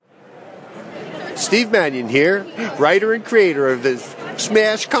Steve Mannion here, writer and creator of the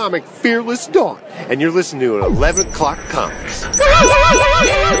smash comic Fearless Dawn, and you're listening to 11 O'Clock Comics.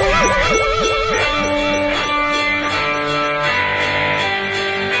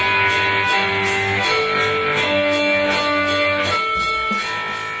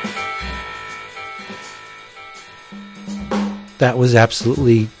 That was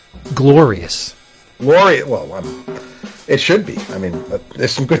absolutely glorious. Glorious. Well, it should be. I mean,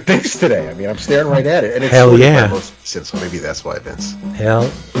 there's some good things today. I mean, I'm staring right at it. And it's hell yeah. So maybe that's why, Vince.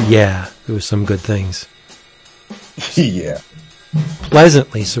 Hell yeah. There was some good things. Yeah.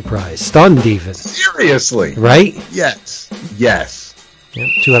 Pleasantly surprised. Stunned even. Seriously. Right? Yes. Yes. Yep,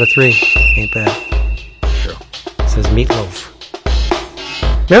 2 out of 3. Ain't bad. Sure. Says Meatloaf.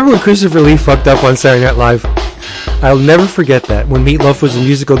 Remember when Christopher Lee fucked up on Saturday Night Live? I'll never forget that. When Meatloaf was a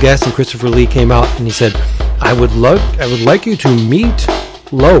musical guest and Christopher Lee came out and he said, I would like you to meet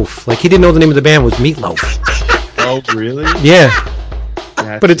Loaf. Like he didn't know the name of the band was Meatloaf. Oh, really? Yeah.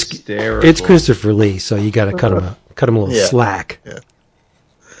 That's but it's hysterical. It's Christopher Lee, so you got to cut him a little slack. Yeah.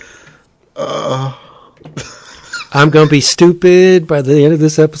 I'm going to be stupid by the end of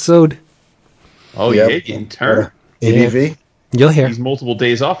this episode. Oh, yeah, getting turned. ADV? You'll hear. He's multiple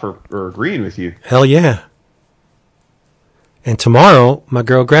days off or agreeing with you. Hell yeah. And tomorrow, my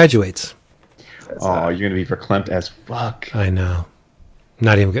girl graduates. Oh, you're going to be verklempt as fuck. I know.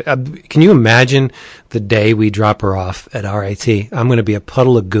 Not even good. Can you imagine the day we drop her off at RIT? I'm going to be a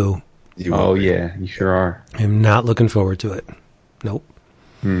puddle of goo. Oh, yeah, you sure are. I'm not looking forward to it. Nope.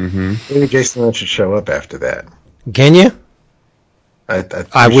 Mm-hmm. Maybe Jason Lynch should show up after that. Can you?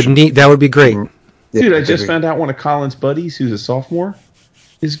 I would need. That would be great. Dude, I just found out one of Colin's buddies, who's a sophomore,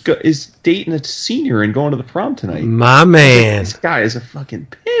 is dating a senior and going to the prom tonight. My man. This guy is a fucking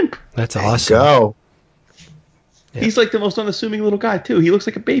pimp. That's awesome. Go. Yeah. He's like the most unassuming little guy, too. He looks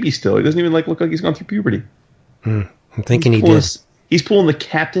like a baby still. He doesn't even look like he's gone through puberty. I'm thinking he did. He's pulling the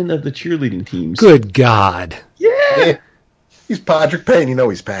captain of the cheerleading teams. Good God. Yeah. He's Podrick Payne. You know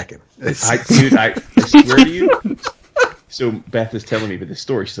he's packing. I swear to you. So Beth is telling me about this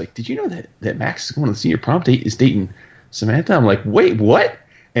story. She's like, did you know that Max is going to the senior prom date is dating Samantha? I'm like, wait, what?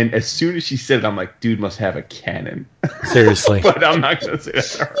 And as soon as she said it, I'm like, dude must have a cannon. Seriously. But I'm not going to say that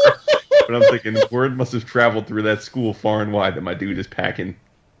to her. But I'm thinking, word must have traveled through that school far and wide that my dude is packing.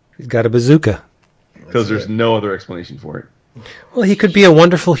 He's got a bazooka. Because there's no other explanation for it. Well, he could be a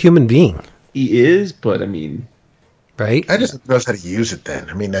wonderful human being. He is, but I mean... Right? I just knows how to use it then.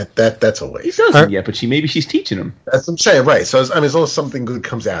 I mean, that's a waste. He doesn't yet, but maybe she's teaching him. That's what I'm saying, right. So, I mean, as long as something good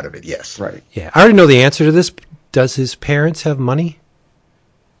comes out of it, yes. Right. Yeah, I already know the answer to this. Does his parents have money?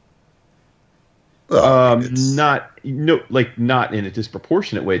 Not in a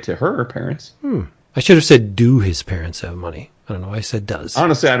disproportionate way to her parents. I should have said, do his parents have money? I don't know. I said does.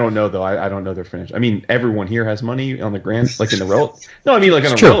 Honestly, I don't know, though. I don't know their financial. I mean, everyone here has money on the grand, like in the relative. No, I mean, like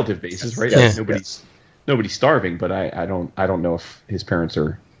on a relative basis, right? Yeah. Like, nobody's starving, but I don't know if his parents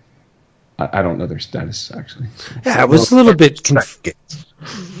are. I don't know their status actually. Yeah, I was a little bit.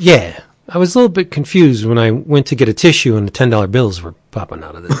 I was a little bit confused when I went to get a tissue and the $10 bills were popping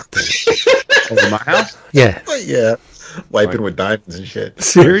out of the thing. In my house? Yeah. Yeah. Wiping with diamonds and shit.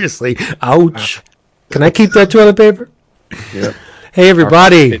 Seriously. Ouch. Can I keep that toilet paper? Yep. Hey,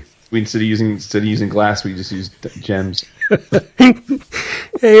 everybody. Instead of using glass, we just use gems.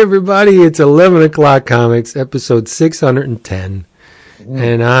 Hey, everybody. It's 11 O'Clock Comics, episode 610.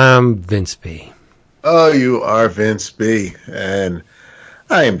 And I'm Vince B. Oh, you are Vince B. And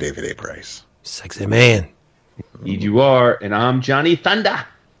I am David A. Price. Sexy man. Indeed you are. And I'm Johnny Thunder.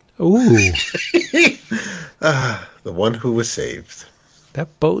 Ooh. The one who was saved.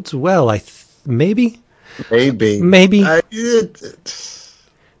 That bodes well. Maybe.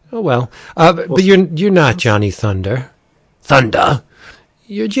 Oh well. But you're not Johnny Thunder.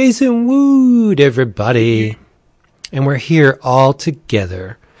 You're Jason Wood, everybody. And we're here all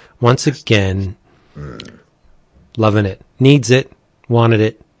together once again. Loving it. Needs it. Wanted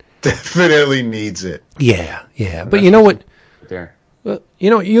it. Definitely needs it. Yeah. But you know what? There. Well, you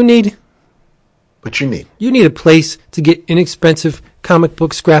know what you need? What you need? You need a place to get inexpensive comic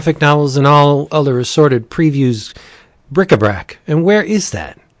books, graphic novels, and all other assorted previews, bric-a-brac. And where is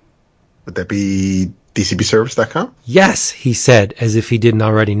that? Would that be DCBService.com? Yes, he said, as if he didn't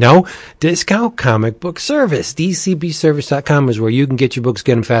already know. Discount Comic Book Service. DCBService.com is where you can get your books,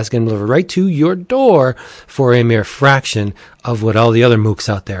 get them fast, get them delivered right to your door for a mere fraction of what all the other mooks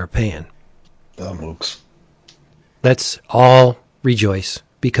out there are paying. The mooks. Let's all rejoice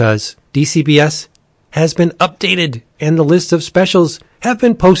because DCBS has been updated and the list of specials have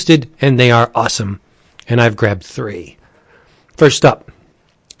been posted and they are awesome. And I've grabbed 3. First up,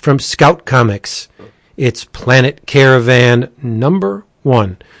 From Scout Comics, it's Planet Caravan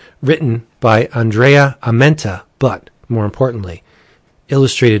 #1, written by Andrea Amenta, but more importantly,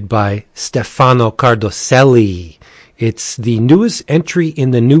 illustrated by Stefano Cardoselli. It's the newest entry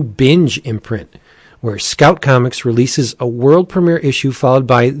in the new Binge imprint, where Scout Comics releases a world premiere issue followed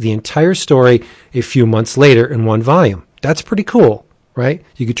by the entire story a few months later in one volume. That's pretty cool, right?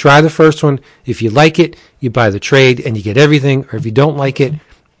 You could try the first one. If you like it, you buy the trade and you get everything. Or if you don't like it,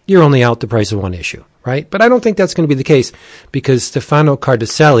 you're only out the price of one issue, right? But I don't think that's going to be the case because Stefano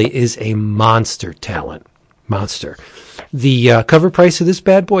Cardoselli is a monster talent. Monster. The cover price of this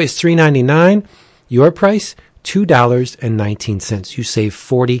bad boy is $3.99. Your price, $2.19. You save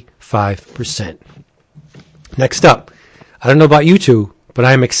 45%. Next up, I don't know about you two, but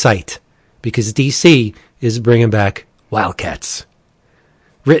I'm excited because DC is bringing back Wildcats.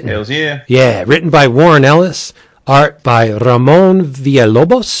 Hells yeah. Yeah, written by Warren Ellis, art by Ramon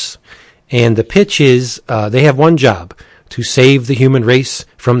Villalobos, and the pitch is they have one job, to save the human race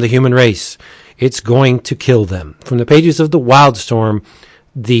from the human race. It's going to kill them. From the pages of The Wildstorm,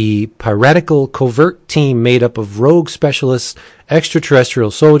 the piratical covert team made up of rogue specialists,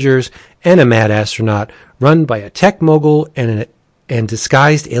 extraterrestrial soldiers, and a mad astronaut run by a tech mogul and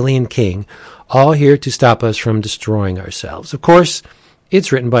disguised alien king, all here to stop us from destroying ourselves. Of course,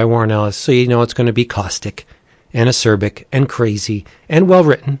 it's written by Warren Ellis, so you know it's going to be caustic and acerbic and crazy and well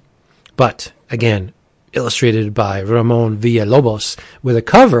written. But, again, illustrated by Ramon Villalobos with a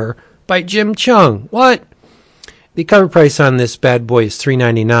cover by Jim Chung. What? The cover price on this bad boy is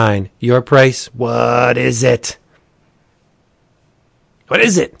 $3.99. Your price? What is it? What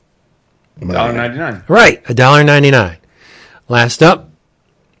is it? $1.99. Right, $1.99. Last up,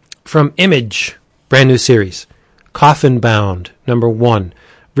 from Image, brand new series, Coffin Bound, #1,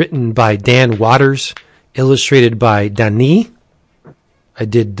 written by Dan Waters, illustrated by Dani. I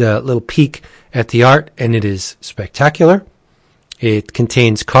did a little peek at the art, and it is spectacular. It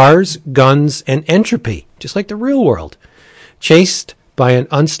contains cars, guns, and entropy, just like the real world. Chased by an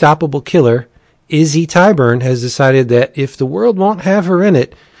unstoppable killer, Izzy Tyburn has decided that if the world won't have her in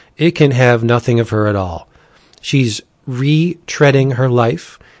it, it can have nothing of her at all. She's retreading her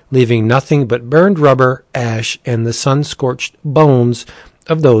life, leaving nothing but burned rubber, ash, and the sun-scorched bones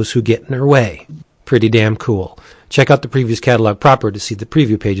of those who get in her way. Pretty damn cool. Check out the previous catalog proper to see the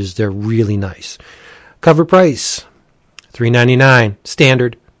preview pages. They're really nice. Cover price, $3.99,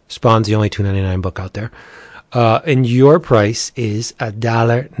 standard. Spawn's the only $2.99 book out there. And your price is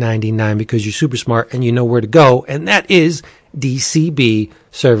 $1.99 because you're super smart and you know where to go, and that is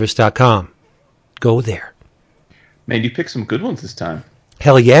DCBService.com. Go there. Man, you picked some good ones this time.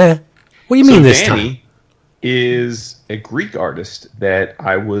 Hell yeah. What do you mean this Danny time? Is a Greek artist that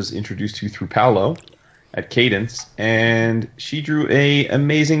I was introduced to through Paolo at Cadence, and she drew a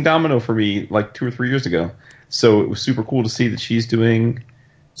amazing domino for me like 2 or 3 years ago. So it was super cool to see that she's doing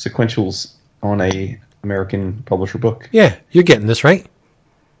sequentials on a American publisher book. Yeah, you're getting this, right?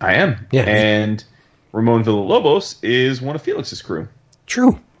 I am. Yeah. And Ramon Villalobos is one of Felix's crew.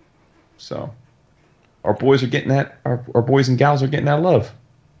 True. So our boys are getting that. Our boys and gals are getting that love.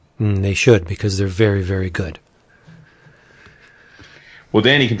 They should, because they're very, very good. Well,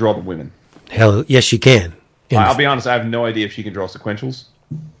 Danny can draw the women. Hell, yes, she can. I'll be honest, I have no idea if she can draw sequentials,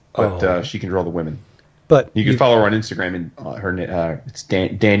 but she can draw the women. But you can follow her on Instagram, and her it's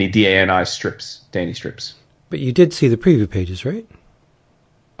Danny DANI strips, Danny strips. But you did see the preview pages, right?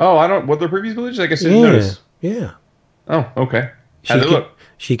 Oh, I don't. What the preview pages? I guess I didn't notice. Yeah. Oh, okay. How does it look?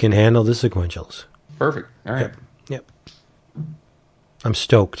 She can handle the sequentials. Perfect. All right. Yep. I'm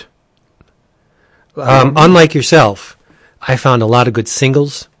stoked. Unlike yourself, I found a lot of good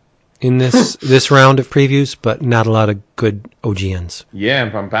singles in this round of previews, but not a lot of good OGNs. Yeah,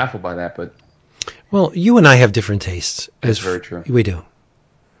 I'm baffled by that, but well, you and I have different tastes. That's very true. We do.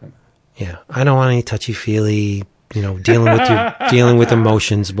 Yeah, I don't want any touchy-feely, dealing with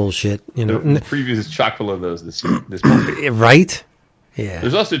emotions bullshit. The previews is chock full of those this month. Right? Yeah.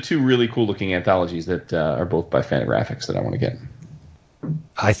 There's also 2 really cool-looking anthologies that are both by Fantagraphics that I want to get.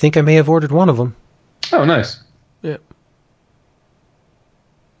 I think I may have ordered one of them. Oh, nice. Yeah.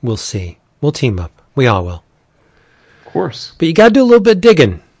 We'll see. We'll team up. We all will. Of course. But you got to do a little bit of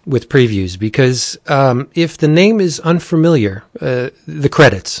digging with previews because if the name is unfamiliar, the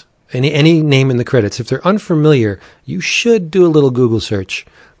credits, any name in the credits, if they're unfamiliar, you should do a little Google search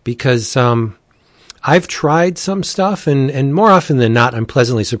because I've tried some stuff and more often than not, I'm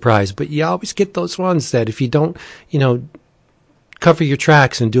pleasantly surprised. But you always get those ones that if you don't, cover your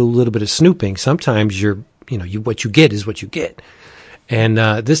tracks and do a little bit of snooping, sometimes what you get is what you get. And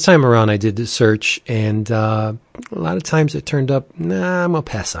this time around, I did the search, and a lot of times it turned up, nah, I'm going to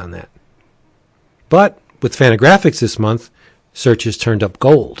pass on that. But with Fantagraphics this month, searches turned up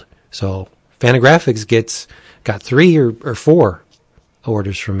gold. So Fantagraphics got 3 or 4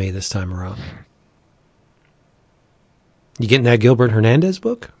 orders from me this time around. You getting that Gilbert Hernandez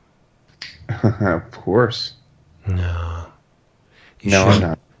book? Of course. No. I'm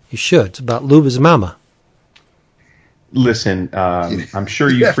not. You should. It's about Luba's mama. Listen, I'm sure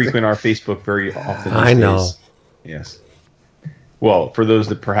you frequent our Facebook very often. I know. Days. Yes. Well, for those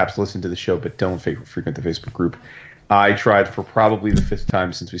that perhaps listen to the show but don't frequent the Facebook group, I tried for probably the 5th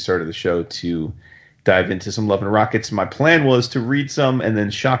time since we started the show to dive into some Love and Rockets. My plan was to read some and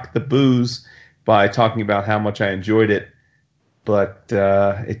then shock the booze by talking about how much I enjoyed it, but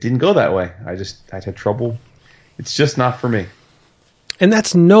it didn't go that way. I had trouble. It's just not for me. And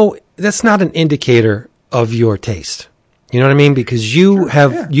that's not an indicator of your taste. You know what I mean? Because you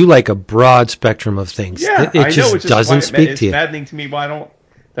you like a broad spectrum of things. Yeah, it just doesn't speak to you. It's maddening to me.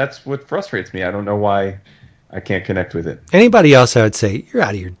 That's what frustrates me. I don't know why I can't connect with it. Anybody else, I would say, you're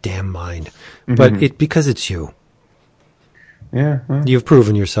out of your damn mind. Mm-hmm. But because it's you. Yeah. Well, you've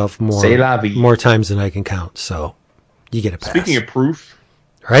proven yourself more times than I can count. So you get a pass. Speaking of proof,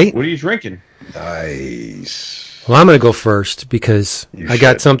 right? What are you drinking? Nice. Well, I'm going to go first because I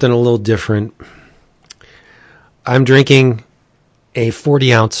got something a little different. I'm drinking a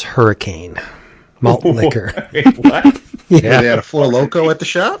 40-ounce Hurricane malt liquor. Wait, what? Yeah. They had a Four Loko at the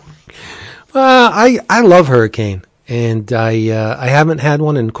shop? I love Hurricane, and I haven't had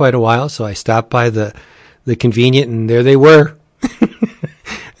one in quite a while, so I stopped by the convenient, and there they were.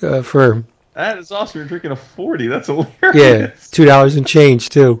 That is awesome. You're drinking a 40. That's hilarious. Yeah, $2 and change,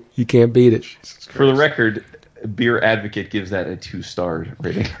 too. You can't beat it. For the record, Beer Advocate gives that a 2-star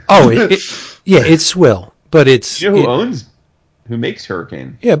rating. Oh, it's swill. But it's... You know who makes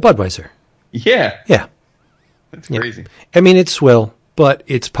Hurricane? Yeah, Budweiser. Yeah. Yeah. That's crazy. I mean, it's swill, but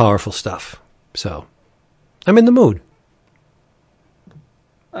it's powerful stuff. So, I'm in the mood.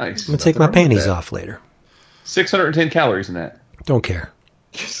 Nice. I'm going to take my panties off later. 610 calories in that. Don't care.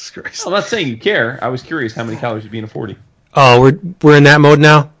 Jesus Christ. I'm not saying you care. I was curious how many calories would be in a 40. Oh, we're in that mode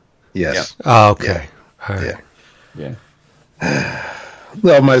now? Yes. Yeah. Oh, okay. Yeah. All right. Yeah.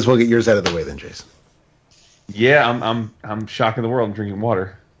 Well, might as well get yours out of the way then, Jason. Yeah, I'm shocking the world. I'm drinking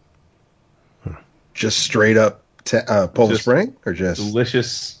water. Just straight up Poland Spring, or just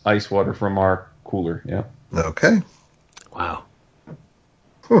delicious ice water from our cooler? Yeah. Okay. Wow.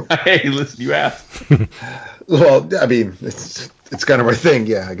 Hey, listen, you asked. Well, I mean, it's kind of our thing.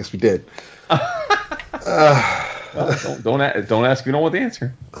 Yeah, I guess we did. Well, don't ask if you don't want the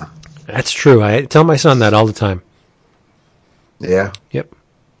answer. That's true. I tell my son that all the time. Yeah. Yep.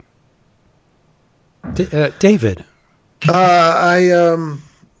 David. I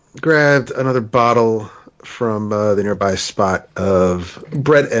grabbed another bottle from the nearby spot of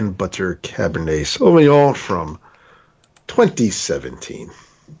Bread and Butter Cabernet Sauvignon from 2017.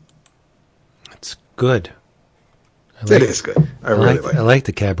 It's good. It is good. I like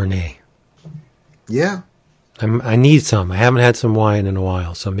the Cabernet. Yeah. I need some. I haven't had some wine in a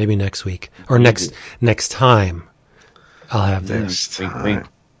while, so maybe next week or next time I'll have this. Wink.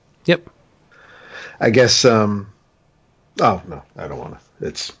 Yep. I guess. Oh no, I don't want to.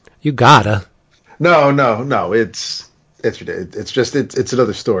 It's you gotta. No. It's just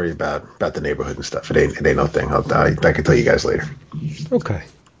another story about the neighborhood and stuff. It ain't no thing. I can tell you guys later. Okay.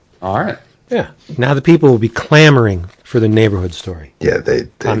 All right. Yeah. Now the people will be clamoring for the neighborhood story. Yeah, they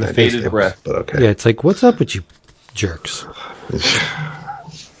on the faded breath. But okay. Yeah, it's like, what's up with you jerks?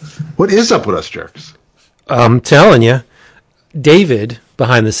 What is up with us jerks? I'm telling you, David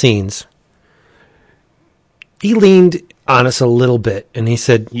behind the scenes, he leaned on us a little bit, and he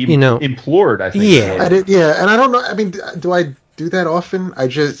said, implored. I think. Yeah, I did. Yeah, and I don't know. I mean, do I do that often? I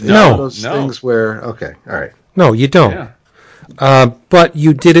just no. Those things where okay, all right. No, you don't. Yeah. But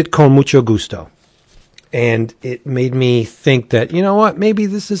you did it con mucho gusto. And it made me think that, you know what, maybe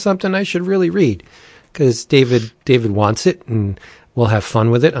this is something I should really read. Because David wants it, and we'll have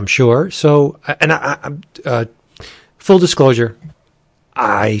fun with it, I'm sure. So, and full disclosure,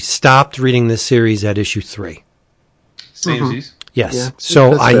 I stopped reading this series at issue 3. Samesies. Yes. Yeah,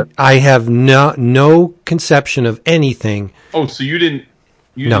 so I have no conception of anything. Oh, so you didn't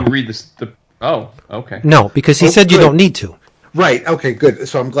read this? Oh, okay. No, because he said you don't need to. Right. Okay. Good.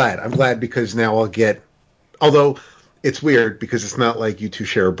 So I'm glad because now I'll get. Although it's weird because it's not like you two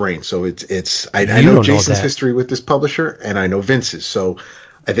share a brain. So it's. I know Jason's history with this publisher, and I know Vince's. So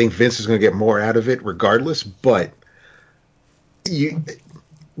I think Vince is going to get more out of it regardless. But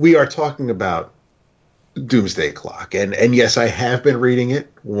we are talking about Doomsday Clock. And yes, I have been reading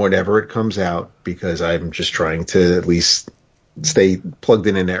it whenever it comes out because I'm just trying to at least stay plugged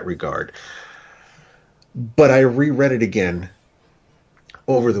in that regard. But I reread it again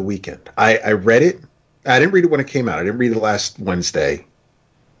over the weekend. I read it. I didn't read it when it came out. I didn't read it last Wednesday.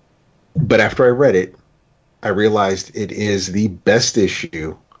 But after I read it, I realized it is the best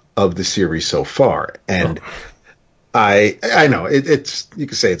issue of the series so far. And I know it's you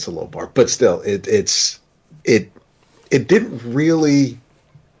could say it's a low bar, but still it didn't really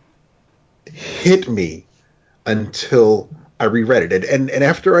hit me until I reread it. And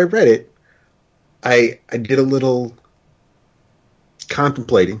after I read it, I did a little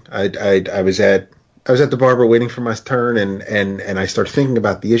contemplating. I was at the barber waiting for my turn, and I started thinking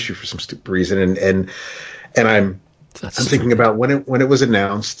about the issue for some stupid reason, and I'm thinking about when it was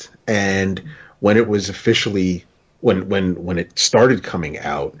announced and when it was officially when it started coming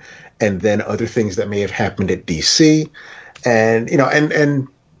out, and then other things that may have happened at DC, and and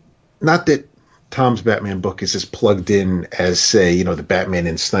not that Tom's Batman book is as plugged in as, say, the Batman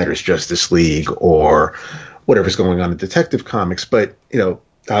in Snyder's Justice League or whatever's going on in Detective Comics, but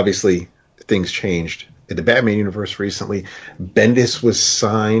obviously things changed in the Batman universe recently. Bendis was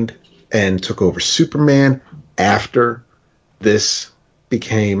signed and took over Superman after this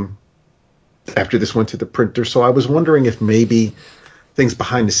went to the printer. So I was wondering if maybe things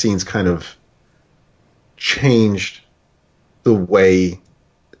behind the scenes kind of changed the way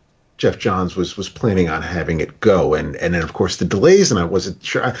Jeff Johns was planning on having it go. And then, of course, the delays, and I wasn't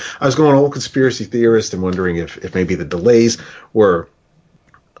sure. I was going all conspiracy theorist and wondering if maybe the delays were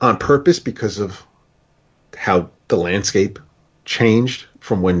on purpose because of how the landscape changed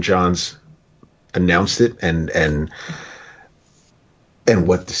from when Johns announced it and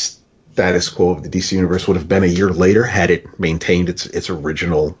what the status quo of the DC Universe would have been a year later had it maintained its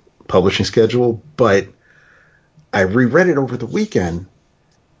original publishing schedule. But I reread it over the weekend,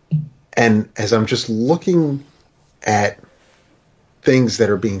 and as I'm just looking at things that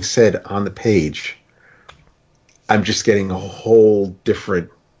are being said on the page, I'm just getting a whole different.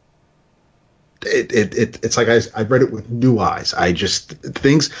 It's like I read it with new eyes. I just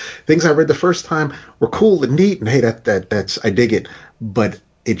things I read the first time were cool and neat, and hey, that's I dig it. But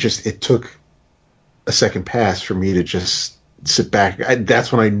it took a second pass for me to just sit back.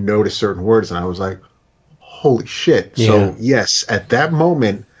 That's when I noticed certain words, and I was like, "Holy shit!" Yeah. So yes, at that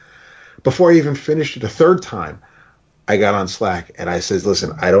moment, before I even finished it a third time, I got on Slack and I said,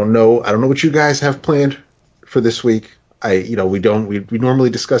 "Listen, I don't know what you guys have planned for this week. We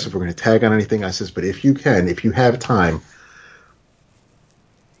normally discuss if we're going to tag on anything." I says, "But if you have time,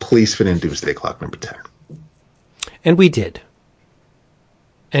 please fit in Doomsday Clock number 10." And we did.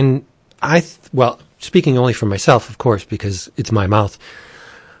 And speaking only for myself, of course, because it's my mouth,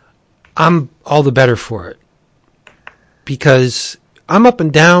 I'm all the better for it. Because I'm up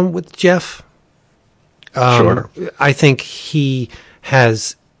and down with Jeff. Sure. I think he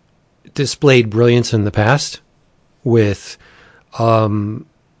has displayed brilliance in the past with more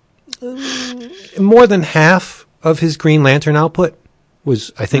than half of his Green Lantern output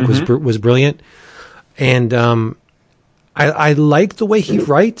was brilliant. And I like the way he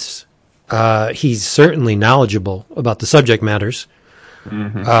writes. He's certainly knowledgeable about the subject matters.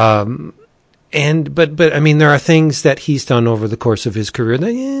 Mm-hmm. But I mean, there are things that he's done over the course of his career that,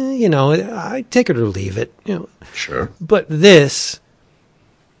 I take it or leave it. Sure. But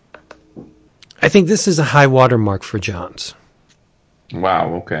I think this is a high watermark for Johns.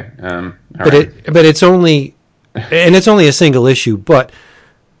 Wow. Okay. But it's only a single issue.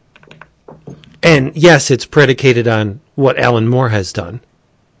 And yes, it's predicated on what Alan Moore has done.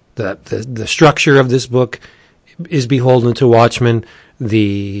 The structure of this book is beholden to Watchmen.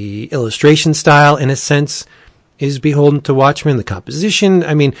 The illustration style, in a sense, is beholden to Watchmen. The composition,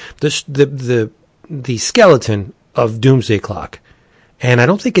 I mean, the skeleton of Doomsday Clock. And I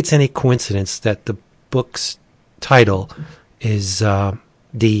don't think it's any coincidence that the book's title is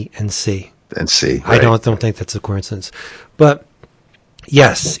D and C. And C. Right. I don't think that's a coincidence. But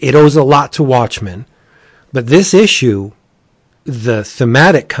yes, it owes a lot to Watchmen. But this issue, the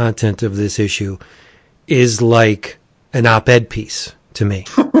thematic content of this issue, is like an op-ed piece to me.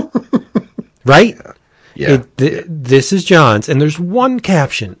 Right? Yeah. This is John's, and there's one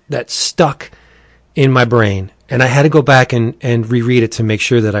caption that stuck in my brain, and I had to go back and reread it to make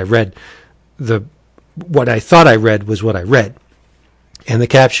sure that I read what I thought I read was what I read. And the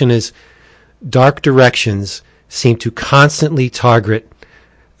caption is, "Dark directions seem to constantly target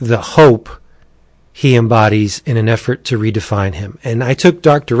the hope he embodies in an effort to redefine him." And I took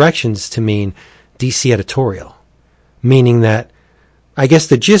dark directions to mean DC editorial, meaning that I guess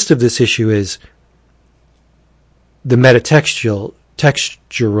the gist of this issue is the metatextual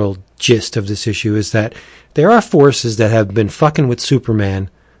textural gist of this issue is that there are forces that have been fucking with Superman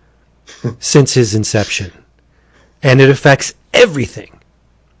since his inception. And it affects everything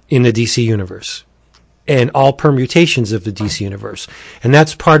in the DC universe and all permutations of the DC universe. And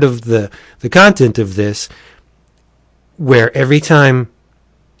that's part of the content of this, where every time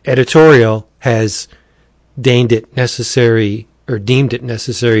editorial has deemed it necessary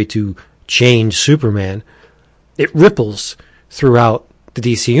to change Superman, it ripples throughout the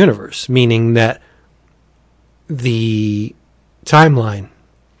DC universe, meaning that the timeline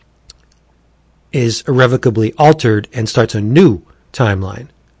is irrevocably altered and starts a new timeline.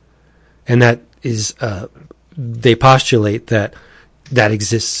 And that is, they postulate that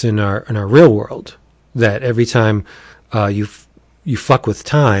exists in our real world, that every time you fuck with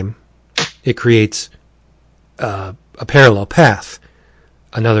time, it creates a parallel path,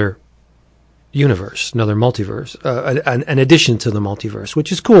 another universe, another multiverse, an addition to the multiverse,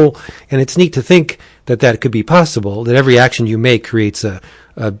 which is cool. And it's neat to think that could be possible, that every action you make creates a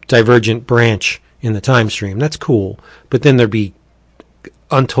divergent branch in the time stream. That's cool. But then there'd be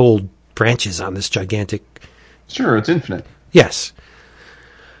untold branches on this gigantic... Sure, it's infinite. Yes.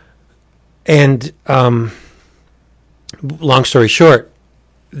 And long story short,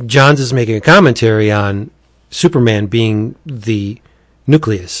 Johns is making a commentary on Superman being the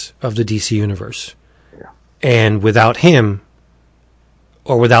nucleus of the DC universe. Yeah. And without him,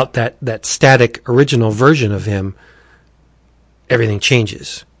 or without that static original version of him, everything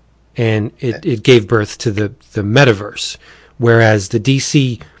changes. And it gave birth to the metaverse. Whereas the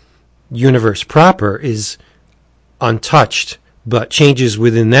DC universe proper is untouched, but changes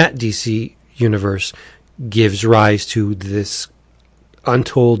within that DC universe gives rise to this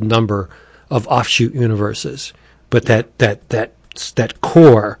untold number of offshoot universes. But that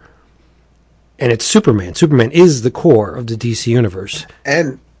core, and it's Superman. Superman is the core of the DC universe.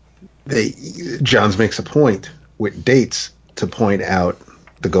 And Johns makes a point with dates to point out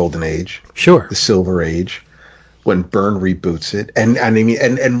the Golden Age, sure, the Silver Age, when Byrne reboots it. And I mean,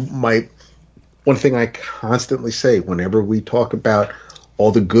 and my one thing I constantly say whenever we talk about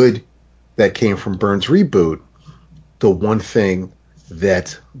all the good that came from Byrne's reboot, the one thing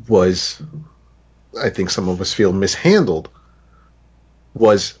that was, I think some of us feel, mishandled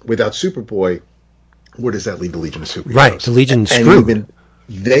was, without Superboy, where does that leave the Legion of Superheroes? Right, the Legion screwed. And even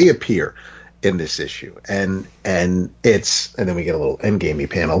they appear in this issue, and it's, and then we get a little endgamey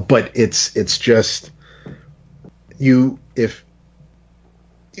panel, but it's just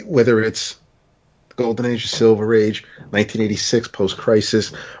whether it's the Golden Age, Silver Age, 1986 post Crisis,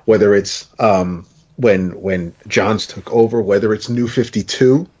 whether it's when Johns took over, whether it's New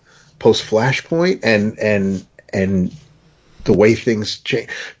 52 post Flashpoint, and the way things change.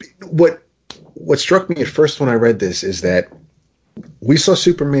 What struck me at first when I read this is that we saw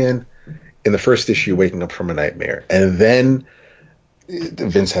Superman in the first issue waking up from a nightmare, and then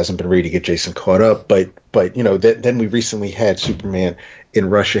Vince hasn't been ready to get Jason caught up, but you know, then we recently had Superman in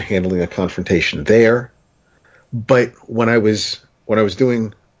Russia handling a confrontation there. But when I was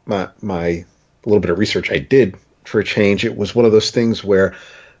doing my little bit of research I did for a change, it was one of those things where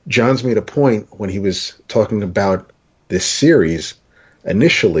Johns made a point when he was talking about this series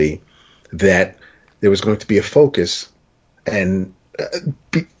initially that there was going to be a focus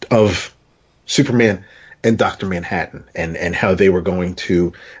of Superman and Dr. Manhattan and how they were going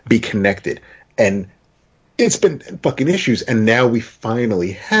to be connected. And it's been fucking issues, and now we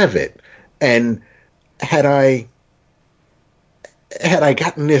finally have it. And had I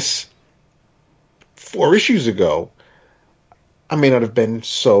gotten this 4 issues ago, I may not have been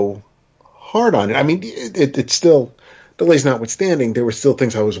so hard on it. I mean, it's still, delays notwithstanding, there were still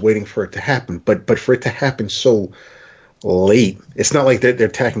things I was waiting for it to happen. But for it to happen so late, it's not like they're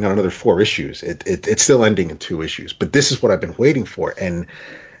tacking on another 4 issues. It's still ending in 2 issues. But this is what I've been waiting for, and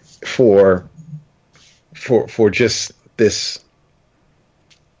for just this,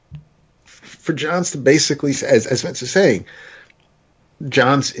 for Johns to basically, as Vince is saying,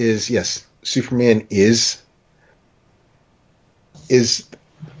 Johns is, yes, Superman is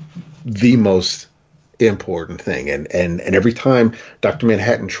the most important thing, and every time Dr.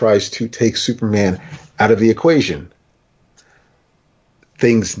 Manhattan tries to take Superman out of the equation,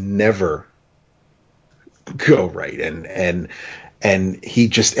 things never go right, and he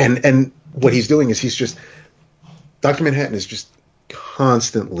just and what he's doing is he's just, Dr. Manhattan is just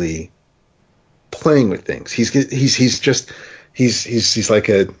constantly playing with things. He's like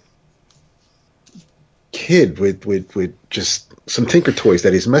a kid with just some Tinker Toys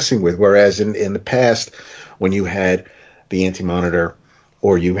that he's messing with. Whereas in the past, when you had the Anti-Monitor,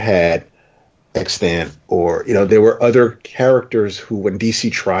 or you had extent, or there were other characters who, when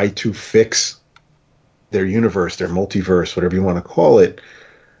DC tried to fix their universe, their multiverse, whatever you want to call it,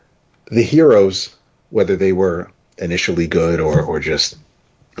 the heroes, whether they were initially good or just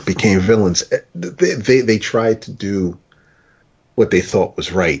became villains, they tried to do what they thought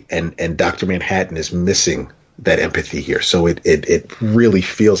was right, and Dr. Manhattan is missing that empathy here. So it really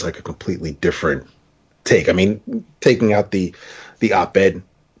feels like a completely different take. I mean, taking out the op-ed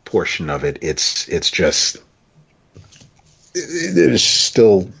portion of it, it's just there's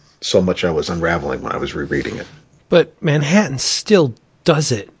still so much I was unraveling when I was rereading it. But Manhattan still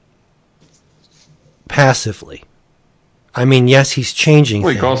does it passively. I mean, yes, he's changing.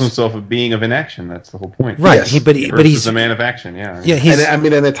 Well, he calls himself a being of inaction. That's the whole point. Right. Yes. But he's a man of action. Yeah. Yeah. And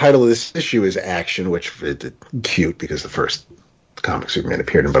the title of this issue is Action, which is cute because the first comic Superman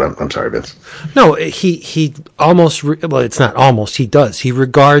appeared in. But I'm sorry, Vince. No, he almost. Well, it's not almost. He does. He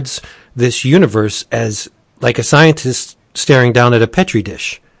regards this universe as like a scientist staring down at a petri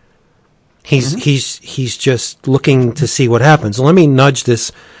dish. He's just looking to see what happens. Let me nudge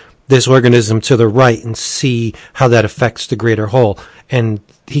this organism to the right and see how that affects the greater whole. And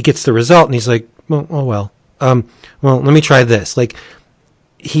he gets the result, and he's like, well, let me try this. Like,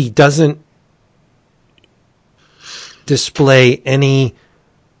 he doesn't display any.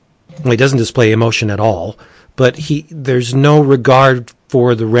 Well, he doesn't display emotion at all. But there's no regard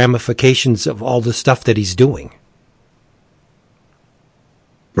for the ramifications of all the stuff that he's doing.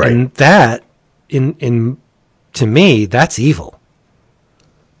 Right. And that, to me, that's evil.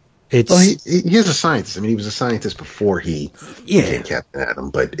 He is a scientist. I mean, he was a scientist before he became Captain Atom,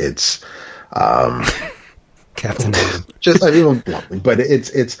 but it's Captain Atom. Just bluntly, but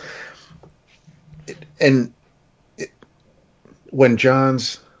when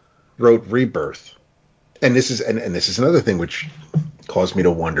Johns wrote Rebirth, and this is another thing which caused me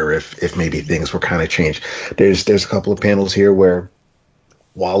to wonder if maybe things were kind of changed. There's a couple of panels here where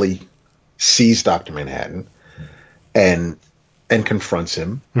Wally sees Dr. Manhattan and confronts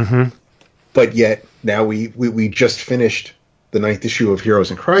him. Mm-hmm. But yet now we just finished the 9th issue of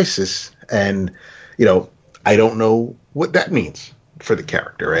Heroes in Crisis, and I don't know what that means for the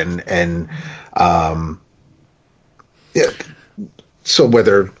character, and so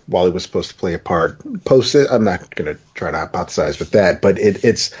whether Wally was supposed to play a part post it, I'm not going to try to hypothesize with that, but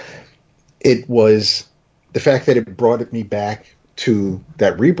it was the fact that it brought me back to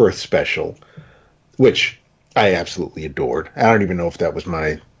that Rebirth special, which I absolutely adored. I don't even know if that was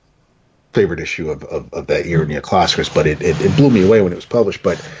my favorite issue of that year in Neoclassicus, but it blew me away when it was published.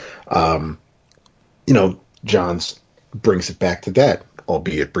 But, Johns brings it back to that,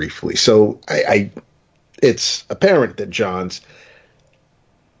 albeit briefly. So it's apparent that Johns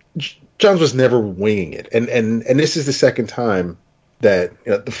was never winging it. And this is the second time that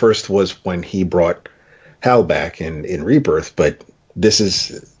the first was when he brought Hal back in Rebirth, but this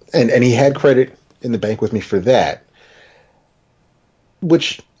is, and he had credit in the bank with me for that,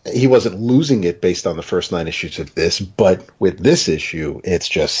 which he wasn't losing it based on the first 9 issues of this, but with this issue,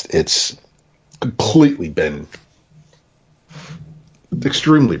 it's completely been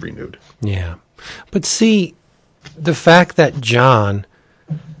extremely renewed. Yeah. But see, the fact that Johns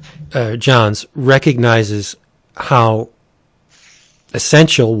recognizes how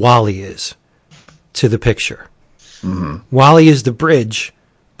essential Wally is to the picture. Mm-hmm. Wally is the bridge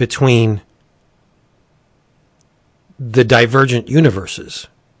between the divergent universes.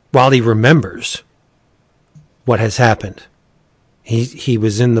 Wally remembers what has happened. He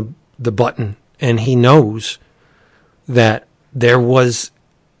was in the button, and he knows that there was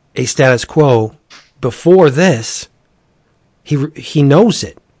a status quo before this. He knows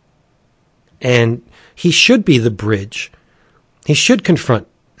it, and he should be the bridge. He should confront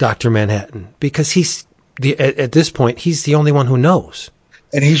Dr. Manhattan because at this point he's the only one who knows.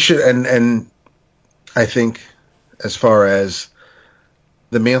 And he should, and I think as far as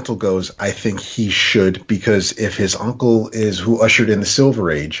the mantle goes, I think he should, because if his uncle is who ushered in the Silver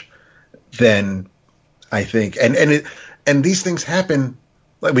Age, then I think, and these things happen,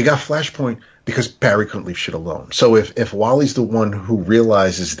 like we got Flashpoint because Barry couldn't leave shit alone. So if Wally's the one who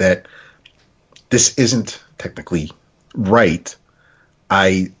realizes that this isn't technically right,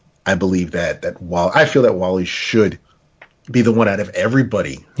 I believe that I feel that Wally should be the one out of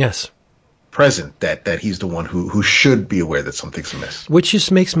everybody. Yes. Present that he's the one who should be aware that something's amiss. Which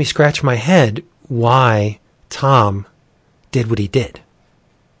just makes me scratch my head why Tom did what he did.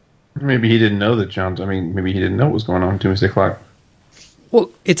 Maybe he didn't know that maybe he didn't know what was going on in Doomsday Clock. Well,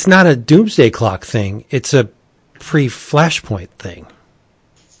 it's not a Doomsday Clock thing. It's a pre-Flashpoint thing.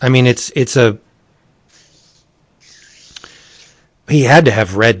 I mean, he had to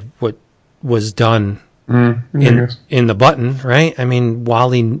have read what was done in the button, right? I mean,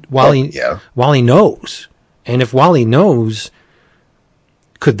 Wally knows. And if Wally knows,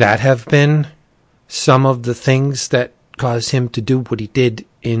 could that have been some of the things that caused him to do what he did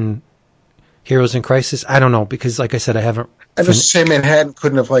in Heroes in Crisis? I don't know, because like I said, I haven't... I just say Manhattan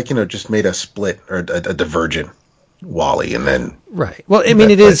couldn't have, just made a split or a divergent Wally and then... Right. Well, I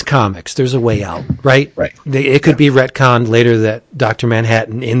mean, it is comics. There's a way out, right? Right. It could be retconned later that Dr.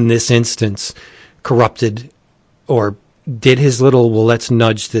 Manhattan, in this instance, corrupted or did his little, well, let's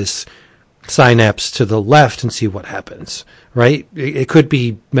nudge this synapse to the left and see what happens, right? It could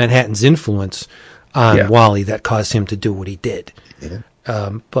be Manhattan's influence on Wally that caused him to do what he did. Yeah.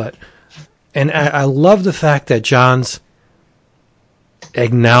 And I love the fact that Johns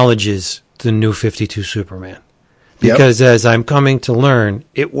acknowledges the New 52 Superman. Because as I'm coming to learn,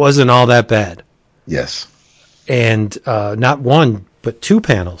 it wasn't all that bad. Yes. And not one, but two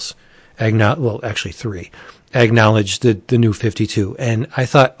panels, actually three, acknowledged the New 52. And I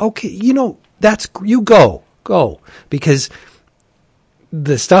thought, okay, you go. Because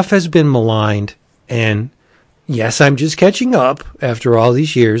the stuff has been maligned, and yes, I'm just catching up after all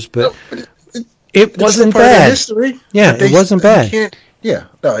these years, but it wasn't bad. History. Yeah, it wasn't bad. Yeah,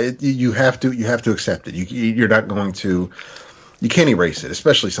 no, you have to accept it. You're not going to, you can't erase it,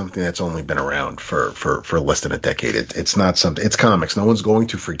 especially something that's only been around for less than a decade. It's not something. It's comics. No one's going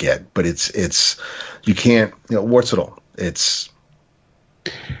to forget, but it's you can't, warts it all. It's.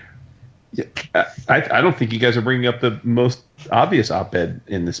 Yeah, I don't think you guys are bringing up the most obvious op-ed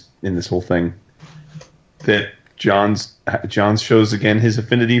in this whole thing. That Johns shows again his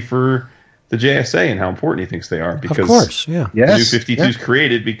affinity for the JSA and how important he thinks they are. Because of course, yeah. Yes, the New 52 is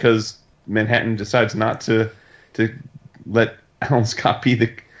created because Manhattan decides not to let Alan Scott be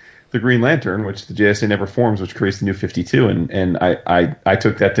the Green Lantern, which the JSA never forms, which creates the New 52. And I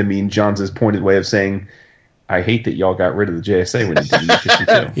took that to mean Johns' pointed way of saying, I hate that y'all got rid of the JSA when you did the New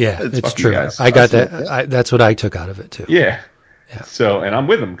 52. Yeah, it's true. Guys. I got that. That's what I took out of it, too. Yeah. So, and I'm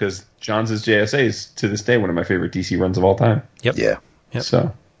with him because Johns' JSA is, to this day, one of my favorite DC runs of all time. Yep. Yeah. Yep.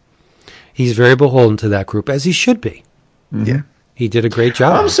 So... he's very beholden to that group, as he should be. Mm-hmm. Yeah, he did a great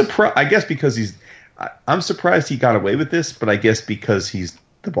job. I'm surprised. I guess because I'm surprised he got away with this, but I guess because he's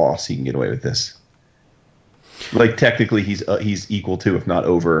the boss, he can get away with this. Like technically, he's equal to, if not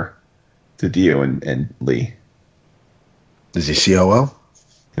over, to Dio and Lee. Is he COO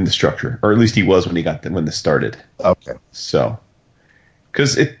in the structure, or at least he was when this started? Okay, so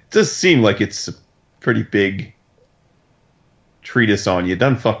because it does seem like it's a pretty big treatise on you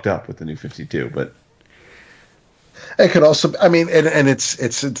done fucked up with the New 52, but it could also, I mean, and it's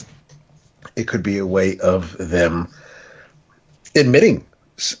it could be a way of them admitting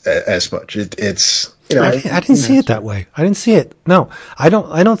as much. It's I didn't see it that way. I didn't see it. No, I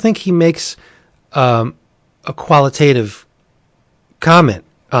don't think he makes a qualitative comment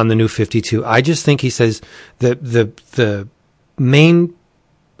on the New 52. I just think he says that the main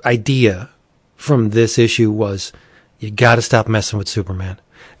idea from this issue was, you got to stop messing with Superman.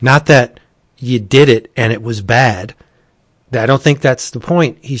 Not that you did it and it was bad. I don't think that's the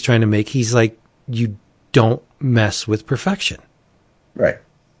point he's trying to make. He's like, you don't mess with perfection. Right.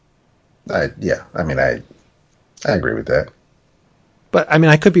 I agree with that. But I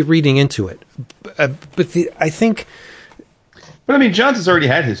mean, I could be reading into it. I think. But I mean, Johns has already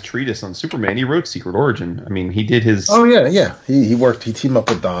had his treatise on Superman. He wrote Secret Origin. I mean, he did his. Oh yeah. He teamed up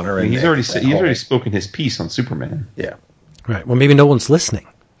with Donner, and he's already spoken his piece on Superman. Yeah. Right. Well, maybe no one's listening,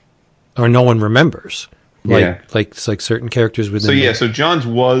 or no one remembers. Like certain characters within. So Johns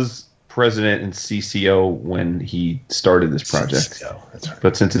was president and CCO when he started this project. CCO, that's right.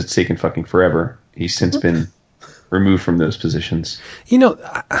 But since it's taken fucking forever, he's since been removed from those positions.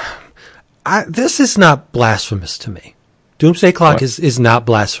 This is not blasphemous to me. Doomsday Clock is not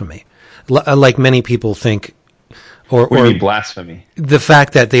blasphemy, like many people think. Or blasphemy? The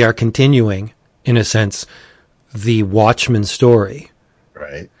fact that they are continuing, in a sense, the Watchmen story,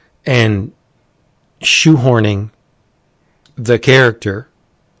 right, and shoehorning the character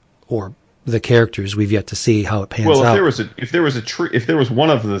or the characters, we've yet to see how it pans out. Well, if there was one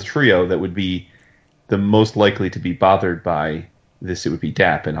of the trio that would be the most likely to be bothered by this, it would be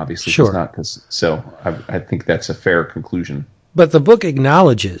Dap, and obviously it's not. So I think that's a fair conclusion. But the book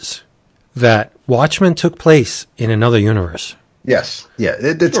acknowledges that Watchmen took place in another universe. Yes, yeah.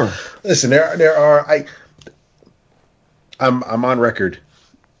 Sure. Listen, there are. I'm on record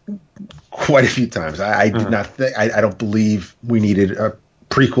quite a few times. I do not think I don't believe we needed a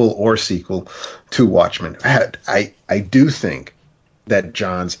prequel or sequel to Watchmen. I do think that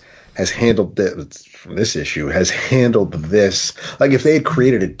Johns has handled this, from this issue, has handled this. Like, if they had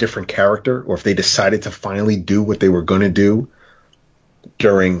created a different character, or if they decided to finally do what they were going to do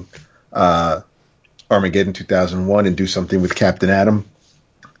during Armageddon 2001 and do something with Captain Atom,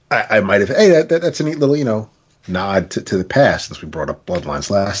 I might have, hey, that's a neat little, nod to the past, since we brought up Bloodlines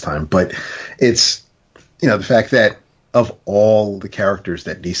last time. But it's, the fact that of all the characters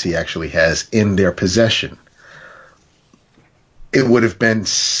that DC actually has in their possession, it would have been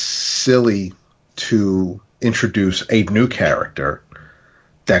silly to introduce a new character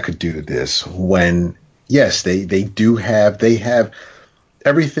that could do this when, yes, they have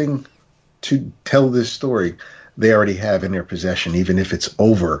everything to tell this story. They already have in their possession, even if it's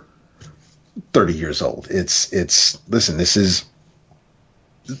over 30 years old. Listen,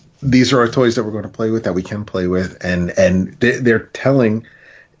 these are our toys that we're going to play with, that we can play with, and they're telling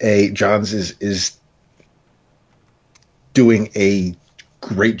Johns is doing a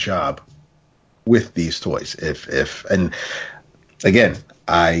great job with these toys. And again,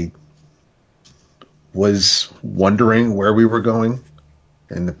 I was wondering where we were going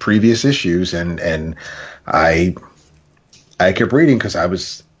in the previous issues, and I kept reading because I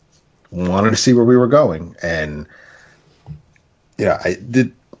was wanted to see where we were going, and I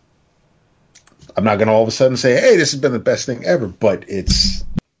did. I'm not going to all of a sudden say, "Hey, this has been the best thing ever," but it's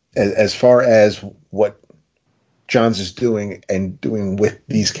as far as what Johns is doing with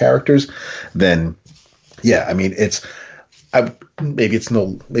these characters, then yeah, I mean, maybe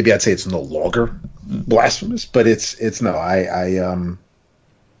I'd say it's no longer blasphemous, but it's no.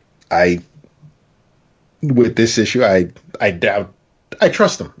 I with this issue, I doubt. I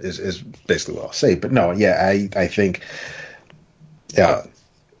trust them is basically what I'll say. But no, yeah, I think, yeah,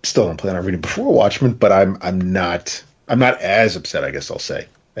 still don't plan on reading before Watchmen, but I'm not as upset, I guess I'll say,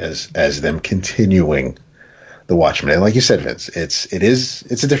 as them continuing the Watchmen. And like you said, Vince, it's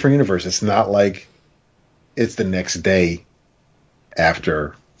a different universe. It's not like it's the next day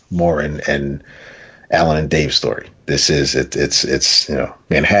after Moore and Alan and Dave's story. This is it's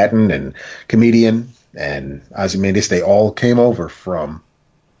Manhattan and Comedian and Ozymandias, they all came over from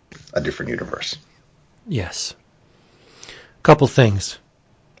a different universe. Yes. Couple things.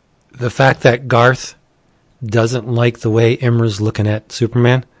 The fact that Garth doesn't like the way Imra's looking at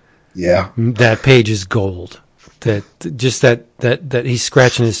Superman. Yeah. That page is gold. That he's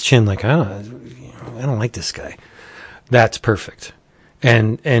scratching his chin like, I don't like this guy. That's perfect.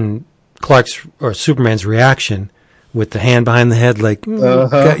 And Clark's or Superman's reaction with the hand behind the head, like,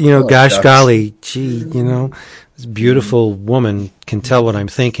 gosh golly, gee, this beautiful woman can tell what I'm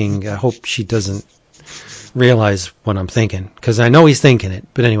thinking. I hope she doesn't realize what I'm thinking, because I know he's thinking it.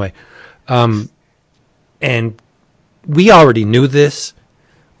 But anyway, and we already knew this,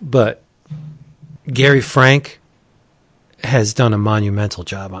 but Gary Frank has done a monumental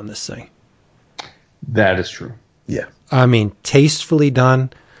job on this thing. That is true. Yeah. I mean, tastefully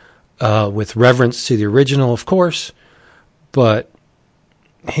done, with reverence to the original, of course, but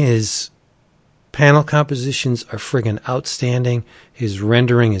his panel compositions are friggin' outstanding. His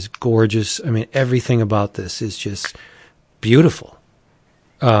rendering is gorgeous. I mean, everything about this is just beautiful.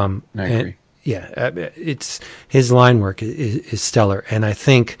 I agree. It's his line work is stellar, and I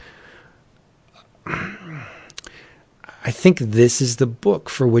think this is the book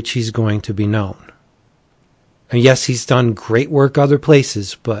for which he's going to be known. And yes, he's done great work other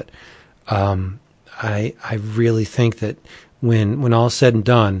places, but I really think that when all's said and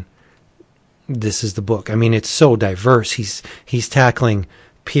done, this is the book. I mean, it's so diverse. He's tackling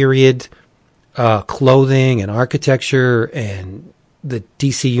period clothing and architecture and the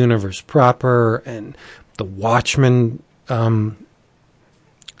DC universe proper and the Watchmen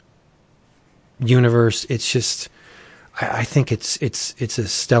universe. It's just, I think it's a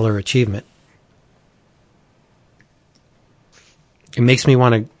stellar achievement. It makes me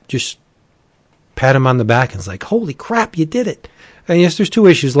want to just pat him on the back and it's like, holy crap, you did it. And yes, there's 2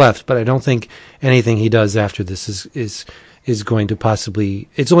 issues left, but I don't think anything he does after this is going to possibly,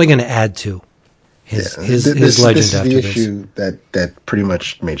 it's only going to add to his legend this after is the this. issue that pretty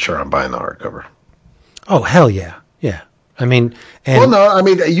much made sure I'm buying the hardcover. Oh, hell yeah. Yeah. I mean,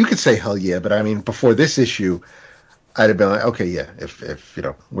 you could say hell yeah, but I mean, before this issue, I'd have been like, okay, yeah, if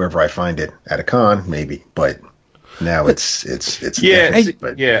wherever I find it at a con, maybe, but now it's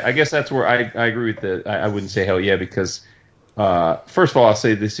I guess that's where I agree with the. I wouldn't say hell yeah, because first of all, I'll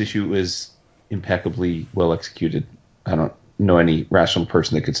say this issue is impeccably well executed. I don't know any rational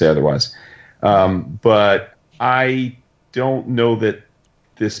person that could say otherwise. But I don't know that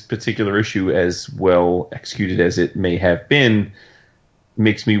this particular issue, as well executed as it may have been,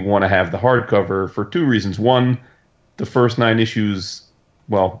 makes me want to have the hardcover for 2 reasons. One, the first 9 issues,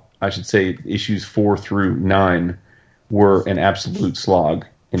 well, I should say issues 4 through 9 were an absolute slog,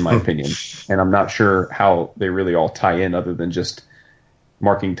 in my opinion. And I'm not sure how they really all tie in other than just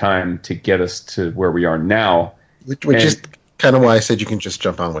marking time to get us to where we are now. Which is kind of why I said you can just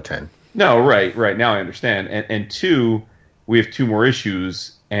jump on with 10. No, right. Now I understand. And 2, we have 2 more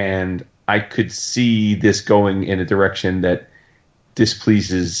issues, and I could see this going in a direction that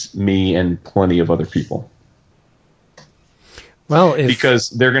displeases me and plenty of other people. Well, because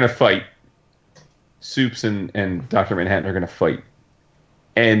they're going to fight. Supes and Dr. Manhattan are going to fight.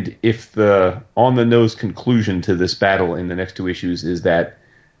 And if the on-the-nose conclusion to this battle in the next 2 issues is that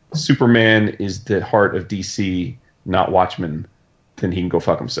Superman is the heart of DC, not Watchmen, then he can go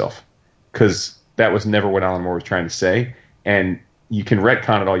fuck himself. Because that was never what Alan Moore was trying to say. And you can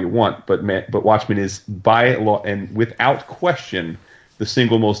retcon it all you want, but Watchmen is, by law and without question, the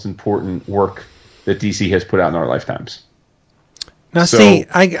single most important work that DC has put out in our lifetimes. Now, see,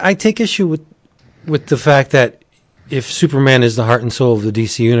 I take issue with the fact that if Superman is the heart and soul of the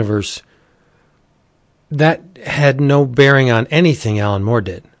DC universe, that had no bearing on anything Alan Moore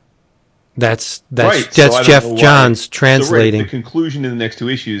did. That's Jeff Johns translating. So, the conclusion in the next 2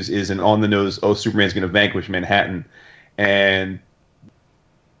 issues is an on-the-nose, Superman's going to vanquish Manhattan. And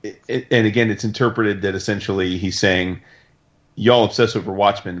again, it's interpreted that essentially he's saying, y'all obsess over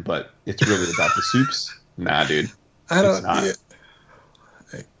Watchmen, but it's really about the Supes. Nah, dude. I don't... Yeah.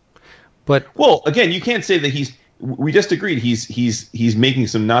 But well, again, you can't say that he's. We just agreed he's making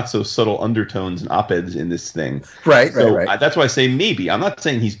some not so subtle undertones and op-eds in this thing. Right. That's why I say maybe. I'm not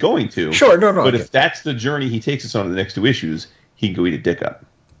saying he's going to. Sure, no. But if that's the journey he takes us on in the next 2 issues, he can go eat a dick up.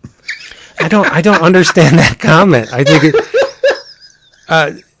 I don't understand that comment. I think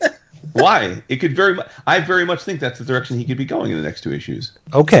it. Why? It could I very much think that's the direction he could be going in the next 2 issues.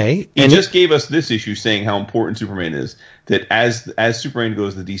 Okay. He just gave us this issue saying how important Superman is. That as Superman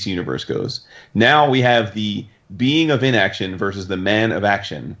goes, the DC universe goes. Now we have the being of inaction versus the man of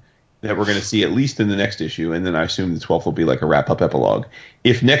action that we're going to see at least in the next issue, and then I assume the 12th will be like a wrap-up epilogue.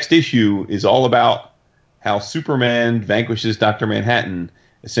 If next issue is all about how Superman vanquishes Dr. Manhattan,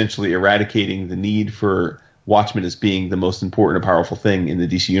 essentially eradicating the need for Watchmen as being the most important and powerful thing in the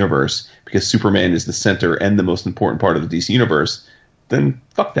DC universe, because Superman is the center and the most important part of the DC universe, then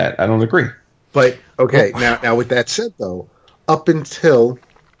fuck that. I don't agree. But, okay, now with that said, though, up until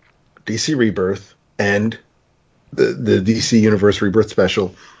DC Rebirth and the DC Universe Rebirth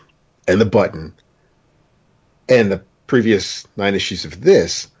special and the button and the previous 9 issues of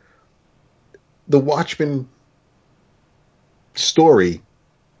this, the Watchmen story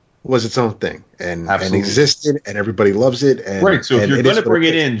was its own thing and existed, and everybody loves it. And, right, so if you're going to bring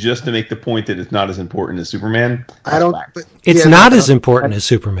it in just to make the point that it's not as important as Superman, it's not as important as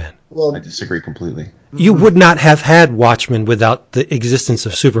Superman. Well, I disagree completely. You would not have had Watchmen without the existence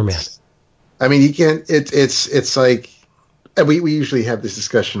of Superman. I mean, you can't. It's like we usually have this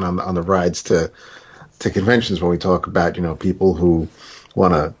discussion on the rides to conventions when we talk about people who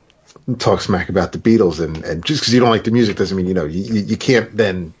want to talk smack about the Beatles, and just because you don't like the music doesn't mean you can't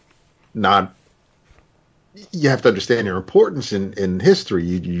then not. You have to understand their importance in history.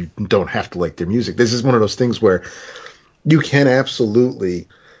 You don't have to like their music. This is one of those things where you can absolutely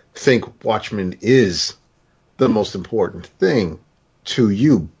think Watchmen is the most important thing to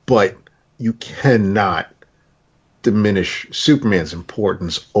you, but you cannot diminish Superman's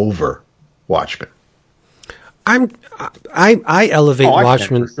importance over Watchmen. I elevate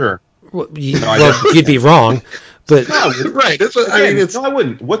Watchmen. Sure. Well, you'd be wrong, but right. That's what I mean. No, I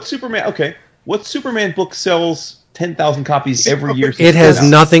wouldn't. What Superman book sells 10,000 copies every year? It has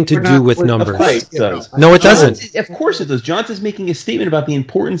nothing to do with numbers. It does. No, it doesn't. Of course it does. Johns is making a statement about the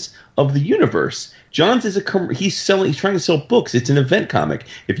importance of the universe. Johns is he's trying to sell books. It's an event comic.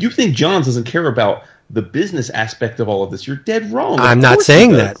 If you think Johns doesn't care about the business aspect of all of this, you're dead wrong. I'm not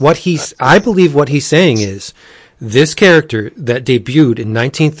saying that. I believe what he's saying is this character that debuted in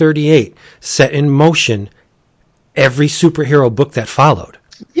 1938 set in motion every superhero book that followed.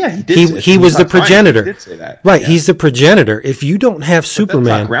 Yeah, he did. He was the progenitor. He did say that. Right, yeah. He's the progenitor. If you don't have Superman,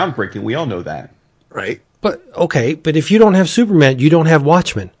 that's not groundbreaking. We all know that. Right. But if you don't have Superman, you don't have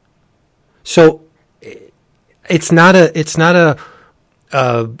Watchmen. So it's not a assess.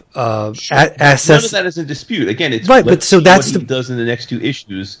 None of that is in dispute. Again, it's right. But so that's what he does in the next 2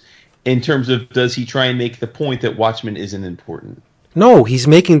 issues. In terms of, does he try and make the point that Watchmen isn't important? No, he's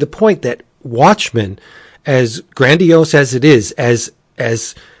making the point that Watchmen, as grandiose as it is, as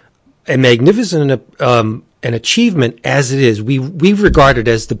a magnificent an achievement as it is, we regard it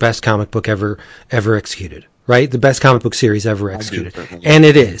as the best comic book ever executed. right? The best comic book series ever executed. And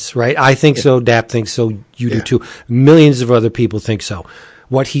it is, right? I think so. Dap thinks so. You do too. Millions of other people think so.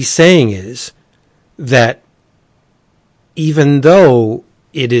 What he's saying is that even though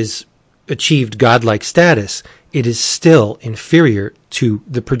it is achieved godlike status, it is still inferior to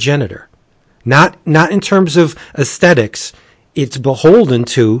the progenitor. Not in terms of aesthetics. It's beholden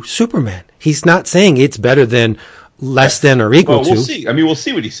to Superman. He's not saying it's better than, less than, or equal to. We'll see. I mean, we'll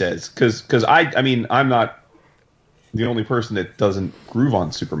see what he says. Because I'm not the only person that doesn't groove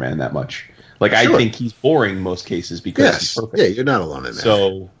on Superman that much. Like, I think he's boring most cases because he's perfect. Yeah, you're not alone in that.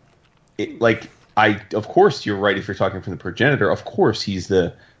 So, of course, you're right if you're talking from the progenitor. Of course, he's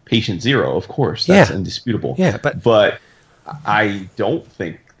the patient zero. Of course, that's indisputable. Yeah, but I don't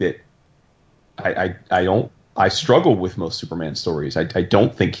think that I struggle with most Superman stories. I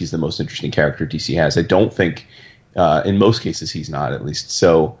don't think he's the most interesting character DC has. I don't think, in most cases, he's not, at least.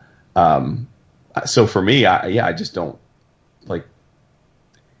 So, for me, I just don't like.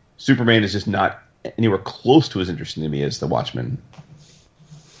 Superman is just not anywhere close to as interesting to me as the Watchmen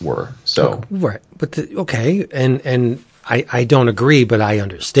were. So right, but and I don't agree, but I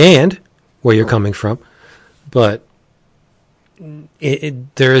understand where you're coming from. But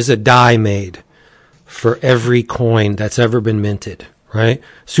there is a die made for every coin that's ever been minted, right?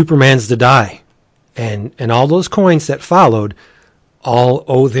 Superman's the die, and all those coins that followed all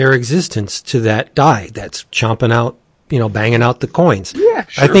owe their existence to that die that's chomping out, banging out the coins. Yeah,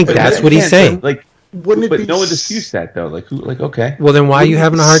 sure, I think that's what he's saying. Like, wouldn't it be no one disputes that though? Like, okay. Well, then why are you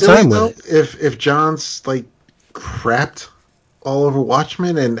having a hard time with it? If John's like crapped all over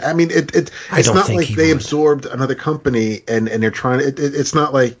Watchmen, and I mean, it's not like they absorbed another company and they're trying to. It's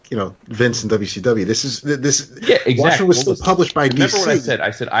not like Vince and WCW. This exactly. Watchmen was still published by DC. Remember what I said?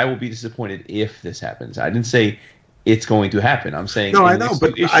 I said I will be disappointed if this happens. I didn't say it's going to happen. I'm saying no, I know,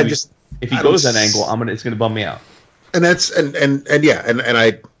 but if he goes that angle, it's going to bum me out. And that's and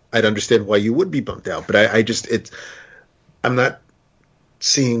I'd understand why you would be bummed out, but I'm not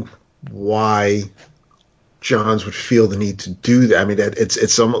seeing why Johns would feel the need to do that. I mean,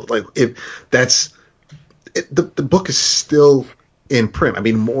 it's almost like the book is still in print. I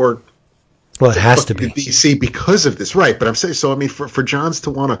mean, more. Well, it has to be DC because of this, right? But I'm saying so. I mean, for Johns to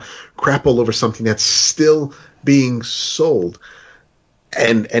want to crap all over something that's still being sold,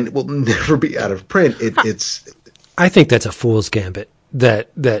 and it will never be out of print. It's. I think that's a fool's gambit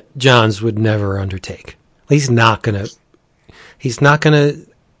that Johns would never undertake. He's not gonna.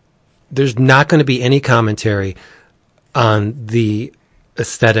 There's not going to be any commentary on the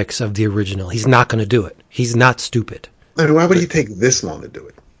aesthetics of the original. He's not going to do it. He's not stupid. And why would he take this long to do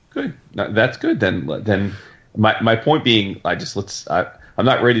it? Good. That's good. Then my point being, I'm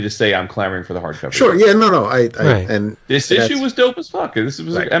not ready to say I'm clamoring for the hardcover. Sure. Yeah. No. Right. And this issue was dope as fuck. This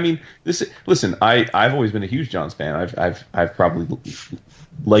was. Right. I mean, listen. I've always been a huge Johns fan. I've probably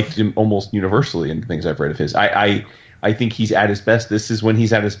liked him almost universally in things I've read of his. I think he's at his best. This is when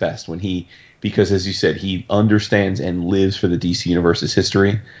he's at his best. Because as you said, he understands and lives for the DC Universe's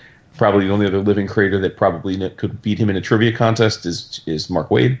history. Probably the only other living creator that probably could beat him in a trivia contest is Mark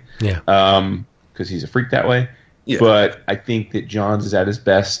Waid. Yeah. Because he's a freak that way. Yeah. But I think that Johns is at his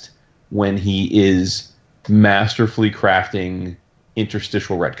best when he is masterfully crafting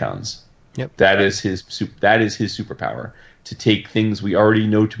interstitial retcons. Yep. That is his superpower. To take things we already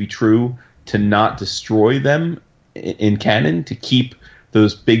know to be true, to not destroy them in canon, to keep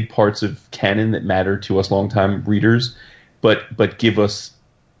those big parts of canon that matter to us longtime readers, but give us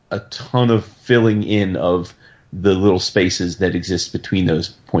a ton of filling in of the little spaces that exist between those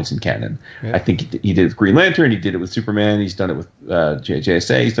points in canon. Yeah. I think he did it with Green Lantern, he did it with Superman, he's done it with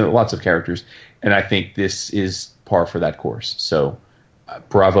JSA, he's done it with lots of characters, and I think this is par for that course. So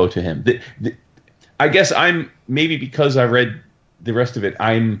bravo to him. I guess I'm, maybe because I read the rest of it,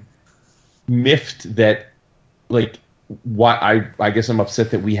 I'm miffed that, like, why I guess I'm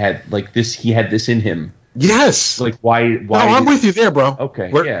upset that we had like this. He had this in him. Yes. Like why? No, I'm with you there, bro. Okay.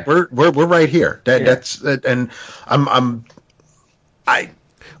 We're right here. That's and I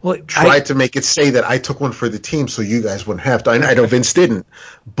tried to make it say that I took one for the team, so you guys wouldn't have to. I know Vince didn't,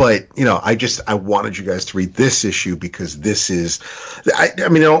 but I wanted you guys to read this issue because this is. I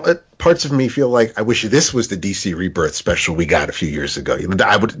mean, parts of me feel like I wish this was the DC Rebirth special we got a few years ago.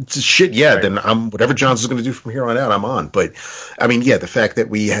 I would shit. Yeah, right. Then whatever Johns is going to do from here on out, I'm on. But I mean, yeah, the fact that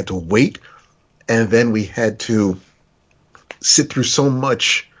we had to wait and then we had to sit through so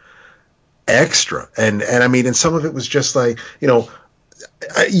much extra, and I mean, and some of it was just like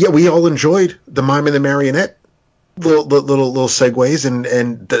we all enjoyed the Mime and the Marionette little segues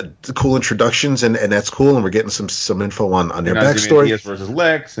and the cool introductions, and that's cool, and we're getting some info on their backstory. Diaz versus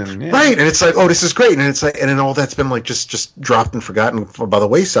Lex, and right, and it's like, oh, this is great, and it's like, and then all that's been like just dropped and forgotten by the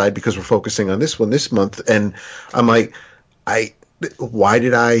wayside because we're focusing on this one this month, and I'm like, why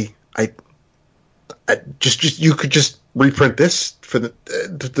did I just you could just reprint this for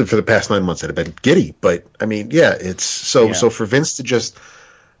the past 9 months. I'd have been giddy, but I mean, yeah, it's so for Vince to just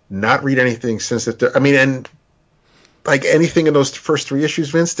not read anything since that. I mean, and like anything in those first 3 issues,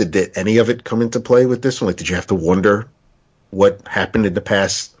 Vince, did any of it come into play with this one? Like, did you have to wonder what happened in the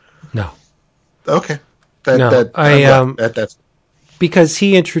past? No. Okay. That's because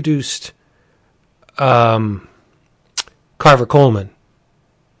he introduced Carver Coleman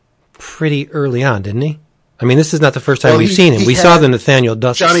pretty early on, didn't he? I mean, this is not the first time we've seen him. We saw the Nathaniel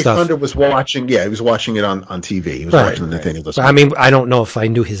Dust Johnny stuff. Thunder was watching. Yeah, he was watching it on TV. He was watching the Nathaniel Dust. I mean, I don't know if I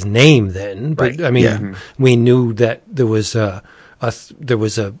knew his name then, but I mean, we knew that there was a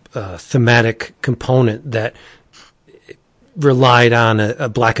thematic component that relied on a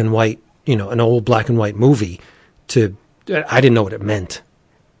black and white, an old black and white movie. I didn't know what it meant,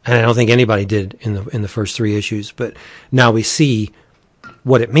 and I don't think anybody did in the first 3 issues. But now we see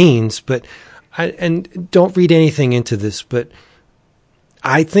what it means. But and don't read anything into this, but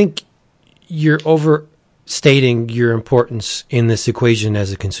I think you're overstating your importance in this equation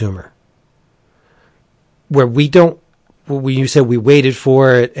as a consumer. When you said we waited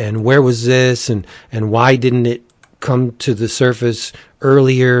for it, and where was this, and why didn't it come to the surface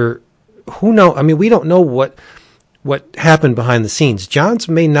earlier? Who knows? I mean, we don't know what happened behind the scenes. Johns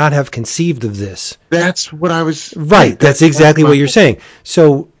may not have conceived of this. That's what I was... Right, that's exactly what you're saying.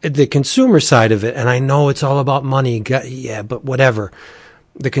 So the consumer side of it, and I know it's all about money, yeah, but whatever.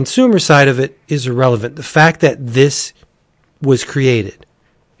 The consumer side of it is irrelevant. The fact that this was created,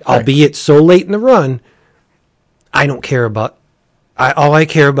 albeit so late in the run, I don't care about... all I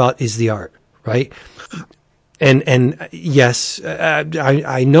care about is the art, right? And yes,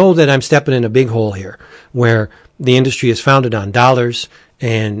 I know that I'm stepping in a big hole here, where the industry is founded on dollars,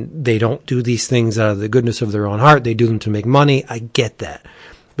 and they don't do these things out of the goodness of their own heart. They do them to make money. I get that.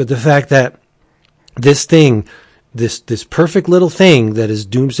 But the fact that this thing, this perfect little thing that is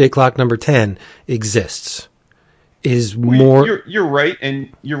Doomsday Clock number 10 exists is more... You're right,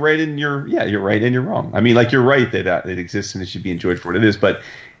 and you're right, and you're right, and you're wrong. I mean, like, you're right that it exists and it should be enjoyed for what it is, but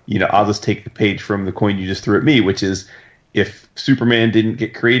I'll just take the page from the coin you just threw at me, which is, if Superman didn't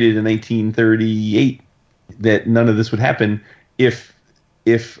get created in 1938, that none of this would happen. If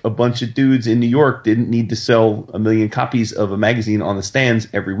a bunch of dudes in New York didn't need to sell 1 million copies of a magazine on the stands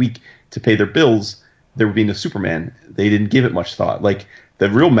every week to pay their bills, there would be no Superman. They didn't give it much thought. Like, the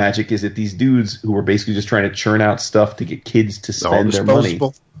real magic is that these dudes who were basically just trying to churn out stuff to get kids to spend their money.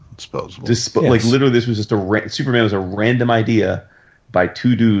 Disposable. Like, literally, this was just Superman was a random idea by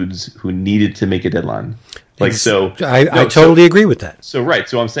 2 dudes who needed to make a deadline. Like, so I totally agree with that. So right.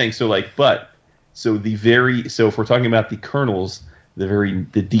 So I'm saying, so if we're talking about the kernels, the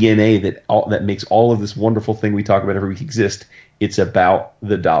DNA that makes all of this wonderful thing we talk about every week exist, it's about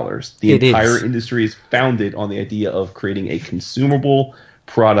the dollars. The entire industry is founded on the idea of creating a consumable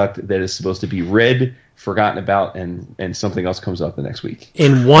product that is supposed to be read, forgotten about, and something else comes up the next week.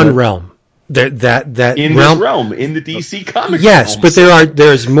 In one realm. That in realm, this realm, in the DC Comics yes, realm. But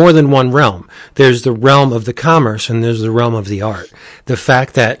there's more than one realm. There's the realm of the commerce, and there's the realm of the art. The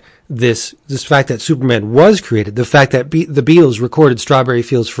fact that this fact that Superman was created, the fact that the Beatles recorded Strawberry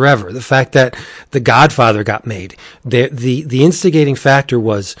Fields Forever, the fact that The Godfather got made, the instigating factor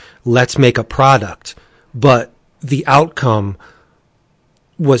was, let's make a product, but the outcome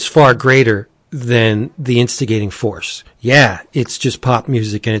was far greater than the instigating force. Yeah, it's just pop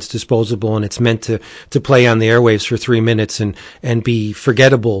music, and it's disposable, and it's meant to play on the airwaves for 3 minutes and be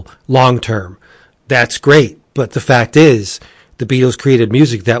forgettable long term. That's great. But the fact is, the Beatles created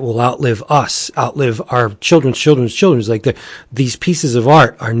music that will outlive us, outlive our children's children's children's. Like, these pieces of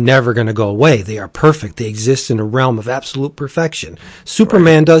art are never going to go away. They are perfect. They exist in a realm of absolute perfection.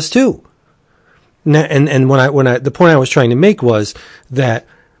 Superman does too. And when I the point I was trying to make was that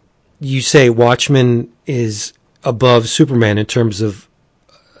you say Watchmen is above Superman in terms of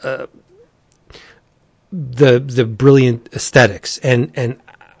the brilliant aesthetics and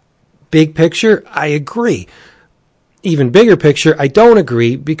big picture. I agree. Even bigger picture, I don't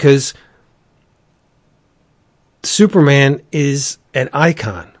agree, because Superman is an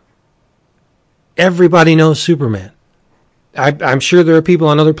icon. Everybody knows Superman. I'm sure there are people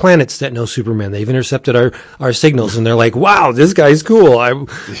on other planets that know Superman. They've intercepted our signals, and they're like, wow, this guy's cool.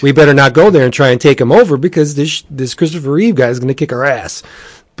 We better not go there and try and take him over, because this Christopher Reeve guy is going to kick our ass.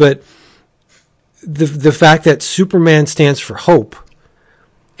 But the fact that Superman stands for hope,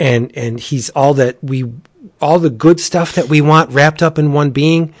 and he's all the good stuff that we want wrapped up in one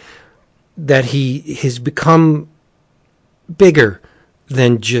being, that he has become bigger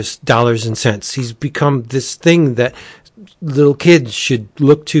than just dollars and cents. He's become this thing that little kids should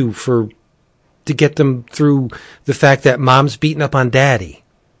look to get them through the fact that mom's beating up on daddy,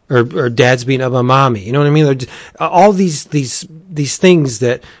 or dad's beating up on mommy. You know what I mean? All these things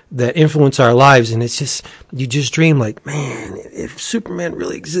that influence our lives, and it's just, you just dream like, man, if Superman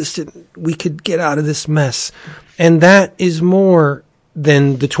really existed, we could get out of this mess. And that is more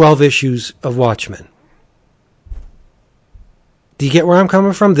than the 12 issues of Watchmen. Do you get where I'm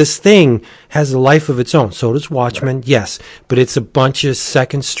coming from? This thing has a life of its own. So does Watchmen, right. Yes. But it's a bunch of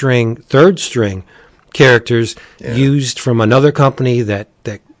second string, third string characters used from another company that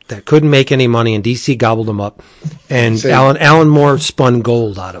couldn't make any money, and DC gobbled them up. And Alan Moore spun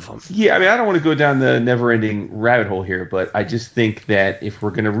gold out of them. Yeah, I mean, I don't want to go down the never-ending rabbit hole here, but I just think that if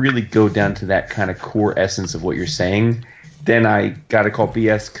we're going to really go down to that kind of core essence of what you're saying, then I got to call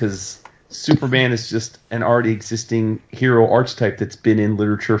BS, because Superman is just an already existing hero archetype that's been in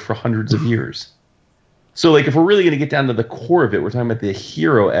literature for hundreds of years. So, like, if we're really going to get down to the core of it, we're talking about the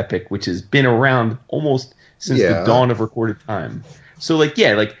hero epic, which has been around almost since the dawn of recorded time. So, like,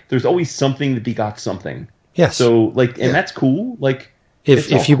 there's always something that begot something. Yes. So, like, and that's cool. Like,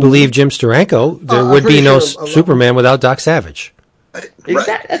 if you believe Jim Steranko, there would be no Superman without Doc Savage.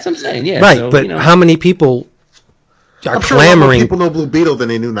 Exactly. That's what I'm saying. Yeah. Right. So, but how many people are clamoring? Sure more people know Blue Beetle than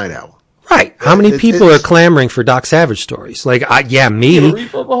they knew Night Owl. Right. How many people are clamoring for Doc Savage stories? Like, me. Yeah,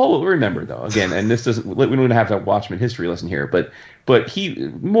 remember, though, again, and this doesn't, we don't have that Watchmen history lesson here, but he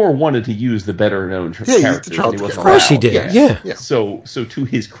more wanted to use the better-known characters. Of course he did, yeah. So to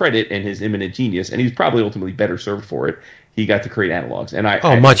his credit and his eminent genius, and he's probably ultimately better served for it, he got to create analogs. And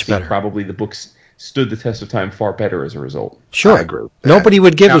I much think better. Probably the books stood the test of time far better as a result. Sure. I agree. Nobody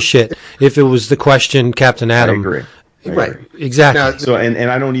would give a shit if it was the question Captain Atom. I agree. Right, exactly. Now, so, and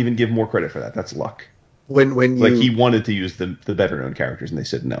I don't even give more credit for that. That's luck. When he wanted to use the better known characters, and they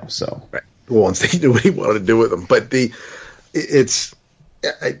said no. So right. Once they knew what he wanted to do with them, but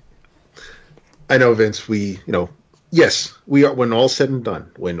I know, Vince. Yes, we are. When all's said and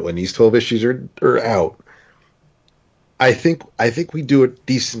done, when these 12 issues are out, I think we do a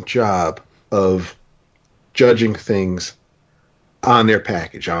decent job of judging things on their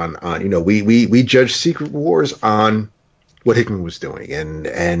package, on we judge Secret Wars on what Hickman was doing, and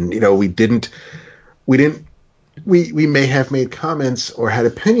we may have made comments or had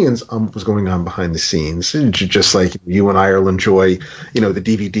opinions on what was going on behind the scenes, just like you and I will enjoy the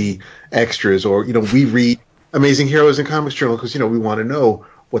DVD extras, or we read Amazing Heroes in Comics Journal because we want to know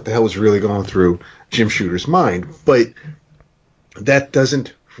what the hell was really going through Jim Shooter's mind, but that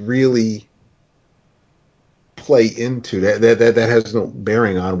doesn't really play into that has no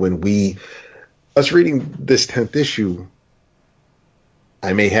bearing on when us reading this 10th issue.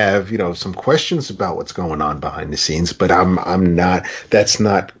 I may have some questions about what's going on behind the scenes, but I'm not. That's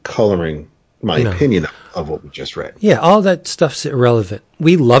not coloring my opinion of what we just read. Yeah, all that stuff's irrelevant.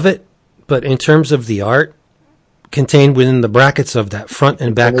 We love it, but in terms of the art contained within the brackets of that front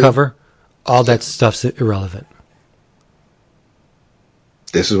and back cover, all that stuff's irrelevant.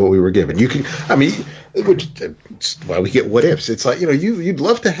 This is what we were given. Why we get what ifs. It's like, you'd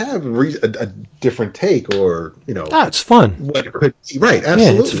love to have a different take, or, it's fun. What it could be. Right,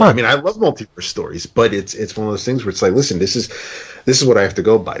 absolutely. Yeah, it's fun. I mean, I love multiverse stories, but it's one of those things where it's like, listen, this is what I have to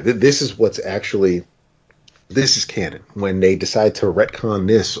go by. This is what's actually, this is canon. When they decide to retcon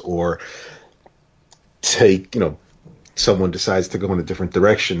this, or take, someone decides to go in a different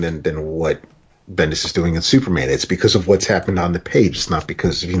direction than what Bendis is doing in Superman, it's because of what's happened on the page. It's not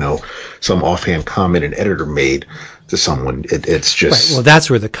because of some offhand comment an editor made to someone. It's just right. Well, that's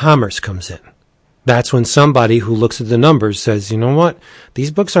where the commerce comes in. That's when somebody who looks at the numbers says, you know what,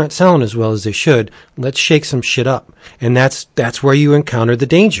 these books aren't selling as well as they should. Let's shake some shit up. And that's where you encounter the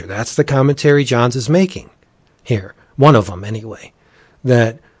danger. That's the commentary Johns is making here. One of them, anyway.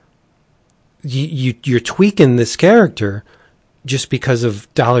 That you're tweaking this character just because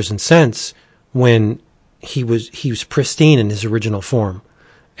of dollars and cents, when he was pristine in his original form,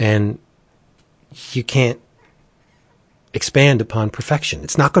 and you can't expand upon perfection.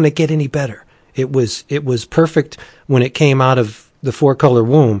 It's not going to get any better. It was perfect when it came out of the 4-color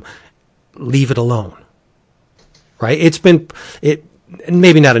womb. Leave it alone. Right?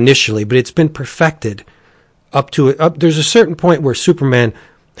 Maybe not initially, but it's been perfected up to it. There's a certain point where Superman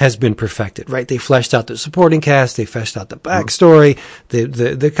has been perfected, right? They fleshed out the supporting cast, they fleshed out the backstory,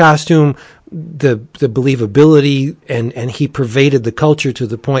 the costume, the believability, and he pervaded the culture to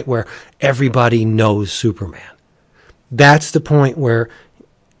the point where everybody knows Superman. That's the point where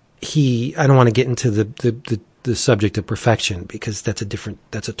I don't want to get into the subject of perfection, because that's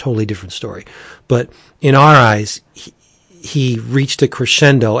a totally different story. But in our eyes, he reached a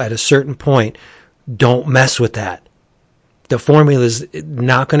crescendo at a certain point. Don't mess with that. The formula is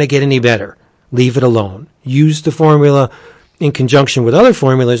not going to get any better. Leave it alone. Use the formula in conjunction with other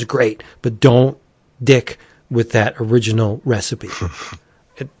formulas, great, but don't dick with that original recipe.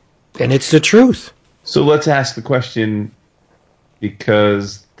 And it's the truth. So let's ask the question,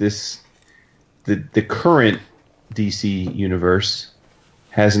 because the current DC universe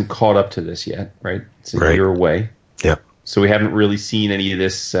hasn't caught up to this yet, right? It's a year away. Yeah. So we haven't really seen any of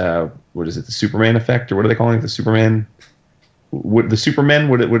this. What is it? The Superman effect, or what are they calling it? The Superman. What is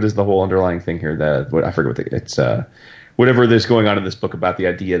the whole underlying thing here? I forget what it's. Whatever there's going on in this book about the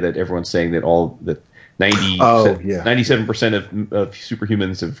idea that everyone's saying that 97% of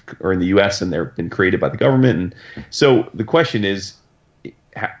superhumans are in the U.S. and they've been created by the government. And so the question is,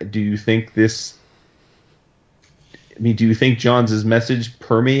 do you think this? I mean, do you think Johns' message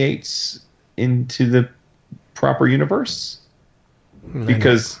permeates into the proper universe?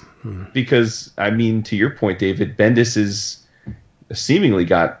 Because I mean, to your point, David, Bendis is seemingly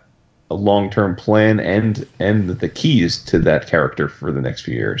got a long-term plan and the keys to that character for the next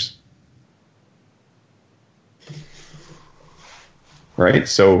few years. Right?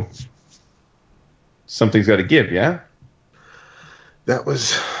 So something's got to give, yeah? That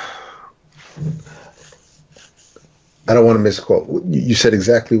was... I don't want to misquote. You said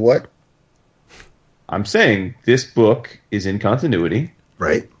exactly what? I'm saying this book is in continuity.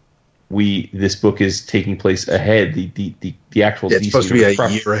 Right. This book is taking place ahead. The actual it's DC supposed to be a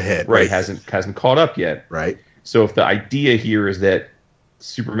year ahead, right? Hasn't caught up yet, right? So if the idea here is that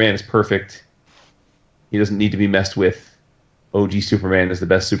Superman is perfect, he doesn't need to be messed with. OG Superman is the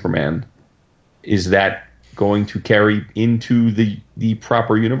best Superman. Is that going to carry into the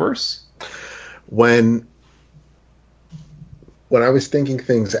proper universe? When I was thinking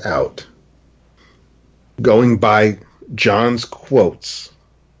things out, going by John's quotes.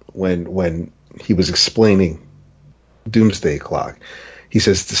 When he was explaining Doomsday Clock, he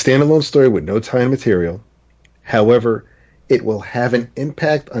says, it's a standalone story with no tie-in material. However, it will have an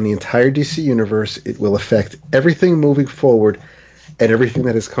impact on the entire DC universe. It will affect everything moving forward and everything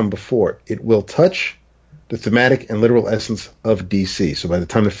that has come before. It will touch the thematic and literal essence of DC. So by the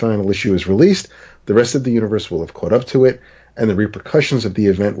time the final issue is released, the rest of the universe will have caught up to it, and the repercussions of the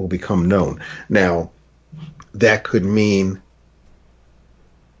event will become known. Now, that could mean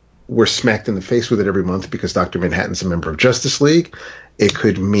we're smacked in the face with it every month because Dr. Manhattan's a member of Justice League. It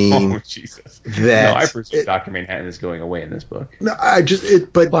could mean that... No, I presume Dr. Manhattan is going away in this book. No, I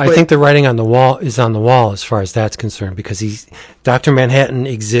think the writing on the wall is on the wall as far as that's concerned, because Dr. Manhattan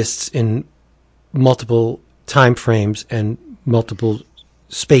exists in multiple time frames and multiple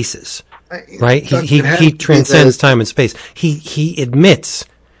spaces, right? He transcends time and space. He admits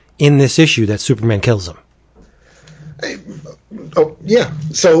in this issue that Superman kills him. Oh yeah.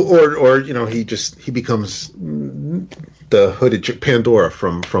 So or he becomes the hooded Pandora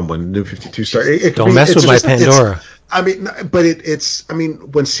from when New 52 started. Don't mess with my Pandora.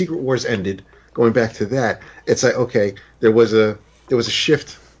 When Secret Wars ended, going back to that, it's like, okay, there was a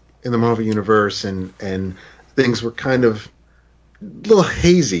shift in the Marvel universe, and things were kind of a little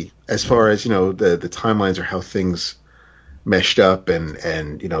hazy as far as the timelines or how things meshed up,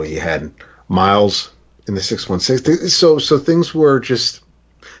 and he had Miles in the 616. So things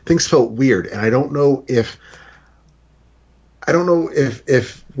felt weird, and I don't know if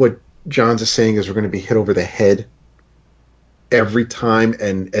what Johns is saying is we're going to be hit over the head every time,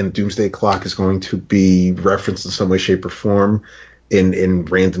 and Doomsday Clock is going to be referenced in some way, shape, or form in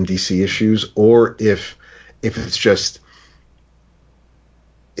random DC issues, or if it's just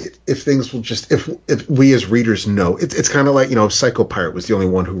if things will just if we as readers know, it's kind of like Psycho Pirate was the only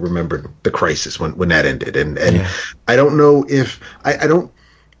one who remembered the Crisis when that ended, and yeah. I don't know if I don't.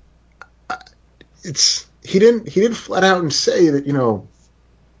 He didn't flat out and say that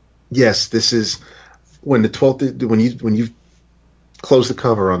yes, this is when the 12th when you close the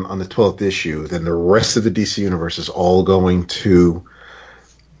cover on the 12th issue, then the rest of the DC universe is all going to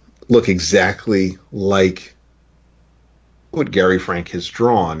look exactly like what Gary Frank has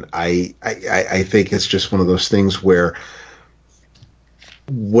drawn. I think it's just one of those things where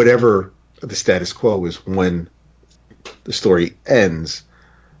whatever the status quo is when the story ends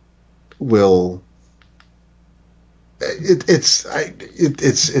will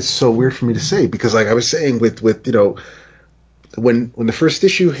it's so weird for me to say, because like I was saying with when the first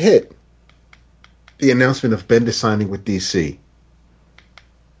issue hit, the announcement of Bendis signing with DC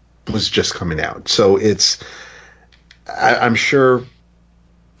was just coming out. So I'm sure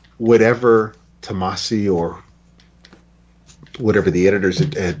whatever Tomasi or whatever the editors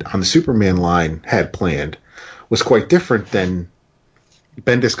had on the Superman line had planned was quite different than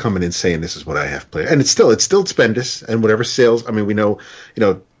Bendis coming in saying this is what I have planned. And it's Bendis, and whatever sales. I mean, we know,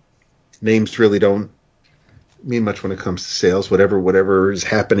 names really don't mean much when it comes to sales. Whatever is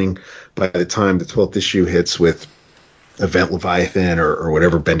happening by the time the 12th issue hits with Event Leviathan or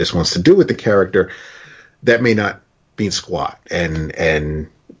whatever Bendis wants to do with the character, that may not mean squat. And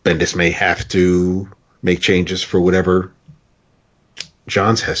Bendis may have to make changes for whatever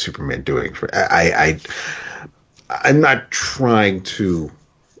Johns has Superman doing. I'm not trying to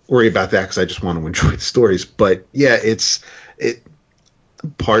worry about that because I just want to enjoy the stories. But yeah,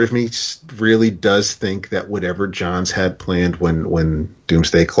 part of me really does think that whatever Johns had planned when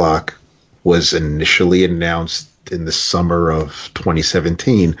Doomsday Clock was initially announced in the summer of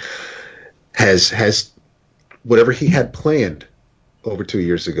 2017 has whatever he had planned over 2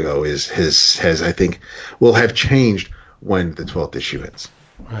 years ago has I think will have changed when the 12th issue hits.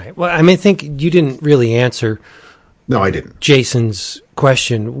 Right. Well, I mean, I think you didn't really answer. No, I didn't. Jason's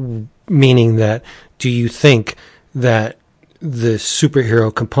question, meaning that do you think that the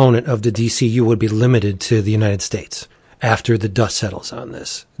superhero component of the DCU would be limited to the United States after the dust settles on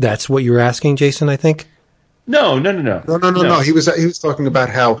this? That's what you were asking, Jason, I think? No. He was talking about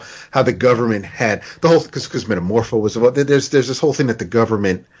how the government had the whole, because Metamorpho was about. There's this whole thing that the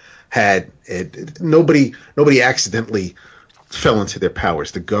government had. Nobody accidentally fell into their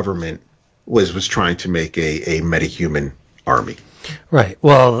powers. The government was trying to make a metahuman army. Right.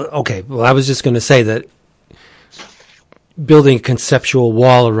 Well, okay. Well, I was just going to say that building a conceptual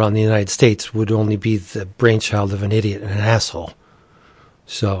wall around the United States would only be the brainchild of an idiot and an asshole.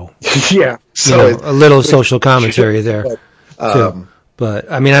 So yeah, so a little social commentary there.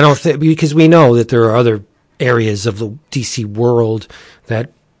 But I mean, I don't think, because we know that there are other areas of the DC world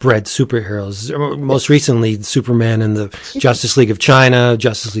that bred superheroes. Most recently, Superman and the Justice League of China,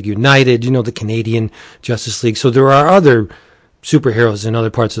 Justice League United, the Canadian Justice League. So there are other superheroes in other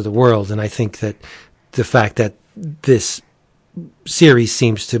parts of the world. And I think that the fact that this series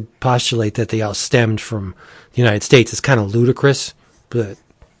seems to postulate that they all stemmed from the United States is kind of ludicrous, but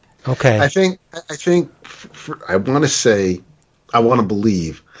okay. I think I want to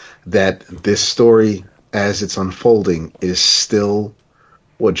believe that this story as it's unfolding is still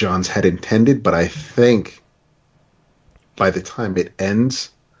what Johns had intended, but I think by the time it ends,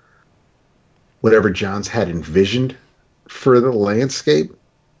 whatever Johns had envisioned for the landscape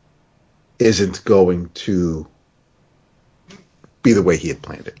isn't going to be the way he had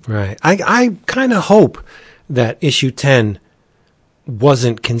planned it. Right. I kind of hope that issue 10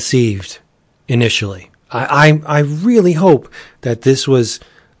 wasn't conceived initially. I really hope that this was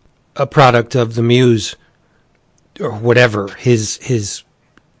a product of the muse or whatever,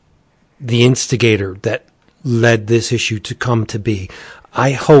 the instigator that led this issue to come to be.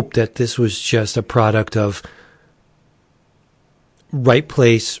 I hope that this was just a product of right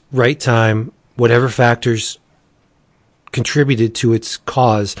place, right time, whatever factors contributed to its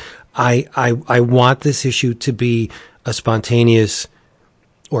cause. I want this issue to be a spontaneous,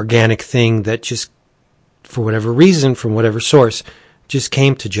 organic thing that just, for whatever reason, from whatever source, just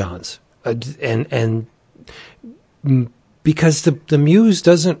came to Johns. And because the muse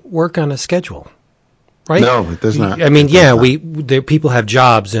doesn't work on a schedule, right? No, it does not. I mean, people have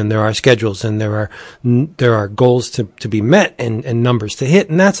jobs and there are schedules and there are goals to be met and numbers to hit,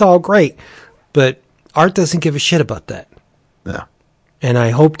 and that's all great. But art doesn't give a shit about that. No. And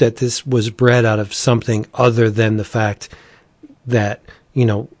I hope that this was bred out of something other than the fact that,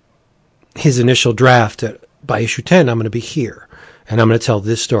 his initial draft by issue 10, I'm going to be here and I'm going to tell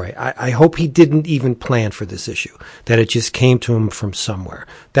this story. I hope he didn't even plan for this issue, that it just came to him from somewhere.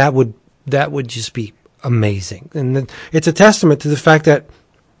 That would just be amazing. And it's a testament to the fact that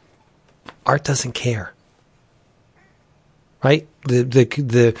art doesn't care. Right?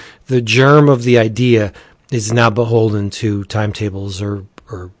 The germ of the idea is not beholden to timetables or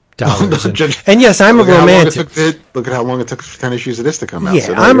dollars. And yes, I'm a romantic. Look at how long it took for 10 issues of this to come out. Yeah,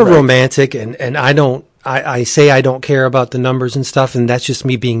 so I'm a romantic, and I say I don't care about the numbers and stuff, and that's just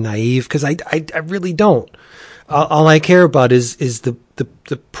me being naive, because I really don't. All I care about is the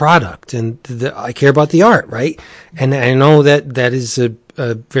product, and I care about the art, right? And I know that is a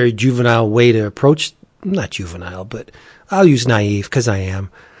very juvenile way to approach, not juvenile, but I'll use naive because I am.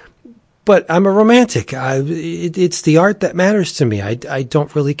 But I'm a romantic. It's the art that matters to me. I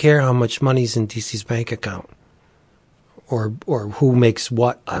don't really care how much money's in DC's bank account or who makes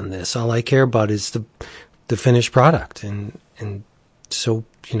what on this. All I care about is the finished product. And so,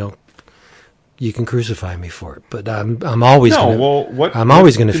 you can crucify me for it, but I'm always going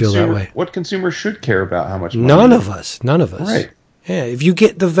to feel that way. What consumer should care about how much money? None of us. Right. Yeah. If you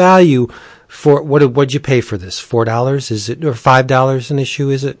get the value for what'd you pay for this? $4? Is it, or $5 an issue?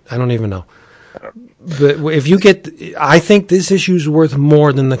 Is it? I don't even know. But if you I think this issue is worth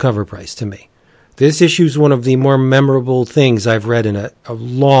more than the cover price to me. This issue is one of the more memorable things I've read in a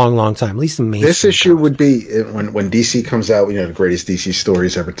long, long time, at least in mainstream. This issue would be, when DC comes out, the greatest DC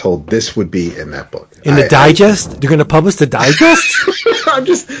stories ever told, this would be in that book. In the digest? They're going to publish the digest?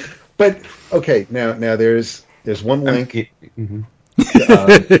 Okay, now there's one link.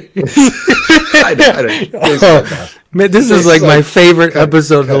 Man, this is like my favorite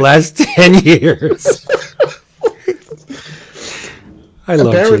episode of the last 10 years. I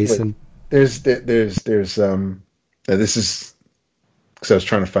love Jason. This is because I was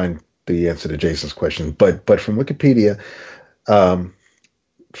trying to find the answer to Jason's question, but from Wikipedia,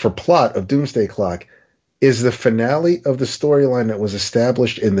 for plot of Doomsday Clock is the finale of the storyline that was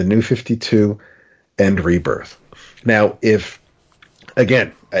established in the New 52 and Rebirth. Now, if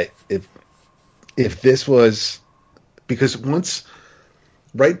this was, because once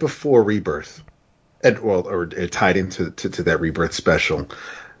right before Rebirth, or tied into that Rebirth special,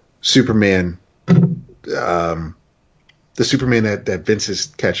 Superman, the Superman that Vince is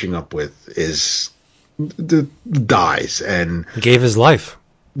catching up with dies and gave his life.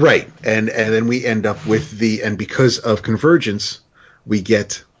 Right. And then we end up with and because of Convergence, we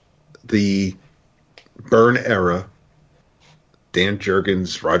get the Byrne era, Dan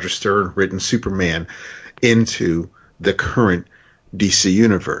Jurgens, Roger Stern written Superman into the current DC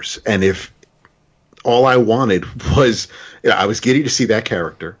universe. And if all I wanted was, I was giddy to see that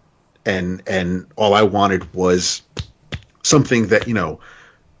character. And all I wanted was something that,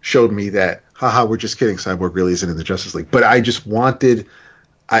 showed me that, haha, we're just kidding, Cyborg really isn't in the Justice League. But I just wanted,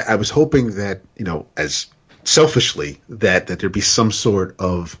 I was hoping that, as selfishly, that there'd be some sort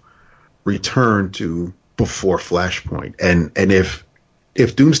of return to before Flashpoint. And if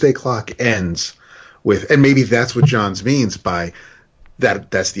Doomsday Clock ends with, and maybe that's what Johns means by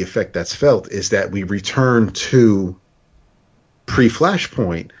that's the effect that's felt, is that we return to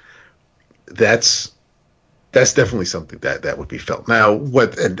pre-Flashpoint. That's definitely something that would be felt. Now,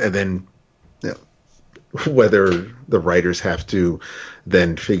 then whether the writers have to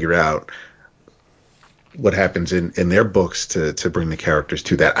then figure out what happens in their books to bring the characters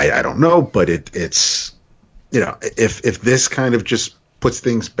to that, I don't know. But it's if this kind of just puts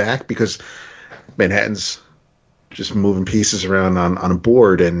things back, because Manhattan's just moving pieces around on a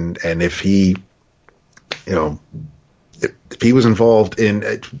board, and if he if he was involved in,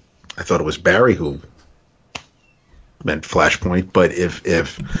 I thought it was Barry who meant Flashpoint, but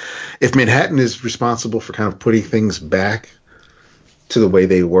if Manhattan is responsible for kind of putting things back to the way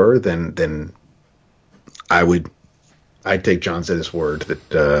they were, then I'd take Johns at his word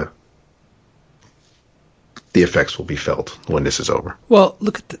that the effects will be felt when this is over. Well,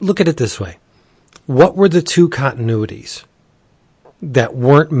 look at it this way. What were the two continuities that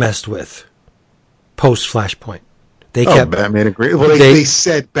weren't messed with post Flashpoint? They kept Batman and Green. Well, they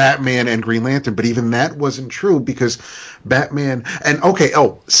said Batman and Green Lantern, but even that wasn't true, because Batman and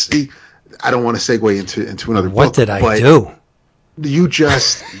see, I don't want to segue into another book. What did I do? You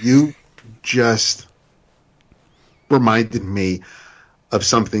just reminded me of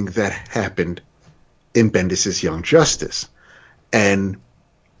something that happened in Bendis' Young Justice, and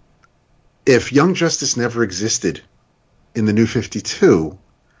if Young Justice never existed in the New 52.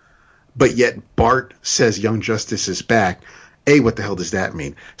 But yet Bart says Young Justice is back. A, what the hell does that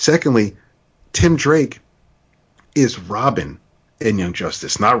mean? Secondly, Tim Drake is Robin in Young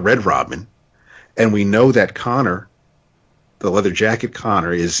Justice, not Red Robin. And we know that Connor, the leather jacket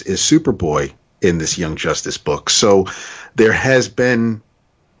Connor, is Superboy in this Young Justice book. So there has been,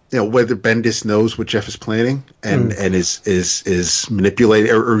 whether Bendis knows what Jeff is planning and is manipulating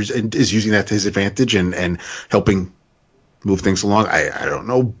or is using that to his advantage and helping move things along, I don't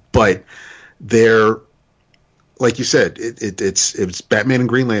know. But they're, like you said, it's Batman and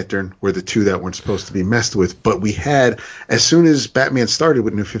Green Lantern were the two that weren't supposed to be messed with. But we had, as soon as Batman started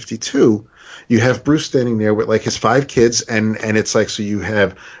with New 52, you have Bruce standing there with like his 5 kids, and it's like, so you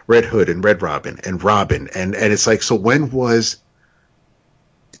have Red Hood and Red Robin, and it's like, so when was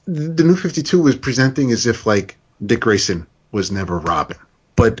the New 52 was presenting as if like Dick Grayson was never Robin.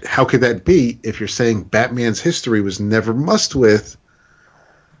 But how could that be if you're saying Batman's history was never messed with?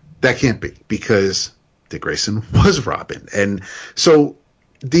 That can't be, because Dick Grayson was Robin. And so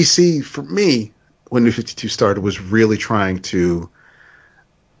DC, for me, when New 52 started, was really trying to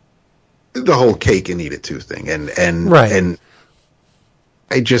the whole cake and eat it too thing. And right. And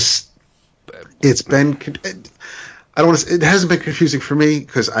it's been, I don't want to, it hasn't been confusing for me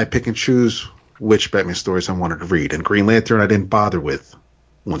because I pick and choose which Batman stories I wanted to read. And Green Lantern I didn't bother with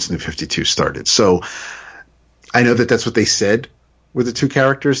once New 52 started. So I know that that's what they said were the two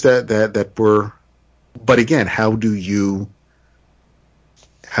characters that were, but again, how do you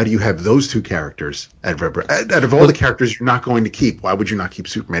have those two characters out of all the characters you're not going to keep? Why would you not keep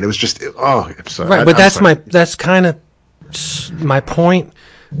Superman? It was just, I'm sorry. Right, but that's kind of my point,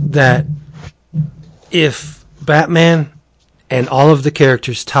 that if Batman and all of the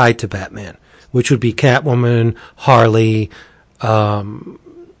characters tied to Batman, which would be Catwoman, Harley,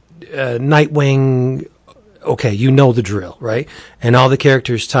 Nightwing, okay, you know the drill, right? And all the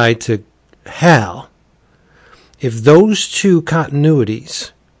characters tied to Hal, if those two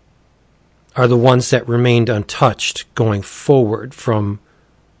continuities are the ones that remained untouched going forward from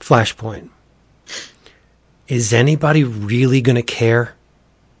Flashpoint, is anybody really going to care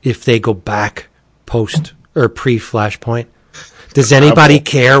if they go back post or pre-Flashpoint? Does anybody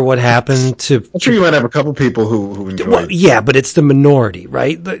care what happened to... I'm sure you might have a couple people who enjoy it. Yeah, but it's the minority,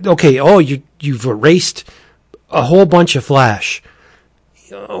 right? Okay, you've erased a whole bunch of Flash.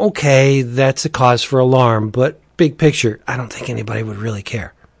 Okay, that's a cause for alarm, but big picture, I don't think anybody would really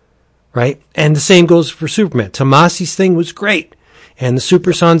care, right? And the same goes for Superman. Tomasi's thing was great, and the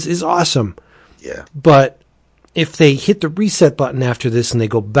Super Sons is awesome. Yeah. But if they hit the reset button after this and they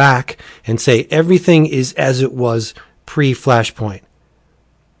go back and say everything is as it was pre-Flashpoint,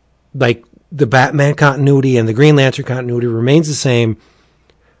 like the Batman continuity and the Green Lantern continuity remains the same,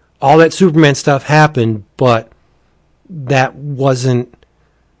 all that Superman stuff happened, but that was the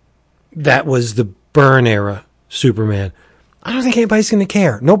Byrne era Superman. I don't think anybody's going to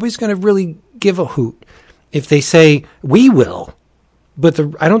care. Nobody's going to really give a hoot if they say, we will. But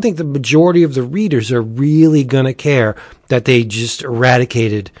I don't think the majority of the readers are really going to care that they just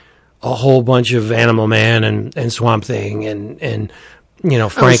eradicated a whole bunch of Animal Man and Swamp Thing and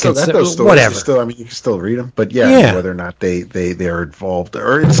Frankenstein, whatever. You can still read them, but whether or not they are involved,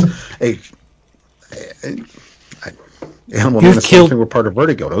 or it's Animal Man and Swamp Thing were part of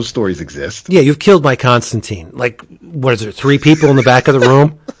Vertigo. Those stories exist. Yeah, you've killed my Constantine. Like, what is there, 3 people in the back of the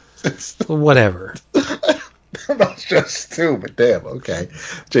room? Whatever. Not just 2, but damn, okay.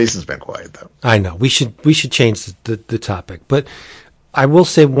 Jason's been quiet though. I know. We should change the topic. But I will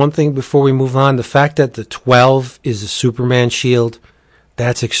say one thing before we move on. The fact that the 12 is a Superman shield,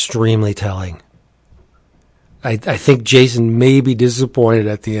 that's extremely telling. I think Jason may be disappointed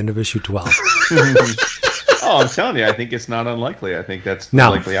at the end of issue 12. I'm telling you, I think it's not unlikely. I think that's the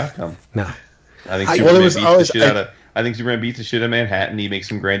likely outcome. No. I think Superman beats the shit out of Manhattan. He makes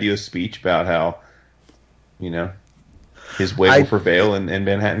some grandiose speech about how, his way will prevail, and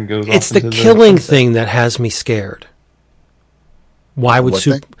Manhattan goes off. It's the killing thing that has me scared. Why would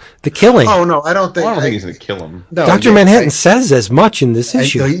the killing? Oh no, I don't think he's going to kill him. No, Dr. Manhattan says as much in this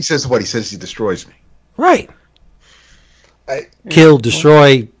issue. He says what? He says he destroys me. Right. Kill,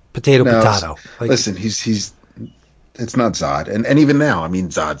 destroy, potato. Listen, he's. It's not Zod, and even now,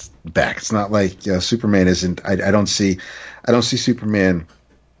 Zod's back. It's not like Superman isn't. I don't see Superman.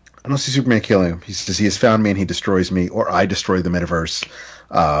 I don't see Superman killing him. He says he has found me and he destroys me, or I destroy the metaverse.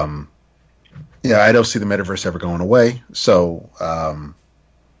 I don't see the metaverse ever going away. So, I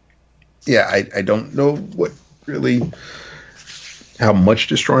don't know how much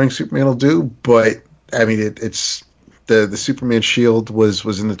destroying Superman will do, but it's the Superman shield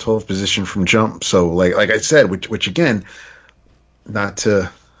was in the 12th position from jump. So, like I said, which again, not to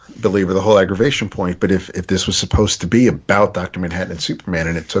belabor the whole aggravation point, but if this was supposed to be about Dr. Manhattan and Superman,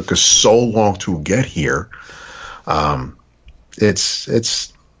 and it took us so long to get here,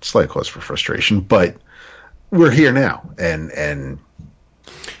 it's slight cause for frustration, but we're here now, and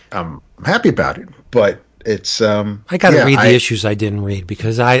I'm happy about it. But it's I got to read the issues I didn't read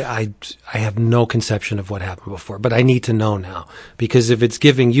because I have no conception of what happened before, but I need to know now, because if it's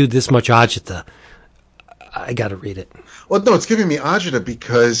giving you this much agita, I got to read it. Well, no, it's giving me agita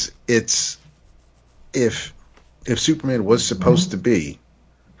because it's if Superman was supposed to be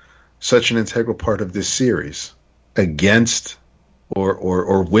such an integral part of this series against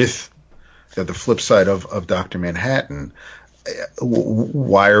or with the flip side of Dr. Manhattan,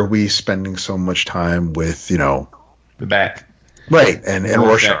 why are we spending so much time with the Bat, right, and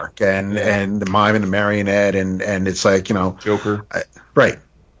Rorschach and the mime and the marionette and it's like Joker, right?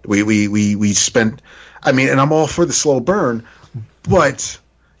 We spent. And I'm all for the slow burn, but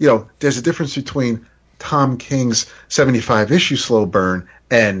there's a difference between Tom King's 75 issue slow burn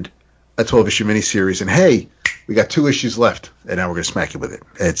and a 12 issue miniseries. And hey, we got 2 issues left, and now we're going to smack you with it.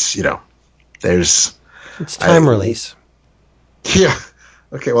 It's it's time release. Yeah.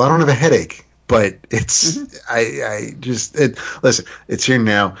 Okay. Well, I don't have a headache, but it's listen. It's here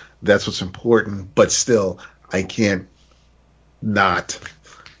now. That's what's important. But still, I can't not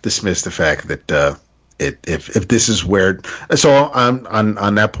dismiss the fact that if this is where. So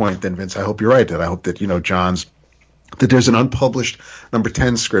on that point, then Vince, I hope you're right. That I hope that that there's an unpublished number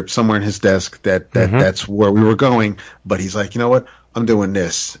 10 script somewhere in his desk that's where we were going. But he's like, you know what? I'm doing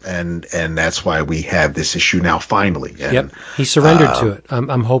this, and that's why we have this issue now finally. And, he surrendered to it.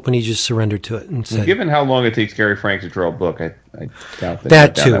 I'm hoping he just surrendered to it and said, given how long it takes Gary Frank to draw a book, I doubt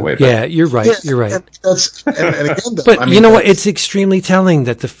that too. That way, yeah, you're right. Yeah, you're right. And again, though, but you know what? It's extremely telling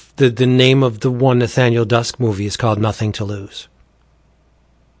that the name of the one Nathaniel Dusk movie is called Nothing to Lose.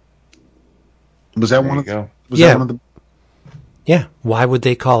 Was that one of the? Yeah. Why would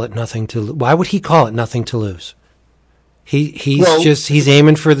they call it Nothing to? Why would he call it Nothing to Lose? He's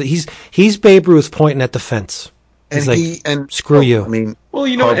aiming for he's Babe Ruth pointing at the fence. He's screw you. I mean, well,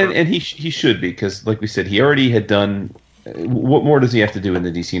 and he should be, because like we said, he already had done. What more does he have to do in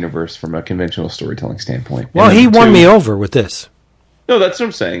the DC universe from a conventional storytelling standpoint? Well, he won me over with this. No, that's what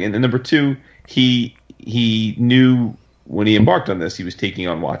I'm saying. And number 2, he knew when he embarked on this, he was taking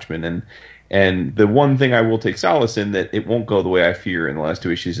on Watchmen, and the one thing I will take solace in, that it won't go the way I fear in the last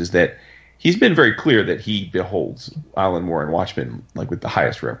 2 issues, is that he's been very clear that he beholds Alan Moore and Watchmen like with the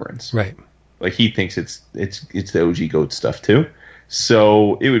highest reverence. Right. Like he thinks it's the OG GOAT stuff too.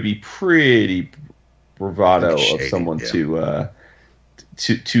 So it would be pretty bravado of someone to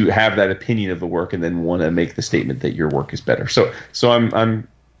have that opinion of the work and then want to make the statement that your work is better. So I'm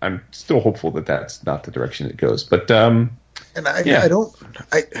still hopeful that that's not the direction it goes. But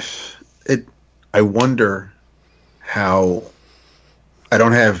I wonder how. I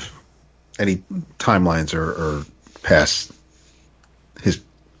don't have any timelines or past his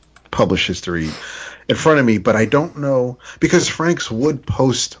published history in front of me, but I don't know, because Franks would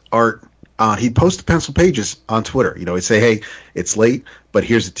post art. He'd post the pencil pages on Twitter. He'd say, "Hey, it's late, but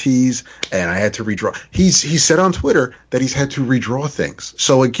here's a tease," and I had to redraw. He said on Twitter that he's had to redraw things.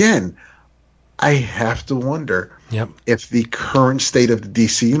 So again, I have to wonder if the current state of the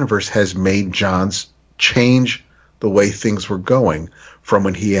DC universe has made Johns change the way things were going from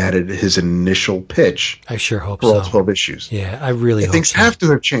when he added his initial pitch. I sure hope for all so. 12 issues. Yeah, I really hope things have to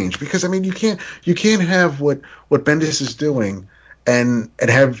have changed, because I mean you can't have what Bendis is doing and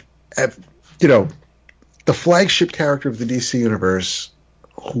have the flagship character of the DC universe,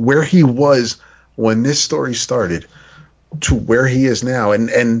 where he was when this story started to where he is now,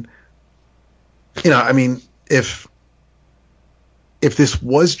 and I mean, if this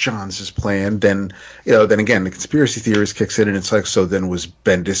was Johns' plan, then again the conspiracy theorist kicks in, and it's like, so then was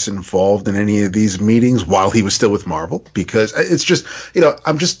Bendis involved in any of these meetings while he was still with Marvel? Because it's just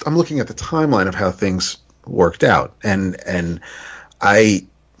I'm looking at the timeline of how things worked out, and I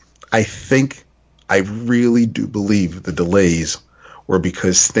think I really do believe the delays were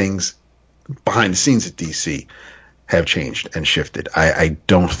because things behind the scenes at DC have changed and shifted. I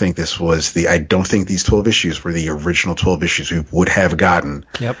don't think these 12 issues were the original 12 issues we would have gotten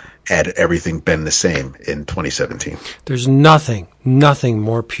had everything been the same in 2017. There's nothing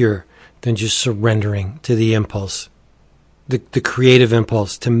more pure than just surrendering to the impulse, the creative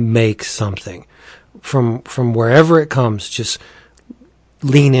impulse to make something from wherever it comes. Just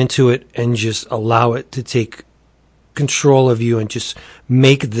lean into it and just allow it to take control of you and just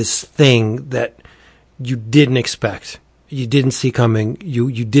make this thing that you didn't expect, you didn't see coming,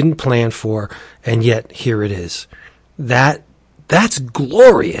 you didn't plan for, and yet here it is. That's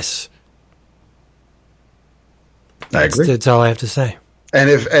glorious. I agree. That's all I have to say.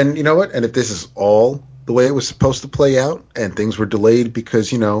 And you know what? And if this is all the way it was supposed to play out, and things were delayed because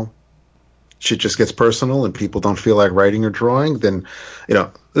shit just gets personal and people don't feel like writing or drawing, then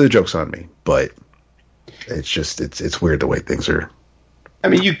the joke's on me. But it's just it's weird the way things are. I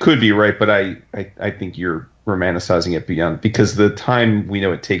mean, you could be right, but I think you're romanticizing it beyond, because the time we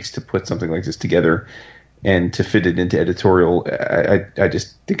know it takes to put something like this together and to fit it into editorial, I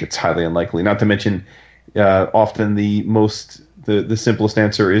just think it's highly unlikely. Not to mention, often the simplest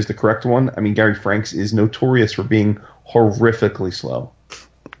answer is the correct one. I mean, Gary Franks is notorious for being horrifically slow.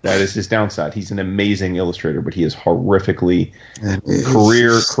 That is his downside. He's an amazing illustrator, but he is horrifically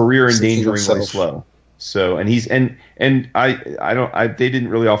career endangeringly slow. So, and he's and I they didn't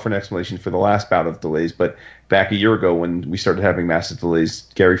really offer an explanation for the last bout of delays, but back a year ago when we started having massive delays,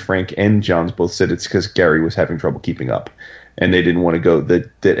 Gary Frank and Johns both said it's because Gary was having trouble keeping up. and they didn't want to go. The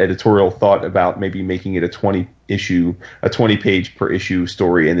editorial thought about maybe making it a 20-page per issue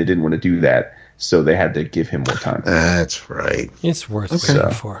story, and they didn't want to do that, so they had to give him more time. That's right. It's worth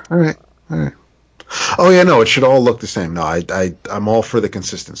waiting for. All right. Oh yeah, no, it should all look the same. No, I'm all for the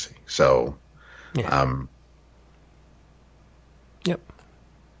consistency. So, yeah. Yep.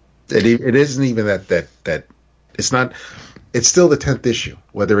 It isn't even that it's not. It's still the 10th issue.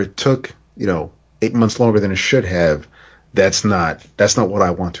 Whether it took 8 months longer than it should have, that's not what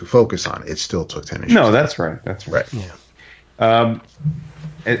I want to focus on. It still took 10 issues. No, that's right. Yeah.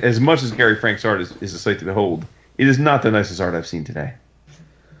 As much as Gary Frank's art is a sight to behold, it is not the nicest art I've seen today.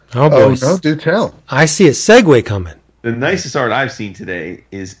 Oh, boys. No, do tell. I see a segue coming. The nicest art I've seen today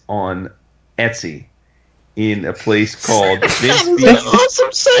is on Etsy in a place called Faustian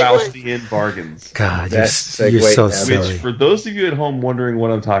Bargains. God, you're so silly. Which, for those of you at home wondering what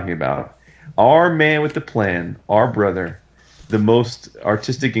I'm talking about, our man with the plan, our brother, the most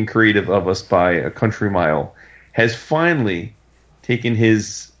artistic and creative of us by a country mile, has finally taken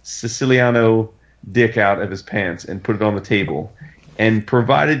his Siciliano dick out of his pants and put it on the table and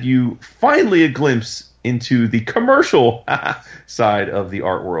provided you finally a glimpse into the commercial side of the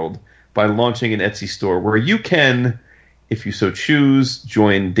art world by launching an Etsy store where you can, if you so choose,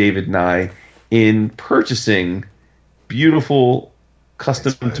 join David and I in purchasing beautiful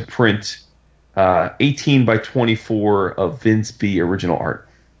custom-to-print 18 by 24 of Vince B. original art.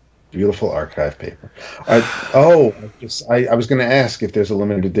 Beautiful archive paper. I was going to ask if there's a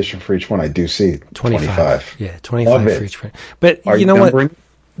limited edition for each one. I do see 25. Yeah, 25 for each print. But you know what?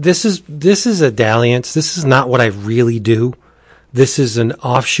 This is a dalliance. This is not what I really do. This is an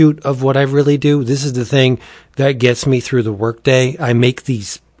offshoot of what I really do. This is the thing that gets me through the workday. I make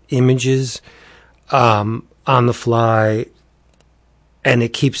these images on the fly, and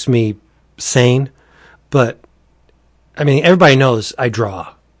it keeps me sane. But I mean, everybody knows I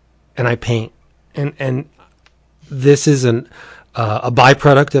draw and I paint, and this is a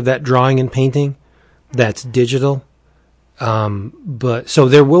byproduct of that drawing and painting that's digital. But so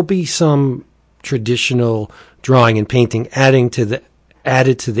there will be some traditional drawing and painting added to the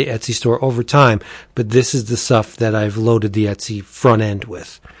Etsy store over time, but this is the stuff that I've loaded the Etsy front end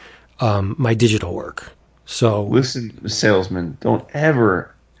with, my digital work. So listen, salesman, don't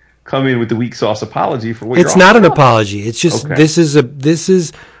ever come in with the weak sauce apology for what it's not an apology. It's just okay.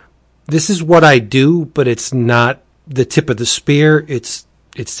 This is what I do, but it's not the tip of the spear. It's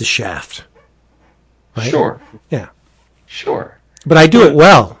the shaft. Right? Sure. Yeah. Sure. But I do it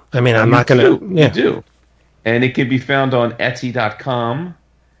well. I mean, I'm not going to... Yeah. You do. And it can be found on Etsy.com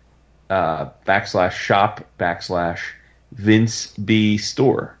 /shop/Vince B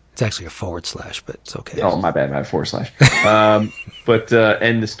Store. It's actually a / but it's okay. Oh, my bad, /. But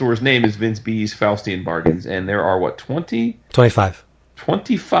and the store's name is Vince B's Faustian Bargains, and there are, 25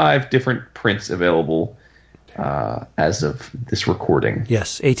 different prints available as of this recording.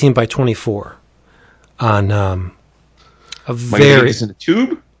 Yes, 18 by 24 on a very... Might you get this in a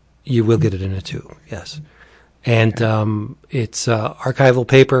tube? You will get it in a tube, yes. And it's archival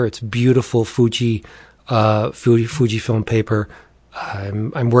paper. It's beautiful Fujifilm paper.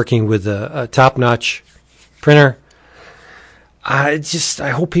 I'm working with a top-notch printer. I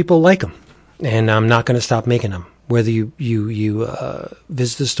hope people like them, and I'm not going to stop making them. Whether you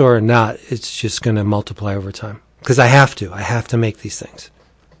visit the store or not, it's just going to multiply over time because I have to make these things.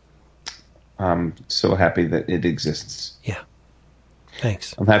 I'm so happy that it exists. Yeah.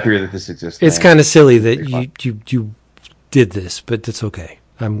 Thanks. I'm happier that this exists. It's kind of silly that you did this, but it's okay.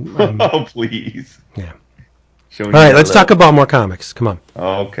 I'm oh, please. Yeah. All right, let's talk about more comics. Come on.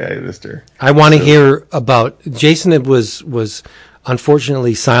 Okay, mister. I want to hear about... Jason was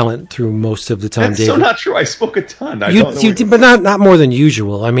unfortunately silent through most of the time. That's David. So not true. I spoke a ton. You did, but not more than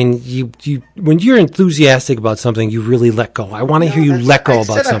usual. I mean, you when you're enthusiastic about something, you really let go. I want to hear you let go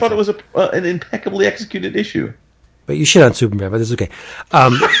about something. I thought it was an impeccably executed issue. But you shit on Superman, but that's okay.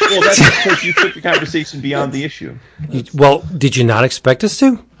 Well, that's because you took the conversation beyond the issue. Well, did you not expect us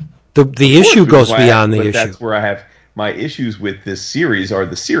to? The issue goes beyond the issue. That's where I have my issues with this series are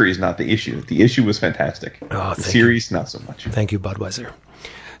the series, not the issue. The issue was fantastic. Oh, the series, not so much. Thank you, Budweiser.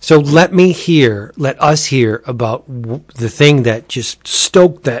 So let us hear about the thing that just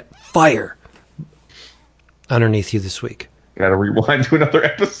stoked that fire underneath you this week. Got to rewind to another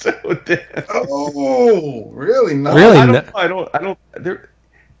episode. Dan. Oh, really? No. Really? I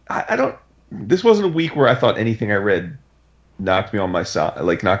don't. This wasn't a week where I thought anything I read knocked me on my ass.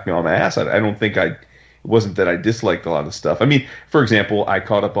 I don't think it wasn't that I disliked a lot of stuff. I mean, for example, I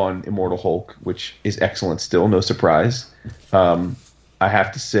caught up on Immortal Hulk, which is excellent still, no surprise. I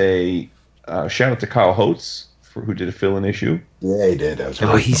have to say, shout out to Kyle Holtz who did a fill-in issue. Yeah, he did.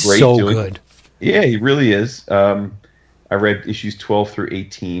 He's so good. Yeah, he really is. I read issues 12 through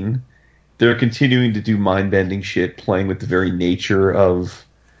 18. They're continuing to do mind-bending shit, playing with the very nature of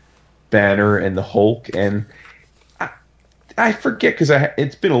Banner and the Hulk. And I forget, because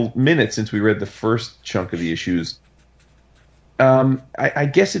it's been a minute since we read the first chunk of the issues. I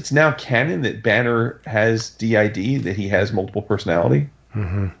guess it's now canon that Banner has DID, that he has multiple personality.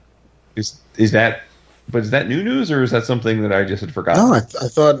 Mm-hmm. Is that new news, or is that something that I just had forgotten? No, I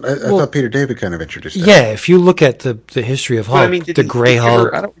thought Peter David kind of introduced that. Yeah, if you look at the history of Hulk, the Grey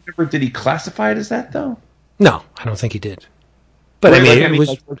Hulk. I don't remember. Did he classify it as that though? No, I don't think he did. But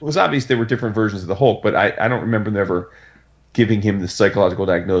it was obvious there were different versions of the Hulk, but I don't remember them ever giving him the psychological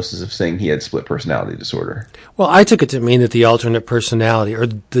diagnosis of saying he had split personality disorder. Well, I took it to mean that the alternate personality or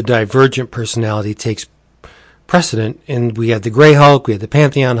the divergent personality takes precedent. And we had the Grey Hulk, we had the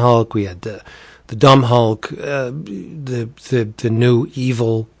Pantheon Hulk, we had the dumb Hulk, the new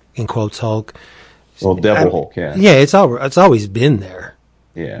evil in quotes Hulk. Well, Devil Hulk, yeah. Yeah, it's always been there.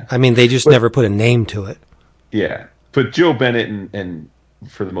 Yeah. I mean, they just never put a name to it. Yeah, but Joe Bennett and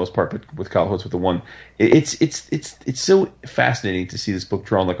for the most part, but with Kyle Holtz with the one, it's so fascinating to see this book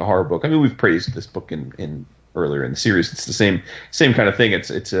drawn like a horror book. I mean, we've praised this book in earlier in the series. It's the same kind of thing. It's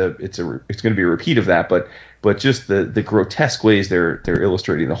going to be a repeat of that, but just the grotesque ways they're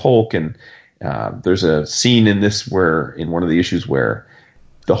illustrating the Hulk. And there's a scene in one of the issues where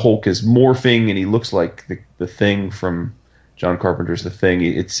the Hulk is morphing and he looks like the Thing from John Carpenter's The Thing.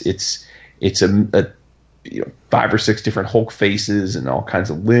 It's a 5 or 6 different Hulk faces and all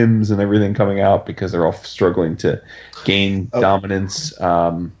kinds of limbs and everything coming out because they're all struggling to gain dominance.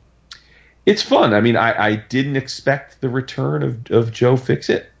 It's fun. I mean, I didn't expect the return of Joe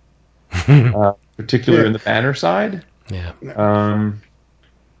Fixit, particularly in the Banner side. Yeah. I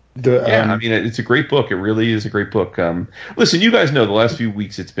mean, it's a great book. It really is a great book. Listen, you guys know the last few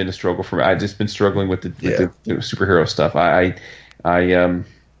weeks it's been a struggle for me. I've just been struggling with the superhero stuff.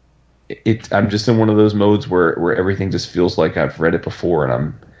 I'm just in one of those modes where everything just feels like I've read it before,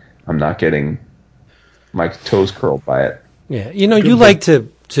 and I'm not getting my toes curled by it. Yeah, you like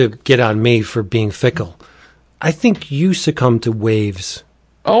to get on me for being fickle. I think you succumb to waves.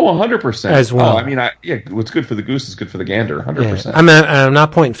 Oh, 100% as well. Oh, I mean, what's good for the goose is good for the gander. 100%. Yeah. I'm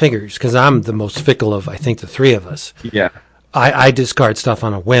not pointing fingers because I'm the most fickle of I think the three of us. Yeah, I discard stuff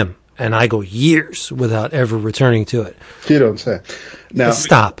on a whim. And I go years without ever returning to it. You don't say. Now,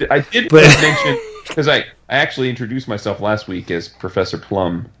 stop. I did mention, because I actually introduced myself last week as Professor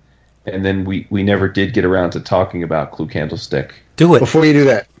Plum, and then we never did get around to talking about Clue Candlestick. Do it. Before you do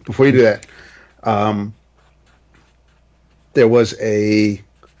that, there was a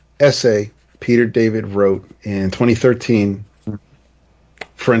essay Peter David wrote in 2013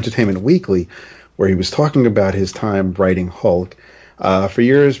 for Entertainment Weekly where he was talking about his time writing Hulk. For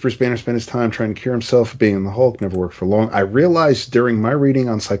years, Bruce Banner spent his time trying to cure himself of being in the Hulk, never worked for long. I realized during my reading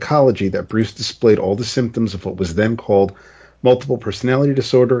on psychology that Bruce displayed all the symptoms of what was then called multiple personality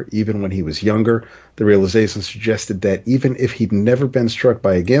disorder, even when he was younger. The realization suggested that even if he'd never been struck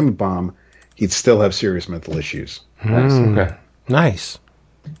by a gamma bomb, he'd still have serious mental issues. Okay. Nice.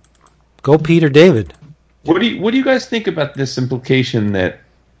 Go Peter David. What do you guys think about this implication that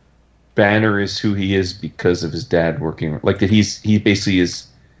Banner is who he is because of his dad working, like that he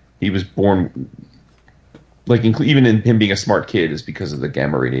was born, like even in him being a smart kid is because of the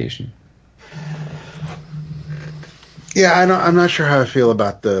gamma radiation. Yeah, I'm not sure how I feel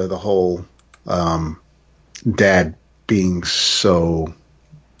about the whole dad being so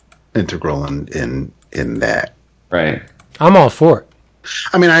integral in that. Right. I'm all for it.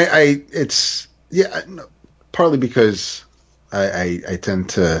 I mean, it's partly because I tend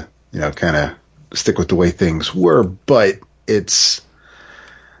to kind of stick with the way things were, but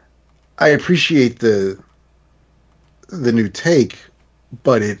I appreciate the new take,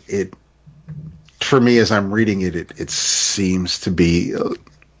 but it for me as I'm reading it seems to be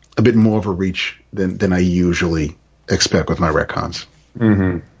a bit more of a reach than I usually expect with my retcons.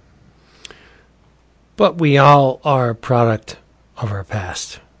 Mm-hmm. But we all are a product of our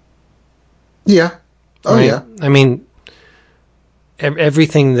past. Yeah. Oh, right? Yeah. I mean,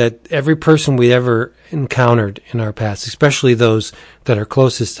 everything that every person we ever encountered in our past, especially those that are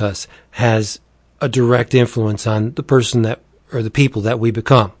closest to us, has a direct influence on the person that or the people that we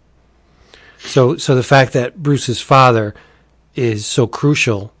become. So the fact that Bruce's father is so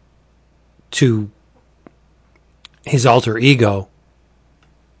crucial to his alter ego,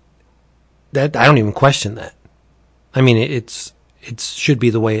 that I don't even question that. I mean, it should be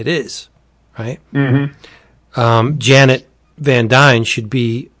the way it is, right? Mm-hmm. Janet Van Dyne should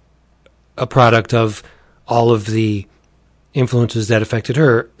be a product of all of the influences that affected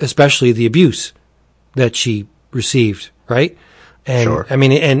her, especially the abuse that she received, right? And Sure. I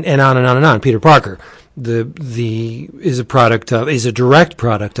mean, and on and on and on. Peter Parker, is a direct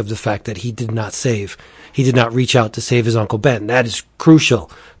product of the fact that he did not reach out to save his Uncle Ben. That is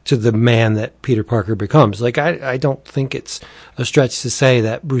crucial to the man that Peter Parker becomes. Like, I don't think it's a stretch to say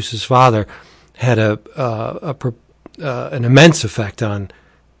that Bruce's father had an immense effect on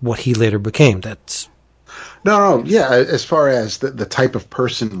what he later became. That's No, yeah. As far as the type of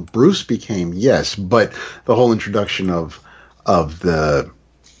person Bruce became, yes, but the whole introduction of the.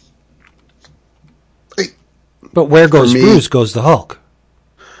 But where goes Bruce goes the Hulk.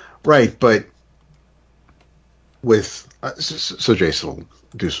 Right, but with so Jason will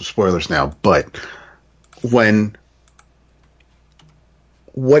do some spoilers now, but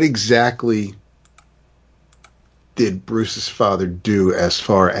what exactly did Bruce's father do as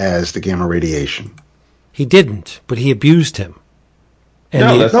far as the gamma radiation? He didn't, but he abused him.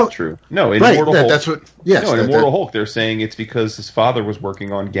 And that's not true. No, in Immortal Hulk, that's what. Yes, in Immortal Hulk, they're saying it's because his father was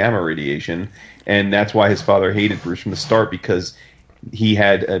working on gamma radiation, and that's why his father hated Bruce from the start, because he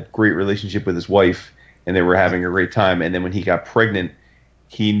had a great relationship with his wife, and they were having a great time. And then when he got pregnant,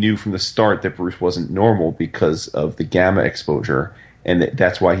 he knew from the start that Bruce wasn't normal because of the gamma exposure, and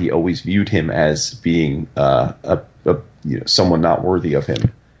that's why he always viewed him as being someone not worthy of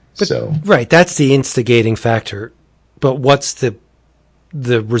him. Right, that's the instigating factor. But what's the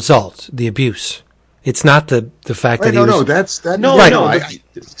result? The abuse. It's not the fact that he was... No, that's... That, no, right, no.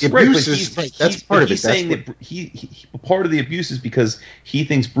 The abuse is... Right, that's part of it. He's saying that part of the abuse is because he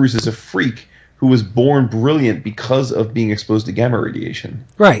thinks Bruce is a freak who was born brilliant because of being exposed to gamma radiation.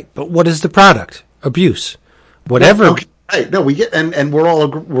 Right, but what is the product? Abuse. Whatever... Okay, right, no, we get... And we're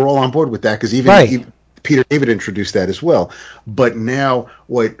all on board with that, because even Peter David introduced that as well. But now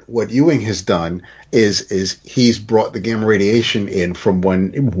what Ewing has done is he's brought the gamma radiation in from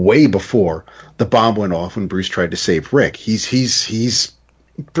way before the bomb went off when Bruce tried to save Rick. He's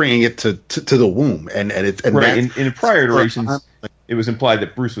bringing it to the womb, and right. In prior iterations, it was implied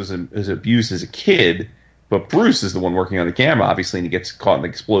that Bruce was abused as a kid, but Bruce is the one working on the gamma, obviously, and he gets caught in the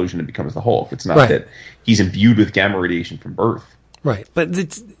explosion and becomes the Hulk. It's not that he's imbued with gamma radiation from birth. Right, but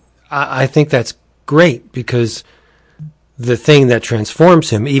I think that's great, because the thing that transforms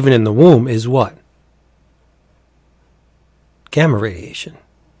him, even in the womb, is what? Gamma radiation.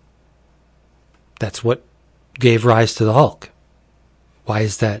 That's what gave rise to the Hulk. Why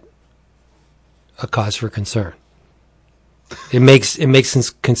is that a cause for concern? It makes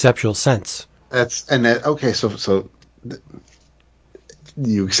conceptual sense. Okay. So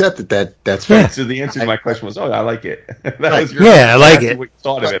you accept that's fine. Yeah. So the answer to my question was, I like it. I like it. What you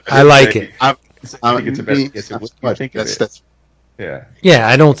thought of it. I like it. I think it's a better guess at what you think of it. Yeah,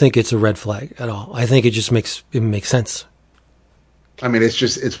 I don't think it's a red flag at all. I think it just makes sense. I mean,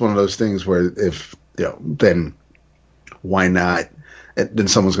 it's one of those things where if then why not? Then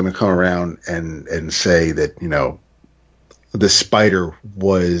someone's going to come around and say that the spider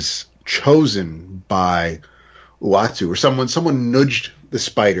was chosen by Uatu, or someone nudged the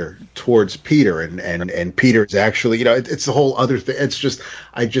spider towards Peter, and Peter is actually it's the whole other thing. It's just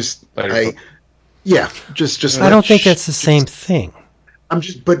I don't think that's the same thing.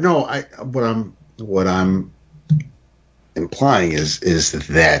 What I'm implying is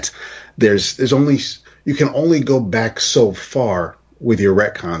that there's only, you can only go back so far with your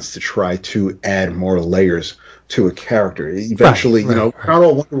retcons to try to add more layers to a character. Eventually, not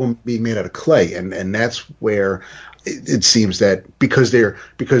all Wonder Woman being made out of clay, and that's where it seems that because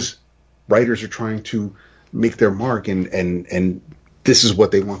writers are trying to make their mark and this is what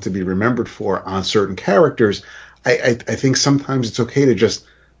they want to be remembered for on certain characters. I think sometimes it's okay to just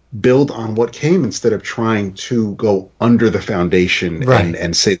build on what came instead of trying to go under the foundation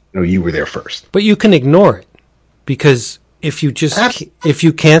and say, you were there first. But you can ignore it, because if you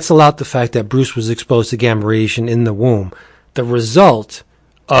cancel out the fact that Bruce was exposed to gamma radiation in the womb, the result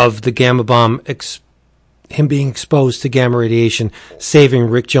of the gamma bomb, him being exposed to gamma radiation, saving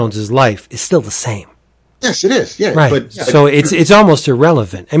Rick Jones's life, is still the same. Yes, it is. Yeah, right. So it's almost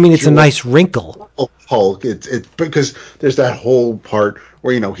irrelevant. I mean, it's a nice wrinkle. Hulk, it's because there's that whole part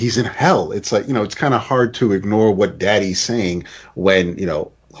where he's in hell. It's like it's kind of hard to ignore what Daddy's saying when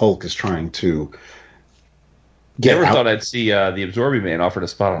Hulk is trying to get Never out. thought I'd see the Absorbing Man offered a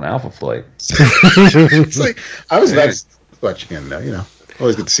spot on Alpha Flight. It's like I was about to watch again now.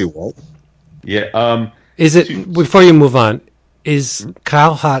 Always good to see Walt. Yeah. Is it before you move on? Is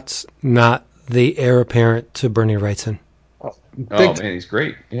Kyle Hotz not the heir apparent to Bernie Wrightson? Oh man, he's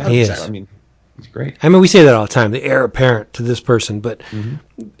great. Yeah, he is. I mean, he's great. We say that all the time, the heir apparent to this person, but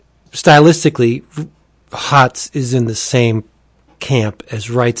stylistically, Hotz is in the same camp as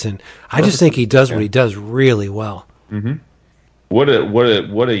Wrightson. I just think he does what he does really well. Mm-hmm. What a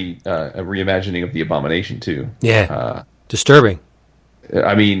reimagining of the Abomination too. Yeah, disturbing.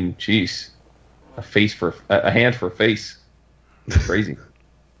 I mean, jeez, a hand for a face, crazy.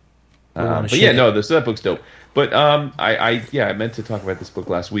 But yeah, no, that book's dope. But I meant to talk about this book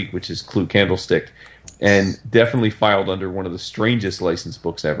last week, which is Clue Candlestick, and definitely filed under one of the strangest licensed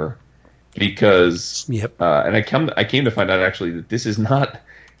books ever, because and I came to find out actually that this is not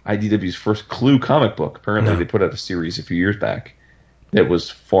IDW's first Clue comic book. Apparently, they put out a series a few years back that was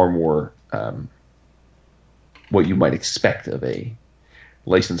far more what you might expect of a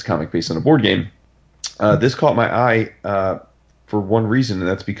licensed comic based on a board game. This caught my eye for one reason, and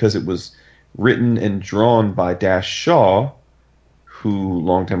that's because it was written and drawn by Dash Shaw, who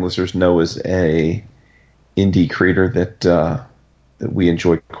longtime listeners know is a indie creator that we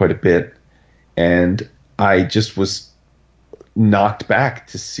enjoy quite a bit. And I just was knocked back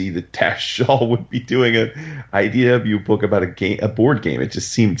to see that Dash Shaw would be doing an IDW book about a board game. It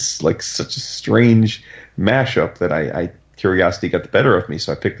just seemed like such a strange mashup that curiosity got the better of me.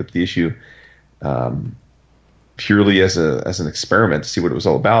 So I picked up the issue purely as an experiment to see what it was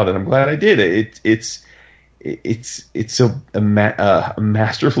all about, and I'm glad I did. It's a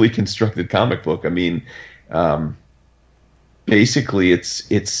masterfully constructed comic book. I mean, basically,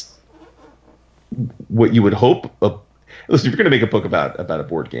 it's what you would hope. Listen, if you're going to make a book about a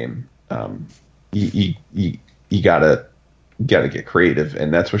board game, you gotta get creative,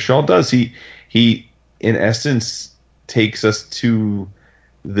 and that's what Shaw does. He in essence takes us to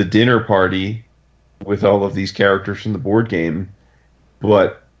the dinner party with all of these characters from the board game,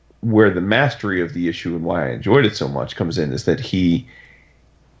 but where the mastery of the issue and why I enjoyed it so much comes in is that he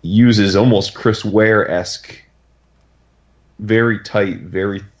uses almost Chris Ware-esque, very tight,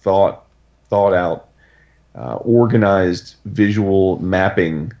 very thought out, organized visual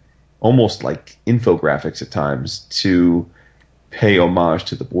mapping, almost like infographics at times, to pay homage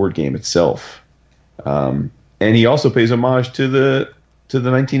to the board game itself. And he also pays homage to the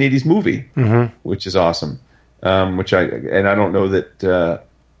 1980s movie, which is awesome. I don't know that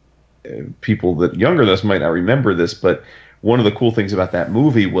people that younger than us might not remember this, but one of the cool things about that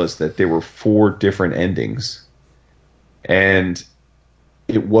movie was that there were 4 different endings, and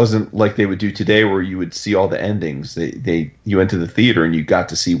it wasn't like they would do today where you would see all the endings. You went to the theater and you got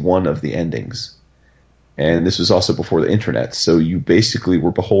to see one of the endings. And this was also before the internet, so you basically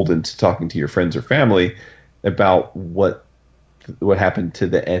were beholden to talking to your friends or family about what happened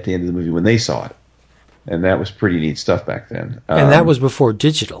at the end of the movie when they saw it. And that was pretty neat stuff back then. And that was before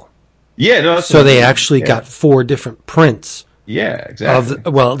digital. Yeah, no. So they actually got 4 different prints. Yeah, exactly.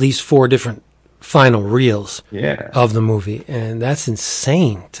 At least 4 different final reels of the movie, and that's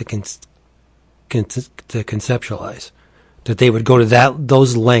insane to conceptualize that they would go to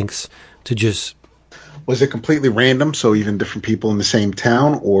those lengths to just. Was it completely random? So even different people in the same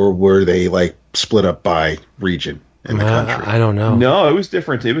town, or were they like split up by region in the country? I don't know. No, it was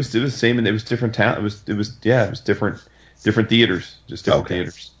different. It was the same, and it was different town. It was different theaters, just different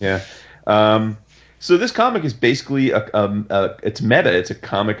theaters. Yeah. So this comic is basically it's meta. It's a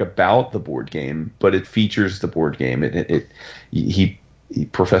comic about the board game, but it features the board game.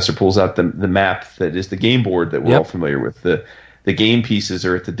 Professor pulls out the map that is the game board that we're all familiar with. The game pieces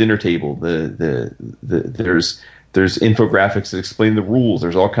are at the dinner table. There's infographics that explain the rules.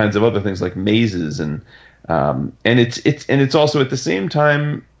 There's all kinds of other things like mazes and it's also at the same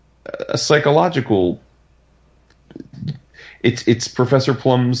time a psychological. It's Professor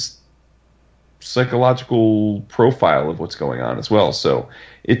Plum's psychological profile of what's going on as well. So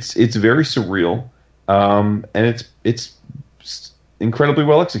it's very surreal, and it's incredibly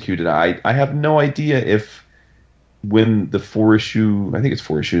well executed. I have no idea if when the 4-issue, I think it's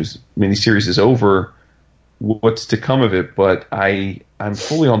 4 issues, miniseries is over, what's to come of it. But I'm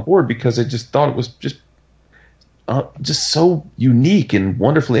fully on board because I just thought it was just so unique and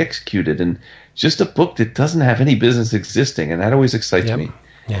wonderfully executed, and just a book that doesn't have any business existing, and that always excites me.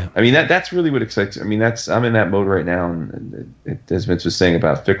 Yeah, I mean that's really what excites. I mean I'm in that mode right now, and as Vince was saying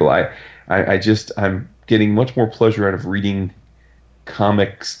about Fickle, I'm getting much more pleasure out of reading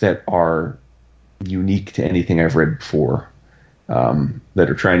comics that are unique to anything I've read before, that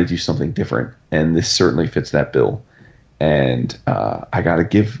are trying to do something different, and this certainly fits that bill. And I got to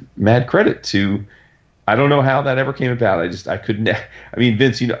give mad credit to. I don't know how that ever came about. I couldn't. I mean,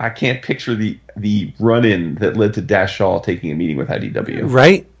 Vince, I can't picture the run-in that led to Dash Shaw taking a meeting with IDW.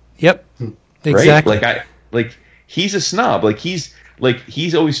 Right. Yep. Exactly. Right? Like he's a snob.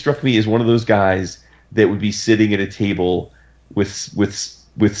 He's always struck me as one of those guys that would be sitting at a table with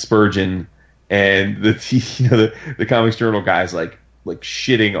Spurgeon and the Comics Journal guys like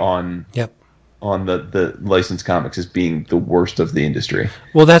shitting on the licensed comics as being the worst of the industry.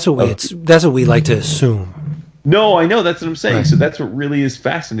 Well, that's what we like to assume. No, I know, that's what I'm saying. Right. So that's what really is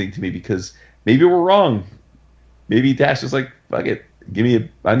fascinating to me, because maybe we're wrong. Maybe Dash is like, fuck it,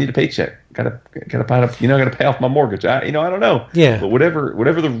 I need a paycheck. Gotta pay off my mortgage. I don't know. Yeah. But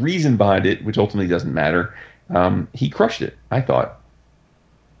whatever the reason behind it, which ultimately doesn't matter, he crushed it, I thought.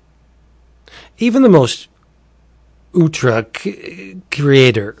 Even the most ultra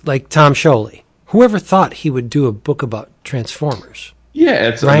creator like Tom Scioli, whoever thought he would do a book about Transformers? Yeah,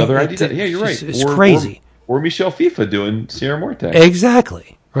 it's right? Another idea. Yeah, you're right. It's crazy. Or Michel FIFA doing Sierra Morte.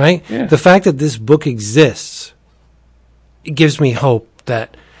 Exactly, right? Yeah. The fact that this book exists, it gives me hope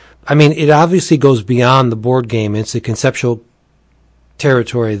that, I mean, it obviously goes beyond the board game. It's a conceptual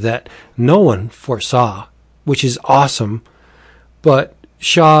territory that no one foresaw, which is awesome. But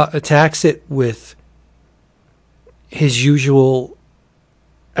Shaw attacks it with his usual,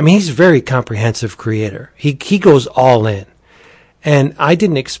 I mean, he's a very comprehensive creator. He goes all in. And I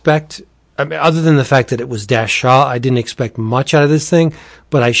didn't expect, I mean, other than the fact that it was Dash Shaw, I didn't expect much out of this thing,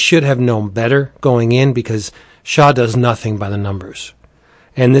 but I should have known better going in, because Shaw does nothing by the numbers.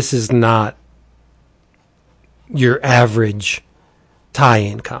 And this is not your average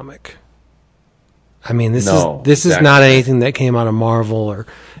tie-in comic. I mean, this is not anything that came out of Marvel or,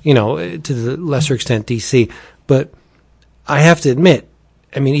 to the lesser extent DC. But I have to admit,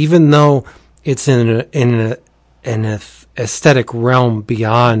 I mean, even though it's in an aesthetic realm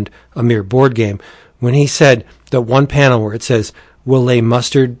beyond a mere board game, when he said the one panel where it says, "We'll lay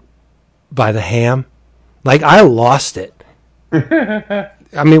mustard by the ham," like, I lost it.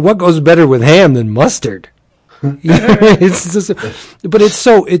 I mean, what goes better with ham than mustard? It's just, but it's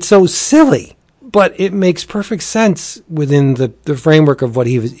so silly. But it makes perfect sense within the framework of what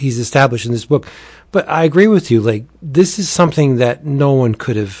he's established in this book. But I agree with you. Like, this is something that no one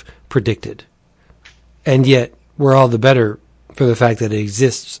could have predicted, and yet we're all the better for the fact that it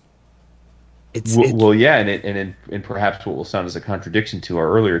exists. And perhaps what will sound as a contradiction to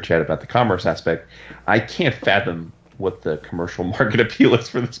our earlier chat about the commerce aspect, I can't fathom what the commercial market appeal is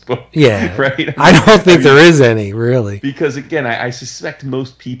for this book. Yeah, right. I don't think there is any, really, because again, I suspect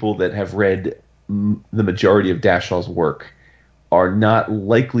most people that have read the majority of Dash Shaw's work are not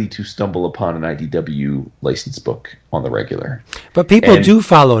likely to stumble upon an IDW licensed book on the regular. But people do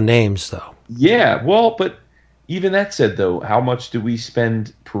follow names, though. Yeah, well, but even that said, though, how much do we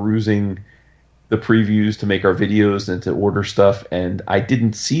spend perusing the previews to make our videos and to order stuff? And I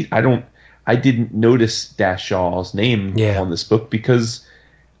didn't notice Dash Shaw's name on this book, because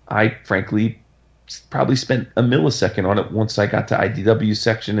I frankly probably spent a millisecond on it once I got to IDW's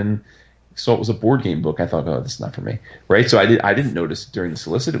section and saw it was a board game book. I thought, oh, this is not for me, right? So I didn't notice during the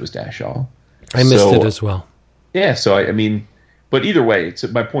solicit it was Dash Shaw. I missed it as well. Yeah, so I mean, but either way,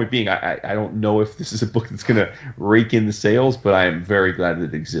 my point being, I don't know if this is a book that's going to rake in the sales, but I am very glad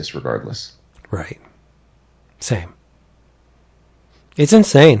that it exists regardless. Right. Same. It's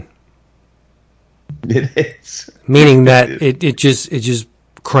insane. It is. Meaning that it just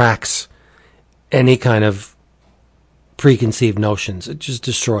cracks any kind of preconceived notions. It just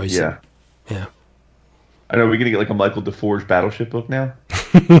destroys them. Yeah. I know, we're going to get like a Michael DeForge Battleship book now?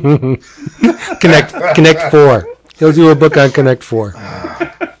 Connect 4. He'll do a book on Connect 4.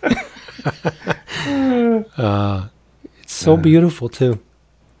 It's so beautiful, too.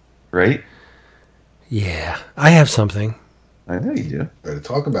 Right? Yeah. I have something. I know you do. Better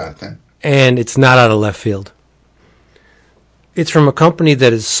talk about it then. And it's not out of left field. It's from a company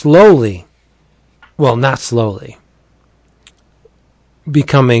that is slowly, well, not slowly,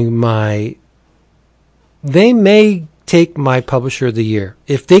 becoming they may take my publisher of the year.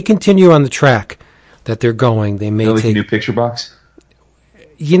 If they continue on the track that they're going, they may take... a new picture box?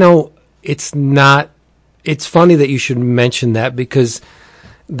 It's not... It's funny that you should mention that, because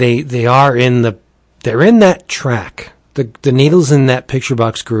they are they're in that track. The needle's in that picture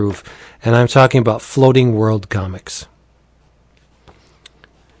box groove, and I'm talking about Floating World Comics.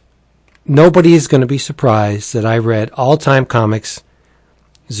 Nobody is going to be surprised that I read Time Comics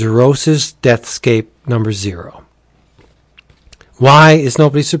Zerosis Deathscape number 0. Why is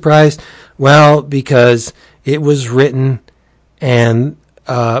nobody surprised? Well, because it was written and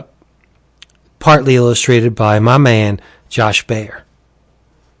partly illustrated by my man, Josh Baer.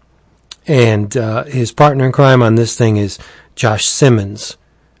 And his partner in crime on this thing is Josh Simmons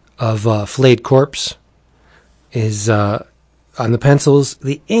of Flayed Corpse. Is on the pencils.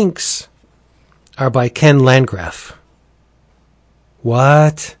 The inks are by Ken Landgraf.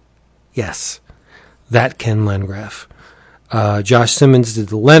 What? Yes, that Ken Landgraf. Josh Simmons did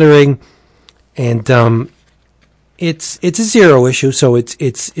the lettering, And it's a zero issue, so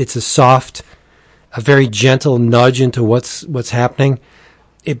it's a soft, a very gentle nudge into what's happening.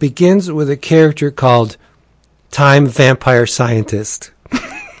 It begins with a character called Time Vampire Scientist.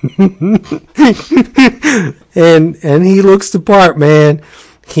 and he looks the part, man.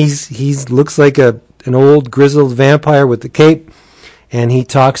 He's looks like an old grizzled vampire with the cape, and he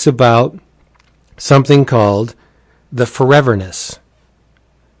talks about something called the foreverness.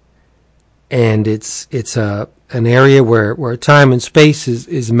 And it's an area where time and space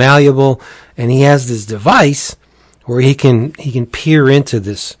is malleable, and he has this device where he can peer into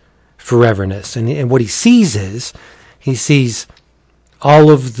this foreverness. And what he sees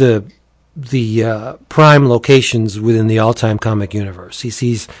all of the prime locations within the all-time comic universe. He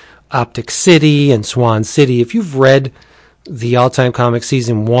sees Optic City and Swan City. If you've read the All-Time Comics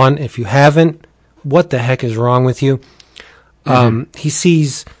Season 1, if you haven't, what the heck is wrong with you? He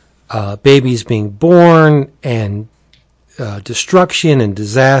sees babies being born and destruction and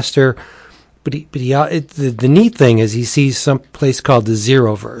disaster. But the neat thing is he sees some place called the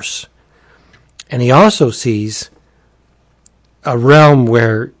Zeroverse. And he also sees a realm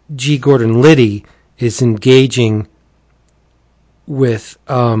where G. Gordon Liddy is engaging with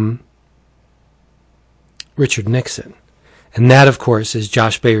Richard Nixon. And that, of course, is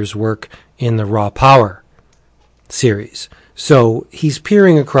Josh Bayer's work in the Raw Power series. So he's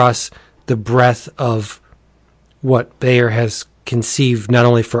peering across the breadth of what Bayer has conceived, not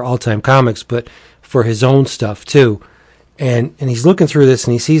only for all-time comics, but for his own stuff, too. And he's looking through this,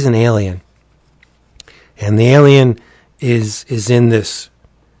 and he sees an alien. And the alien is in this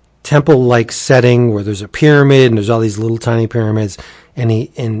temple-like setting where there's a pyramid, and there's all these little tiny pyramids,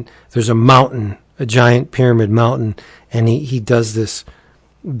 and there's a mountain, a giant pyramid mountain, and he does this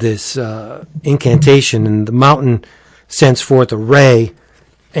incantation, and the mountain sends forth a ray,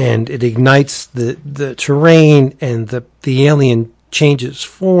 and it ignites the terrain, and the alien changes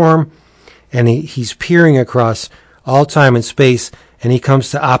form, and he's peering across all time and space, and he comes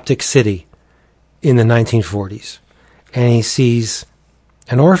to Optic City in the 1940s, and he sees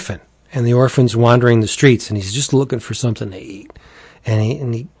an orphan, and the orphan's wandering the streets, and he's just looking for something to eat,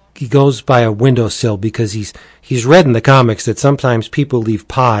 and he goes by a windowsill because he's read in the comics that sometimes people leave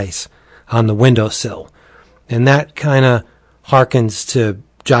pies on the windowsill, and that kind of harkens to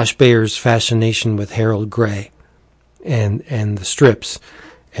Josh Bayer's fascination with Harold Gray and the strips,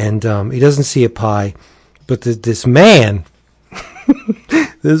 and he doesn't see a pie, but this man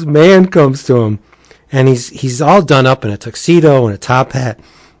this man comes to him, and he's all done up in a tuxedo and a top hat,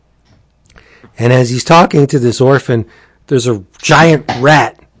 and as he's talking to this orphan, there's a giant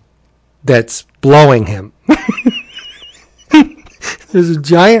rat that's blowing him. There's a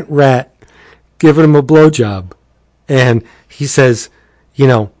giant rat giving him a blowjob, and he says,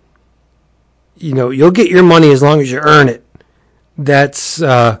 you'll get your money as long as you earn it. That's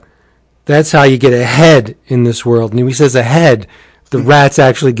how you get ahead in this world. And when he says ahead, the rat's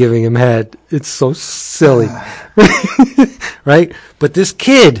actually giving him head. It's so silly, right? But this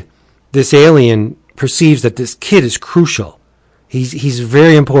alien perceives that this kid is crucial. He's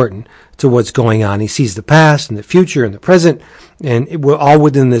very important to what's going on. He sees the past and the future and the present, and we're all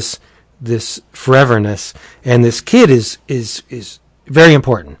within this foreverness. And this kid is very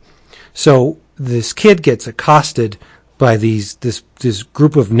important. So this kid gets accosted by this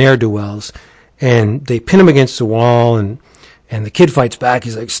group of ne'er-do-wells, and they pin him against the wall, and the kid fights back.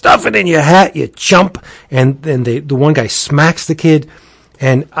 He's like, "Stuff it in your hat, you chump!" And then the one guy smacks the kid,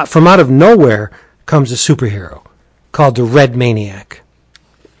 and from out of nowhere comes a superhero called the Red Maniac.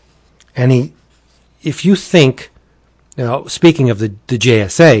 And if you think, speaking of the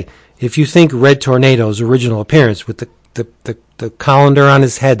JSA, if you think Red Tornado's original appearance with the colander on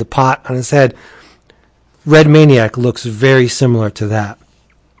his head, the pot on his head, Red Maniac looks very similar to that.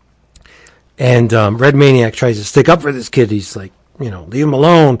 And Red Maniac tries to stick up for this kid. He's like, leave him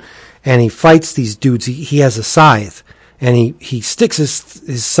alone. And he fights these dudes. He has a scythe. And he sticks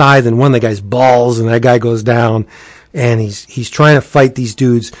his scythe in one of the guy's balls, and that guy goes down. And he's trying to fight these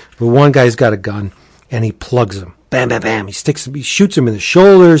dudes, but one guy's got a gun, and he plugs him. Bam, bam, bam. He shoots him in the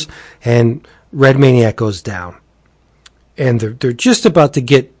shoulders, and Red Maniac goes down. And they're just about to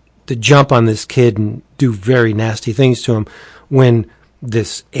get the jump on this kid and do very nasty things to him when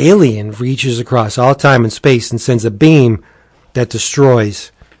this alien reaches across all time and space and sends a beam that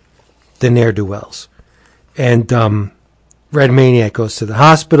destroys the ne'er-do-wells. And Red Maniac goes to the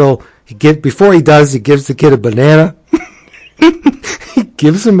hospital. Before he does, he gives the kid a banana. He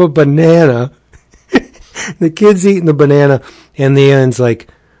gives him a banana. The kid's eating the banana, and the alien's like,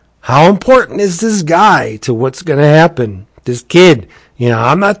 "How important is this guy to what's going to happen? This kid,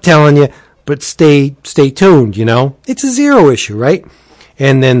 I'm not telling you, but stay tuned, It's a Zero issue, right?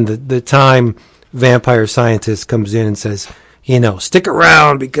 And then the Time vampire scientist comes in and says, stick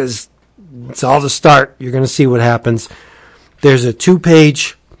around because it's all the start. You're going to see what happens. There's a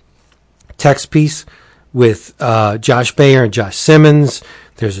 2-page text piece with Josh Bayer and Josh Simmons.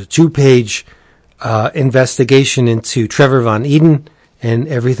 There's a 2-page investigation into Trevor Von Eden and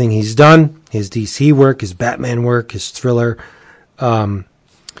everything he's done, his DC work, his Batman work, his thriller.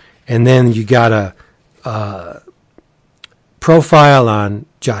 And then you got a profile on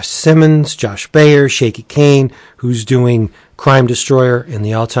Josh Simmons, Josh Bayer, Shaky Kane, who's doing Crime Destroyer in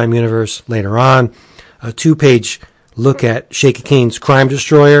the All-Time Universe later on. A 2-page look at Shaky Kane's Crime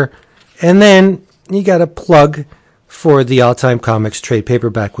Destroyer. And then you got a plug for the All-Time Comics trade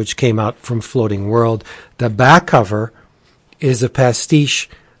paperback, which came out from Floating World. The back cover is a pastiche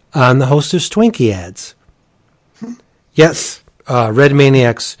on the Hostess Twinkie ads. Yes, Red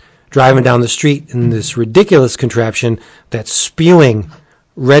Maniac's driving down the street in this ridiculous contraption that's spewing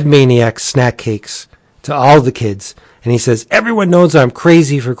Red Maniac snack cakes to all the kids. And he says, everyone knows I'm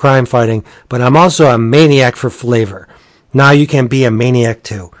crazy for crime fighting, but I'm also a maniac for flavor. Now you can be a maniac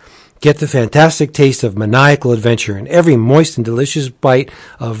too. Get the fantastic taste of maniacal adventure in every moist and delicious bite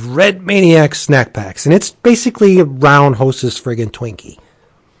of Red Maniac snack packs. And it's basically a round Hostess friggin' Twinkie.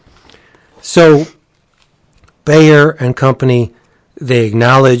 So, Bayer and company, they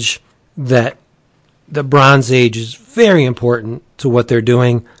acknowledge that the Bronze Age is very important to what they're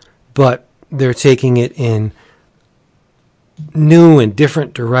doing, but they're taking it in new and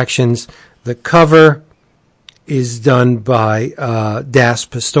different directions. The cover is done by Das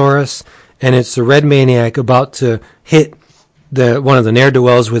Pastoris, and it's the Red Maniac about to hit one of the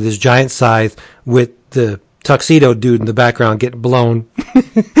ne'er-do-wells with his giant scythe, with the tuxedo dude in the background getting blown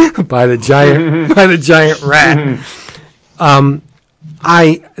by the giant rat.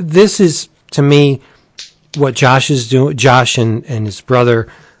 This is, to me, what Josh is doing. Josh and his brother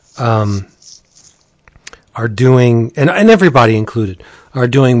are doing, and everybody included, are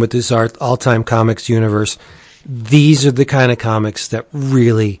doing with this All-Time Comics universe. These are the kind of comics that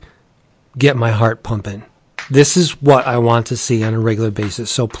really get my heart pumping. This is what I want to see on a regular basis.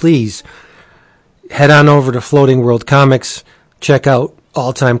 So please head on over to Floating World Comics. Check out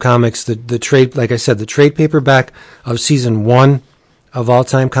All-Time Comics. The trade, like I said, the trade paperback of season 1 of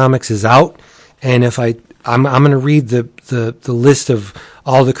All-Time Comics is out. And if I'm going to read the list of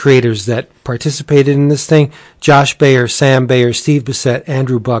all the creators that participated in this thing. Josh Bayer, Sam Bayer, Steve Bissett,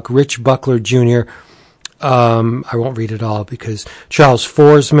 Andrew Buck, Rich Buckler Jr., I won't read it all because Charles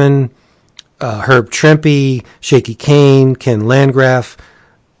Forsman, Herb Trimpe, Shaky Kane, Ken Landgraf,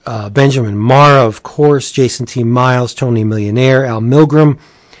 Benjamin Mara, of course, Jason T. Miles, Tony Millionaire, Al Milgram,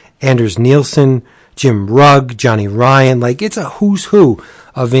 Anders Nielsen, Jim Rugg, Johnny Ryan. Like, it's a who's who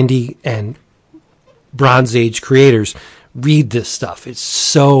of indie and Bronze Age creators. Read this stuff. It's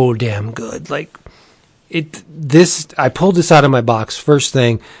so damn good. Like, I pulled this out of my box first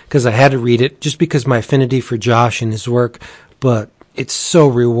thing because I had to read it just because my affinity for Josh and his work, but it's so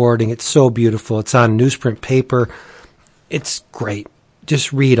rewarding. It's so beautiful. It's on newsprint paper. It's great.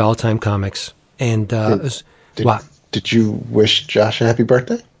 Just read All-Time Comics. And did you wish Josh a happy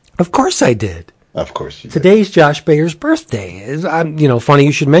birthday? Of course I did. Of course you did. Today's Josh Bayer's birthday. Funny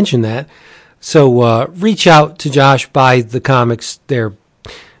you should mention that. So reach out to Josh, buy the comics. They're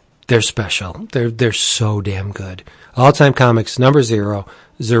special. They're so damn good. All-Time Comics #0,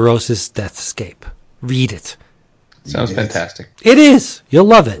 Zerosis Deathscape. Read it. Sounds fantastic. It is. You'll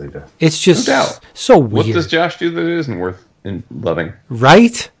love it. It's just so weird. What does Josh do that isn't worth loving?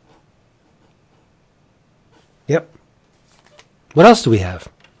 Right? Yep. What else do we have?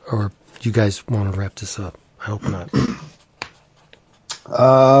 Or do you guys want to wrap this up? I hope not.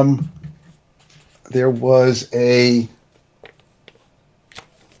 There was I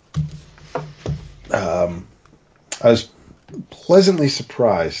was pleasantly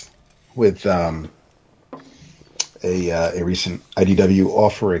surprised with a recent IDW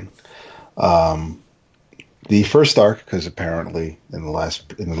offering. The first arc, because apparently in the latest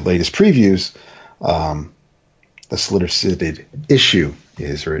previews, the solicited issue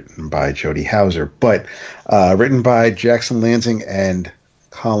is written by Jody Hauser, but written by Jackson Lansing and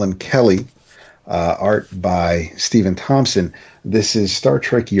Colin Kelly, art by Stephen Thompson. This is Star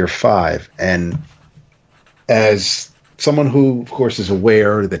Trek Year 5, and as someone who, of course, is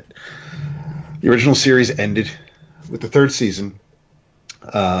aware that the original series ended with the third season.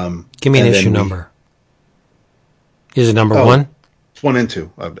 Give me an issue number. Is it number 1? It's 1 and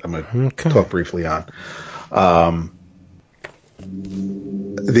 2. I'm going to talk briefly on. And then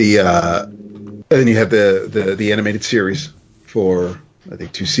you have the animated series for, I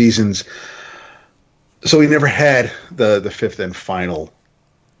think, 2 seasons. So we never had the fifth and final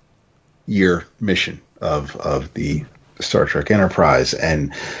year mission of the Star Trek Enterprise,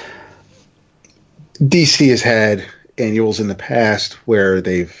 and DC has had annuals in the past where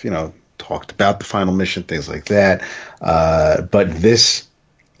they've talked about the final mission, things like that. But this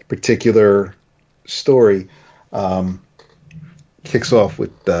particular story kicks off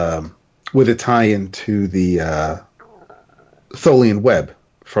with a tie-in to the Tholian Web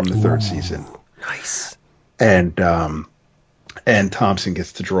from the third season. Nice. And Thompson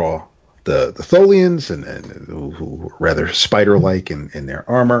gets to draw the Tholians and who are rather spider-like in their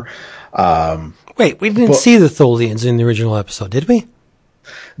armor. Wait, we didn't see the Tholians in the original episode, did we?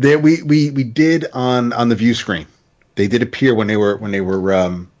 We did on the view screen. They did appear when they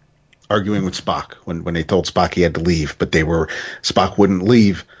were arguing with Spock when they told Spock he had to leave, but Spock wouldn't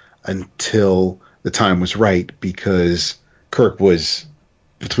leave until the time was right because Kirk was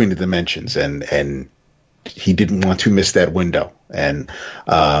between the dimensions and he didn't want to miss that window. And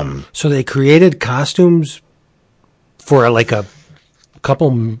so they created costumes for like a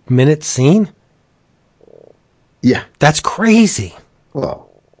couple minute scene. Yeah, that's crazy.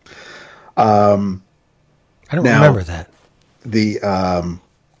 Well, I don't remember that.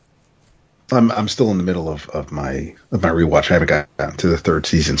 I'm still in the middle of my rewatch. I haven't gotten to the third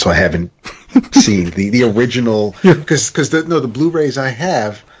season, so I haven't seen the original. Because the Blu-rays I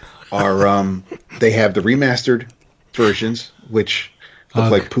have are they have the remastered versions, which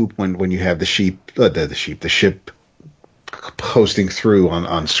look like poop when you have the ship posting through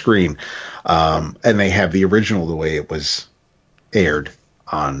on screen, and they have the original the way it was aired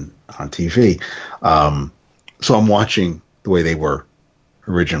on TV. So I'm watching the way they were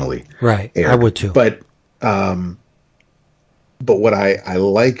originally right aired. I would too, but what I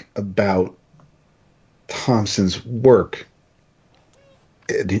like about Thompson's work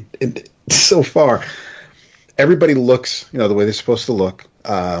so far, everybody looks the way they're supposed to look,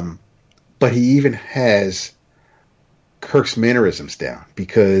 but he even has Kirk's mannerisms down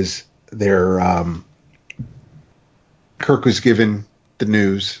because they're Kirk was given the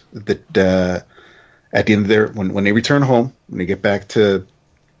news that at the end of their when they return home, when they get back to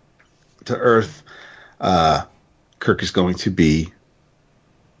Earth, Kirk is going to be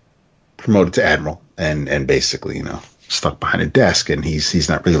promoted to admiral and basically stuck behind a desk, and he's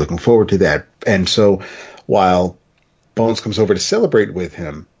not really looking forward to that. And so while Bones comes over to celebrate with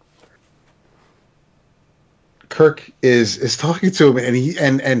him, Kirk is talking to him,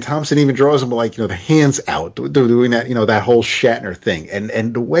 and Thompson even draws him like the hands out. They're doing that that whole Shatner thing,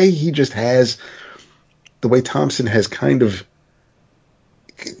 and the way he just has, the way Thompson has kind of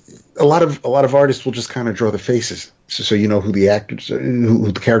a lot of artists will just kind of draw the faces, so who the actors,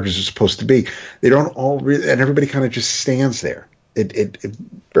 who the characters are supposed to be. They don't all really, and everybody kind of just stands there. It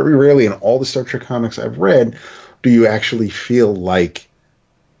very rarely in all the Star Trek comics I've read do you actually feel like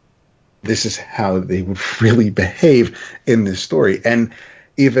this is how they would really behave in this story. And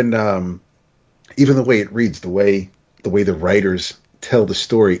even the way it reads, the way the writers tell the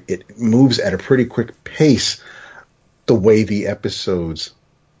story, it moves at a pretty quick pace. The way the episodes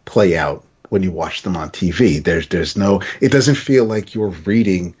play out when you watch them on TV, there's no. It doesn't feel like you're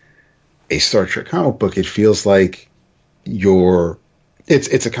reading a Star Trek comic book. It feels like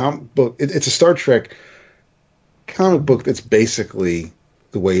it's a comic book. It's a Star Trek comic book that's basically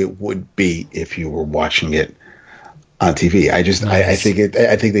the way it would be if you were watching it on TV. Nice.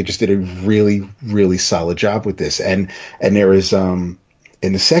 I think they just did a really, really solid job with this. And there is in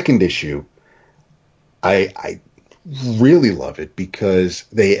the second issue, I really love it because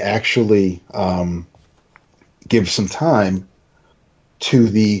they actually give some time to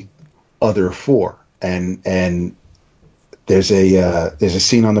the other four, and there's a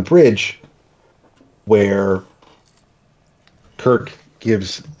scene on the bridge where Kirk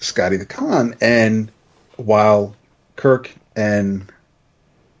gives Scotty the con, and while Kirk and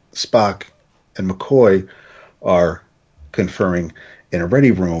Spock and McCoy are conferring in a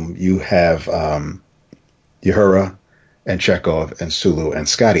ready room, you have Uhura and Chekhov and Sulu and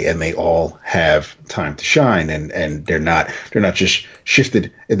Scotty, and they all have time to shine, and they're not just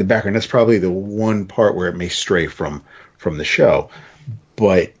shifted in the background. That's probably the one part where it may stray from the show,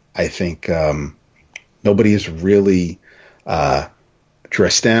 but I think nobody is really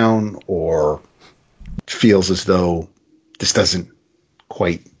dressed down or feels as though this doesn't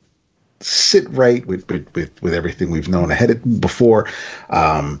quite sit right with everything we've known before.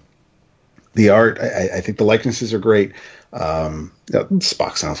 The art, I think the likenesses are great.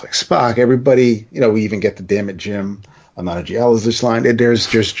 Spock sounds like Spock. Everybody, we even get the "Damn it, Jim, I'm not a geologist" line. And there's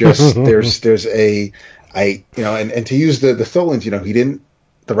there's a and to use the Tholians,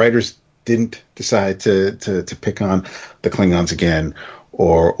 the writers didn't decide to pick on the Klingons again,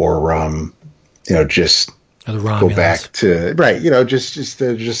 or just go back to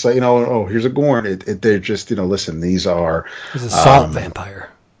just like, oh, here's a Gorn. They're just, listen, these are he's a salt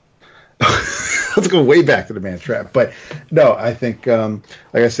vampire. Let's go way back to the Man Trap. But no, I think, like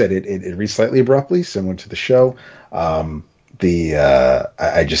I said, it reads slightly abruptly, similar to the show. I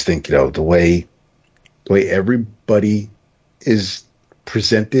just think, the way everybody is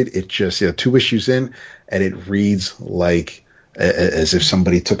presented, it just, 2 issues in, and it reads like as if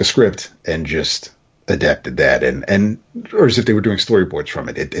somebody took a script and just adapted that, or as if they were doing storyboards from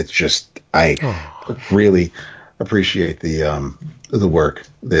it. It's just, I really appreciate the work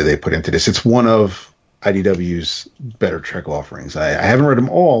they put into this. It's one of IDW's better Trek offerings. I haven't read them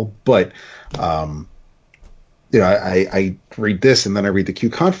all, but I read this and then I read the Q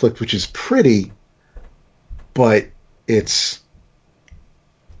Conflict, which is pretty, but it's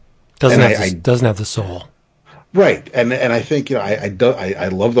doesn't have the soul. Right, and I think I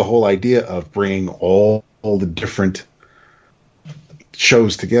love the whole idea of bringing all the different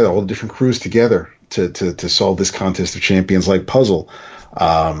shows together, all the different crews together to solve this contest of champions like puzzle,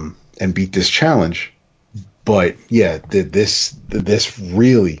 and beat this challenge. But yeah, this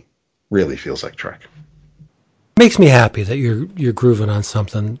really feels like Trek. Makes me happy that you're grooving on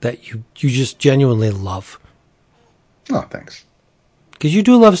something that you just genuinely love. Oh, thanks. Because you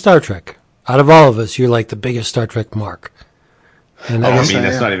do love Star Trek. Out of all of us, you're like the biggest Star Trek mark. And that's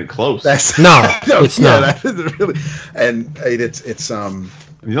not even close. It's not. That isn't really. And it's the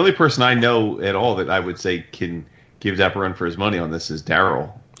only person I know at all that I would say can give Zap a run for his money on this is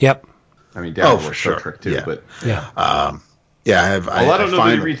Daryl. Yep. I mean, Daryl for sure. Star Trek too, but yeah. I have. I don't know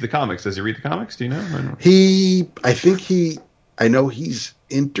if he reads the comics. Does he read the comics? Do you know? I know he's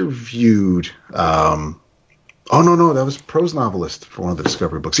interviewed. Oh no, that was prose novelist for one of the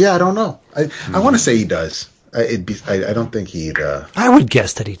Discovery books. Yeah, I don't know. I want to say he does. I don't think he'd. I would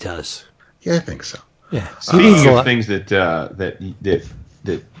guess that he does. Yeah, I think so. Yeah. Speaking of things that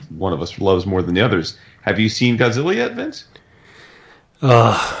one of us loves more than the others, have you seen Godzilla yet, Vince?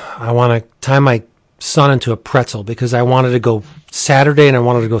 I want to tie my son into a pretzel because I wanted to go Saturday and I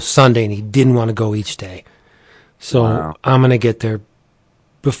wanted to go Sunday, and he didn't want to go each day. So I'm going to get there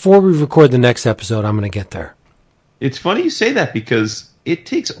before we record the next episode. I'm going to get there. It's funny you say that because it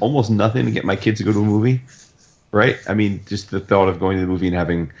takes almost nothing to get my kids to go to a movie, right? I mean, just the thought of going to the movie and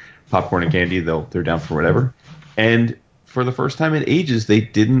having popcorn and candy, they're down for whatever. And for the first time in ages, they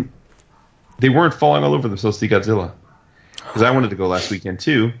weren't falling all over themselves to see Godzilla. Because I wanted to go last weekend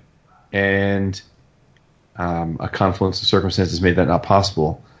too, and a confluence of circumstances made that not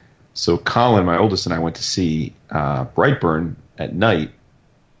possible. So Colin, my oldest, and I went to see Brightburn at night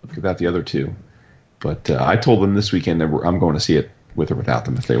without the other two. But I told them this weekend that I'm going to see it with or without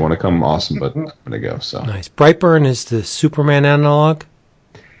them. If they want to come, awesome, but I'm going to go. So nice. Brightburn is the Superman analog?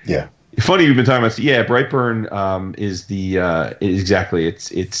 Yeah. Funny you've been talking about. Yeah, Brightburn is the exactly.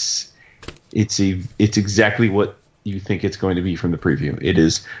 It's exactly what you think it's going to be from the preview. It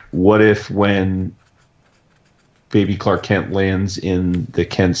is, what if when baby Clark Kent lands in the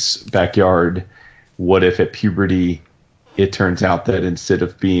Kent's backyard, what if at puberty it turns out that instead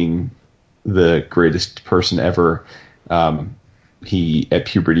of being the greatest person ever, he at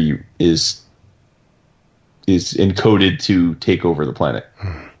puberty is encoded to take over the planet.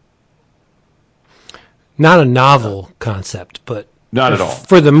 Not a novel concept, but not at all.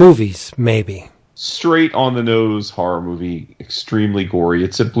 For the movies, maybe. Straight on the nose horror movie, extremely gory.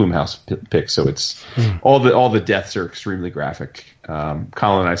 It's a Blumhouse pick, so it's all the deaths are extremely graphic. Colin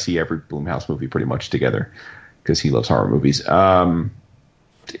and I see every Blumhouse movie pretty much together because he loves horror movies.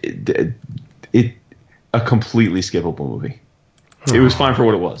 It a completely skippable movie. It was fine for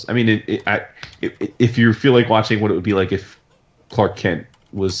what it was. I mean, if you feel like watching what it would be like if Clark Kent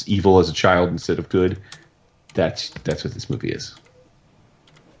was evil as a child instead of good, that's what this movie is.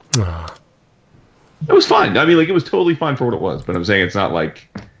 It was fine. I mean, like, it was totally fine for what it was. But I'm saying it's not like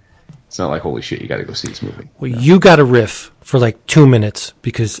holy shit, you got to go see this movie. Well, you got to riff for like 2 minutes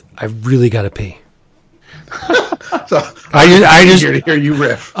because I really got to pee. So I just here to hear you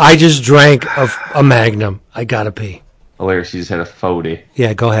riff. I just drank a Magnum. I got to pee. Hilarious. You just had a 40.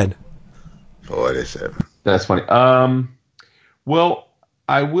 Yeah, go ahead. 47. That's funny. Well,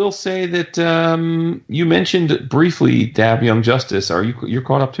 I will say that you mentioned briefly Dab Young Justice. You're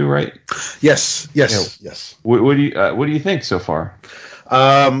caught up too, right? Yes. What do you think so far?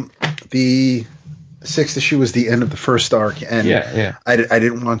 The 6th issue was the end of the first arc, and yeah. I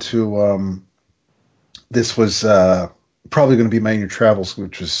didn't want to. This was probably going to be my annual travels,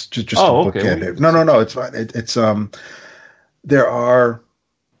 which was just a bookend. No, it's fine. There are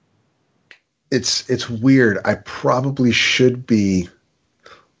it's weird. I probably should be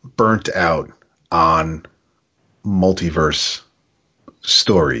burnt out on multiverse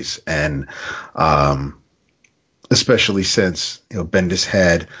stories, and especially since Bendis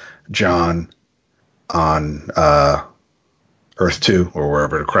had John on Earth 2 or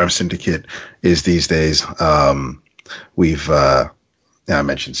wherever the Crime Syndicate is these days. We've I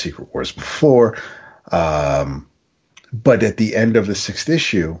mentioned Secret Wars before, but at the end of the 6th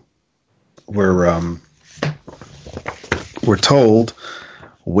issue, we're told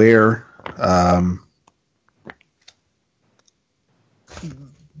where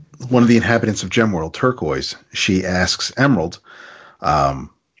one of the inhabitants of Gemworld, Turquoise, she asks Emerald,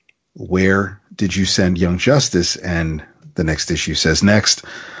 where did you send Young Justice? And the next issue says, next,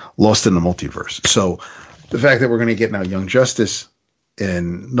 Lost in the Multiverse. So the fact that we're going to get now Young Justice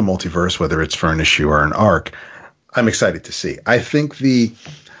in the multiverse, whether it's for an issue or an arc, I'm excited to see. I think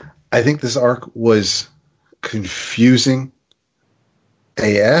this arc was confusing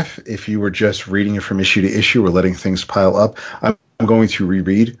AF if you were just reading it from issue to issue or letting things pile up. I'm going to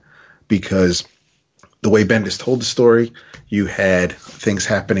reread, because the way Bendis told the story, you had things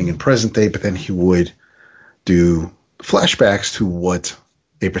happening in present day, but then he would do flashbacks to what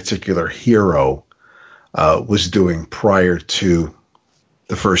a particular hero was doing prior to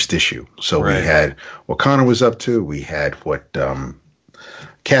the first issue. So right. We had what Connor was up to, we had what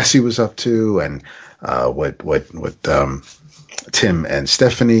Cassie was up to, and what Tim and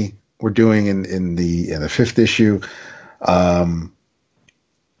Stephanie were doing in the 5th issue.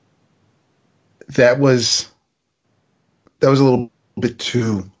 That was a little bit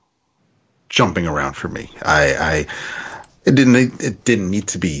too jumping around for me. It didn't need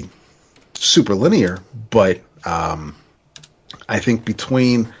to be super linear, but I think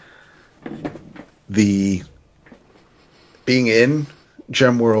between the being in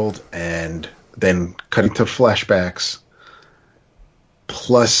Gemworld and then cutting to flashbacks,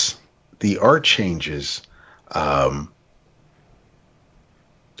 plus the art changes,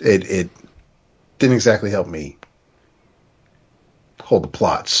 it didn't exactly help me hold the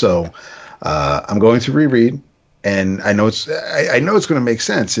plot. So I'm going to reread, and I know it's going to make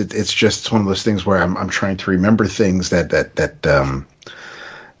sense. It's just one of those things where I'm trying to remember things that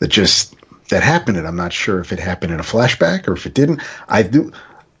happened, and I'm not sure if it happened in a flashback or if it didn't. I do.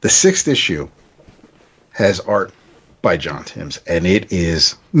 The 6th issue has art by John Timms, and it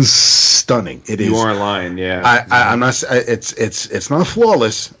is stunning. You are lying, yeah. I'm not. It's not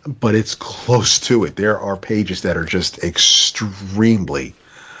flawless, but it's close to it. There are pages that are just extremely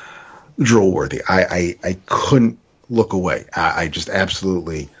droll-worthy. I couldn't look away. I just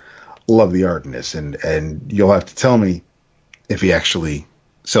absolutely love the art in this, and you'll have to tell me if he actually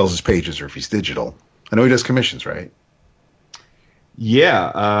sells his pages or if he's digital. I know he does commissions, right?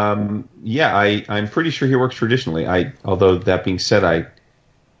 Yeah, I'm pretty sure he works traditionally. Although that being said, I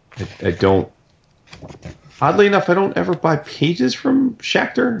don't. Oddly enough, I don't ever buy pages from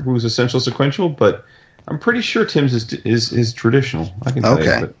Schacter, who's essential sequential, but I'm pretty sure Tim's is traditional. I can tell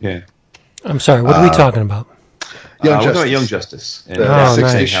you, but yeah. I'm sorry. What are we talking about? We're talking about Young Justice. And the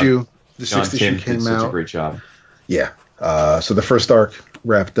 6th issue. The John 6th Tim issue came did out. Such a great job. Yeah. So the first arc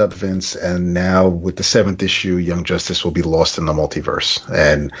wrapped up, Vince, and now with the 7th issue, Young Justice will be lost in the multiverse.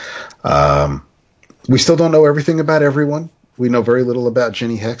 And we still don't know everything about everyone. We know very little about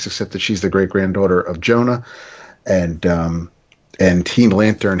Ginny Hex, except that she's the great-granddaughter of Jonah. And Teen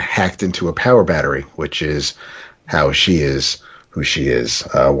Lantern hacked into a power battery, which is how she is, who she is,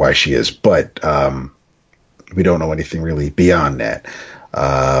 why she is. But we don't know anything really beyond that.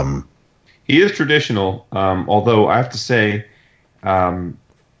 He is traditional, although I have to say,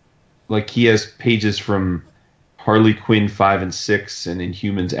 like he has pages from Harley Quinn 5 and 6 and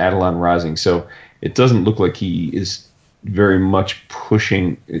Inhumans Adelon Rising, so it doesn't look like he is very much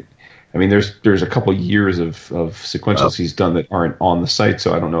pushing. I mean, there's a couple years of sequentials he's done that aren't on the site,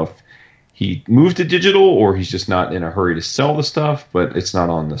 so I don't know if he moved to digital or he's just not in a hurry to sell the stuff, but it's not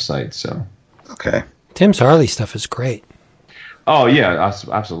on the site. So okay, Tim's Harley stuff is great. Oh yeah,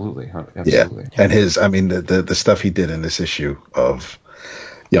 absolutely. Yeah, and the stuff he did in this issue of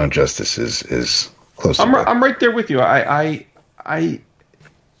Young Justice is close. I'm right there with you. I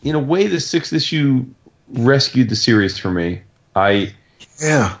in a way, the 6th issue rescued the series for me. I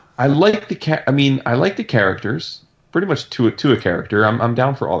like the characters pretty much to a character. I'm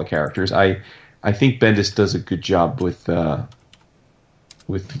down for all the characters. I think Bendis does a good job with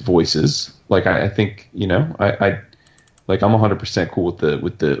voices. Like I think I'm 100% cool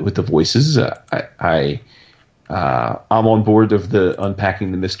with the voices. I'm on board of the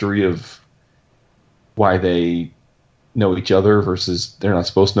unpacking the mystery of why they know each other versus they're not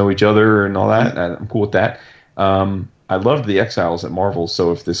supposed to know each other and all that. I'm cool with that. I loved the Exiles at Marvel,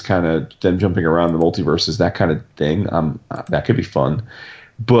 so if this kind of them jumping around the multiverses, that kind of thing, that could be fun.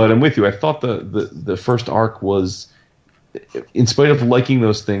 But I'm with you. I thought the first arc was, in spite of liking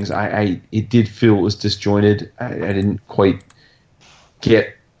those things, it did feel it was disjointed. I didn't quite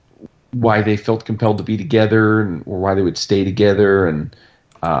get why they felt compelled to be together or why they would stay together. And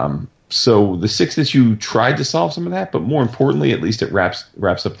so the 6th issue tried to solve some of that, but more importantly, at least it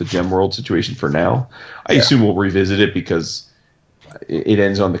wraps up the Gem World situation for now. I assume we'll revisit it because it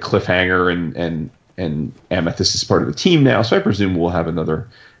ends on the cliffhanger and Amethyst is part of the team now, so I presume we'll have another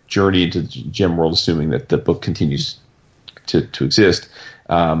journey into Gem World, assuming that the book continues to exist.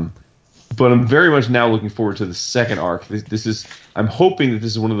 But I'm very much now looking forward to the second arc. I'm hoping that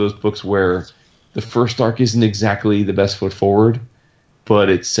this is one of those books where the first arc isn't exactly the best foot forward, but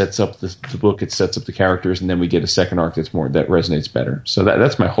it sets up the book, it sets up the characters, and then we get a second arc that resonates better. So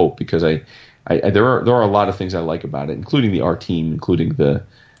that's my hope, because there are a lot of things I like about it, including the art team, including the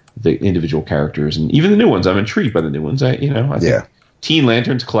individual characters, and even the new ones. I'm intrigued by the new ones. I think Teen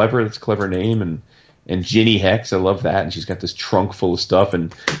Lantern's clever. That's a clever name, and Ginny Hex, I love that, and she's got this trunk full of stuff,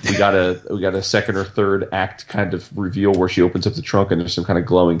 and we got a second or third act kind of reveal where she opens up the trunk and there's some kind of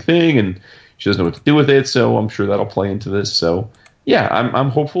glowing thing, and she doesn't know what to do with it. So I'm sure that'll play into this. So yeah,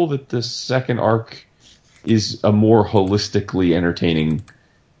 I'm hopeful that the second arc is a more holistically entertaining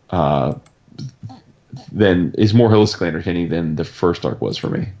than the first arc was for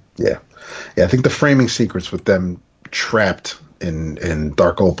me. Yeah. I think the framing sequence with them trapped in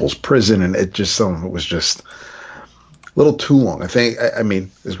Dark Opal's prison, and some of it was just a little too long. I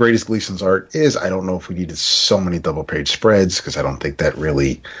mean, as great as Gleason's art is, I don't know if we needed so many double page spreads, because I don't think that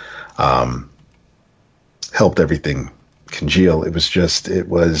really helped everything congeal. It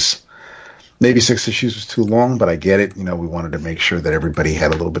was maybe 6 issues was too long, but I get it. We wanted to make sure that everybody had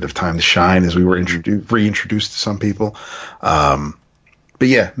a little bit of time to shine as we were reintroduced to some people. But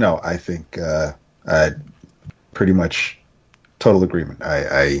yeah, no, I think pretty much total agreement.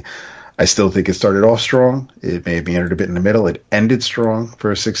 I still think it started off strong. It may have meandered a bit in the middle. It ended strong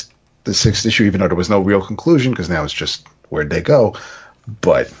for the sixth issue, even though there was no real conclusion, because now it's just where'd they go.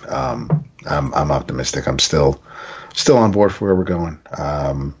 But I'm optimistic. I'm still on board for where we're going.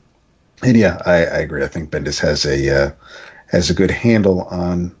 And yeah, I agree. I think Bendis has a good handle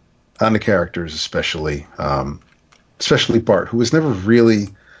on the characters, especially Bart, who was never really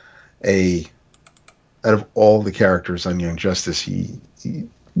out of all the characters on Young Justice, he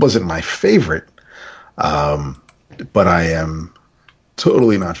wasn't my favorite. But I am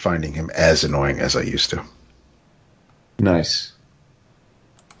totally not finding him as annoying as I used to. Nice.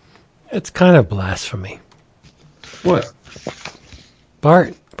 It's kind of blasphemy. What?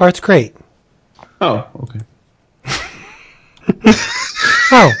 Bart's great. Oh, okay.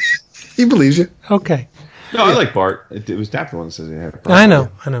 Oh. He believes you. Okay. No, I like Bart. It was Dapper one that says he had a problem.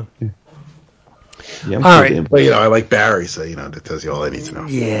 I know. Yeah, all right. Well, I like Barry, so, that tells you all I need to know.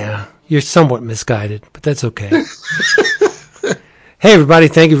 Yeah. You're somewhat misguided, but that's okay. Hey, everybody.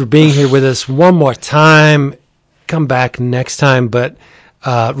 Thank you for being here with us one more time. Come back next time, but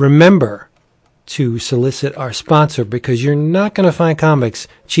remember to solicit our sponsor, because you're not going to find comics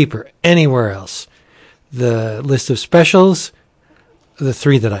cheaper anywhere else. The list of specials, the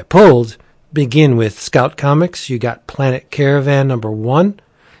 3 that I pulled, begin with Scout Comics. You got Planet Caravan #1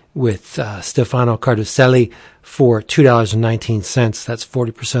 with Stefano Carducelli for $2.19. That's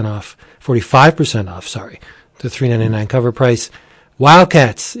 45% off, the $3.99 cover price.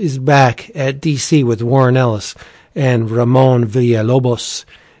 Wildcats is back at DC with Warren Ellis and Ramon Villalobos,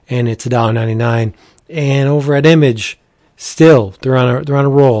 and it's $1.99. And over at Image, still they're on a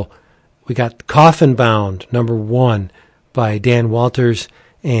roll. We got Coffin Bound #1 by Dan Walters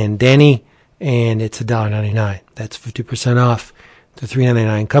and Danny, and it's $1.99. That's 50% off the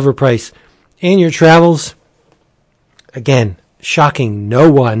 $3.99 cover price. And your travels, again, shocking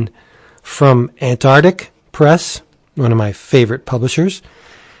no one, from Antarctic Press, one of my favorite publishers.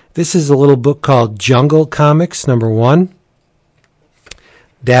 This is a little book called Jungle Comics #1.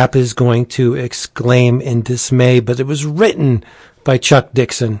 Dap is going to exclaim in dismay, but it was written by Chuck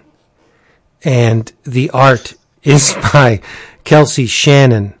Dixon, and the art is by Kelsey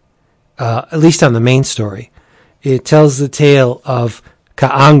Shannon, at least on the main story. It tells the tale of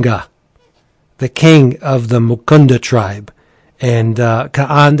Kaanga, the king of the Mukunda tribe. And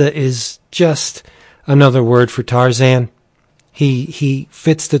Kaanda is just another word for Tarzan. He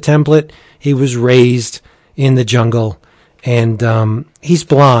fits the template. He was raised in the jungle, and he's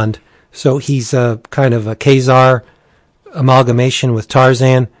blonde, so he's a kind of a Khazar amalgamation with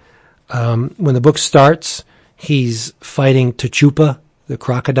Tarzan. When the book starts, he's fighting Tachupa, the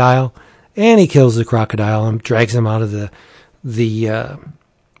crocodile, and he kills the crocodile and drags him out of the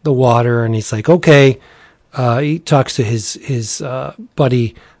water. And he's like, okay. He talks to his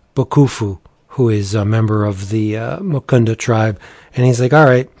buddy Bakufu, who is a member of the Mukunda tribe, and he's like, all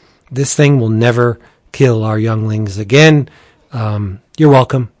right, this thing will never kill our younglings again. You're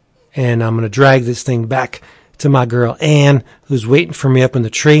welcome. And I'm going to drag this thing back to my girl Anne, who's waiting for me up in the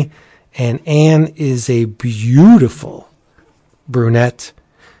tree. And Anne is a beautiful brunette,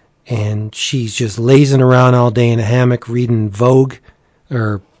 and she's just lazing around all day in a hammock reading Vogue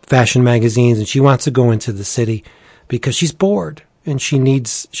or fashion magazines, and she wants to go into the city because she's bored and she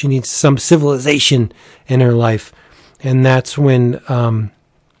needs some civilization in her life. And that's when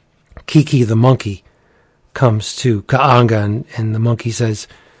Kiki the monkey comes to Kaanga, and the monkey says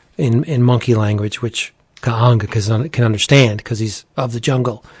in monkey language, which Kaanga can understand because he's of the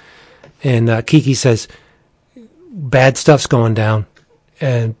jungle. And Kiki says, bad stuff's going down.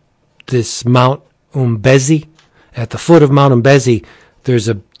 And this Mount Umbezi, at the foot of Mount Umbezi, there's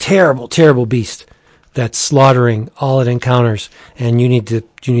a terrible, terrible beast that's slaughtering all it encounters, and you need to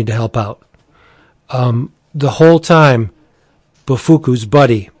help out. The whole time, Bafuku's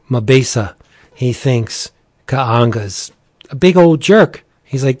buddy, Mabesa, he thinks Kaanga's a big old jerk.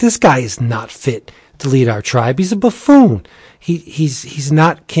 He's like, this guy is not fit to lead our tribe. He's a buffoon. He's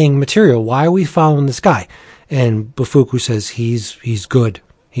not king material. Why are we following this guy? And Bafuku says he's good.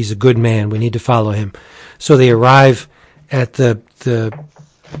 He's a good man. We need to follow him. So they arrive at the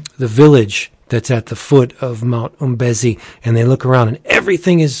village that's at the foot of Mount Umbezi, and they look around, and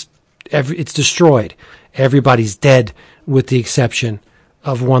it's destroyed. Everybody's dead with the exception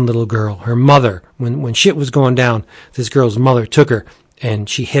of one little girl. Her mother, when shit was going down, this girl's mother took her and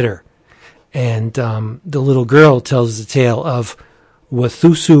she hit her. And the little girl tells the tale of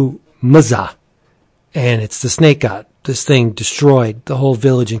Wathusu Maza, and it's the snake god. This thing destroyed the whole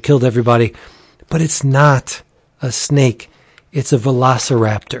village and killed everybody, but it's not a snake. It's a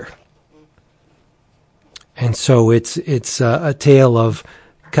velociraptor. And so it's a tale of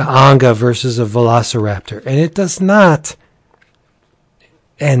Kaanga versus a velociraptor. And it does not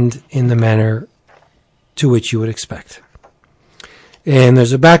end in the manner to which you would expect. And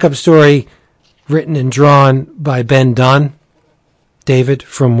there's a backup story written and drawn by Ben Dunn. David,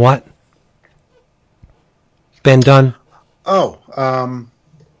 from what? Ben Dunn? Oh,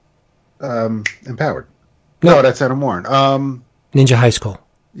 Empowered. No, that's Adam Warren. Ninja High School.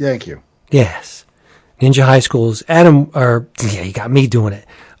 Thank you. Yes. Ninja High School's you got me doing it.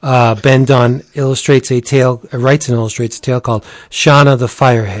 Ben Dunn writes and illustrates a tale called Shauna the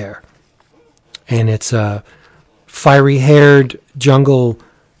Firehare. And it's a fiery-haired jungle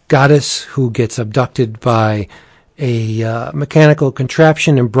goddess who gets abducted by a mechanical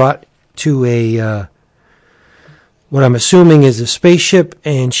contraption and brought to what I'm assuming is a spaceship,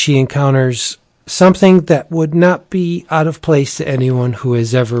 and she encounters something that would not be out of place to anyone who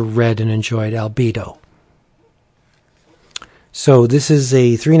has ever read and enjoyed Albedo. So this is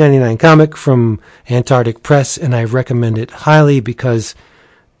a $3.99 comic from Antarctic Press, and I recommend it highly because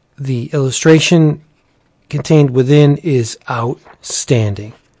the illustration contained within is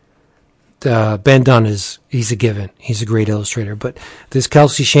outstanding. Ben Dunn he's a given. He's a great illustrator. But this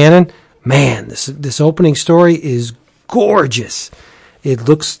Kelsey Shannon, man, this opening story is gorgeous. It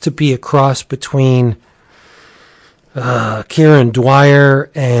looks to be a cross between Kieran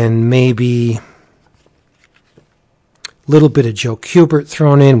Dwyer and maybe a little bit of Joe Kubert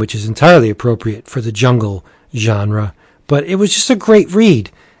thrown in, which is entirely appropriate for the jungle genre. But it was just a great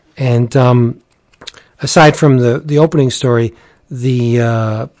read. And aside from the opening story,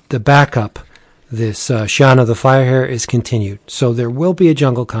 the backup, this Shauna the Firehare, is continued. So there will be a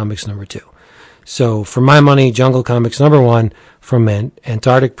Jungle Comics number 2. So for my money, Jungle Comics number 1 from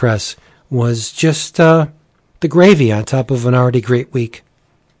Antarctic Press was just the gravy on top of an already great week.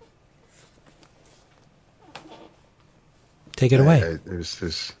 Take it away.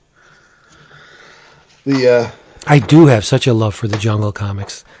 I do have such a love for the Jungle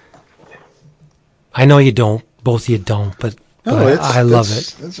Comics. I know you don't. Both of you don't, but I love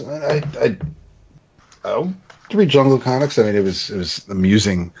it. To read Jungle Comics, I mean, it was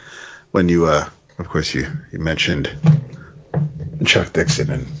amusing when you, of course, you mentioned Chuck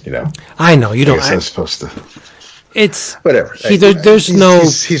Dixon, and I know you don't. I was supposed to. It's whatever.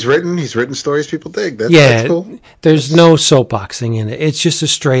 He's written stories people dig. That's cool. There's no soapboxing in it. It's just a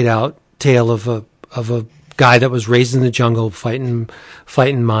straight out tale of a guy that was raised in the jungle, fighting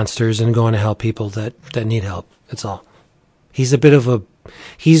monsters and going to help people that need help. That's all. He's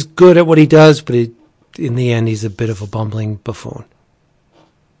good at what he does, but in the end, he's a bit of a bumbling buffoon.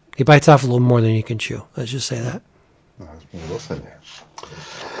 He bites off a little more than you can chew. Let's just say that.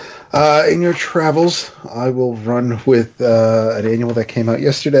 In your travels, I will run with an annual that came out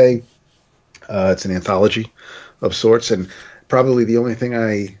yesterday. It's an anthology of sorts, and probably the only thing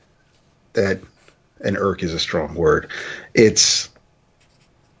and irk is a strong word. It's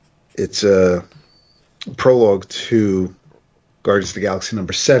a prologue to Guardians of the Galaxy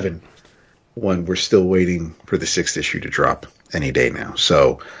 #7, when we're still waiting for the 6th issue to drop any day now.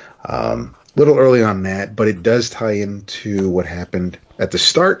 So, a little early on that, but it does tie into what happened at the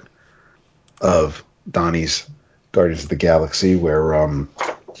start of Donnie's Guardians of the Galaxy, where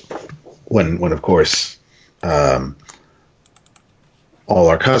when of course all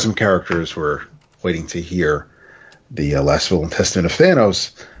our Cosm characters were waiting to hear the last will and testament of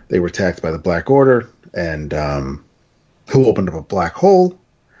Thanos, they were attacked by the Black Order, and who opened up a black hole,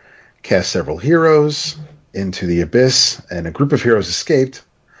 cast several heroes into the abyss, and a group of heroes escaped,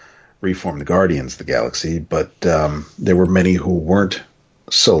 reformed the Guardians of the Galaxy, but there were many who weren't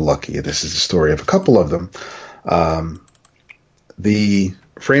so lucky. This is the story of a couple of them. The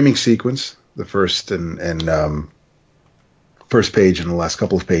framing sequence, the first and first page and the last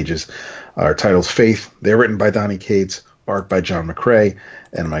couple of pages, are titled Faith. They're written by Donny Cates, art by John McCrae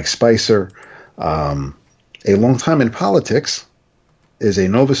and Mike Spicer. A Long Time in Politics is a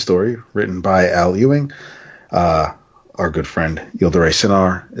Nova story written by Al Ewing. Our good friend Yildiray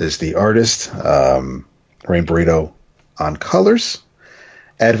Cinar is the artist. Rain Burrito on colors.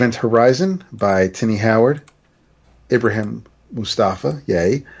 Advent Horizon by Tinny Howard, Ibrahim Mustafa,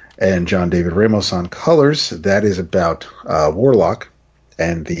 yay, and John David Ramos on colors. That is about Warlock.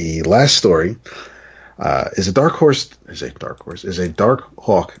 And the last story is a Dark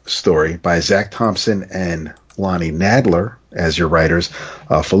Hawk story by Zach Thompson and Lonnie Nadler as your writers.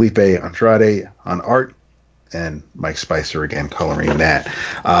 Felipe Andrade on art, and Mike Spicer again coloring that.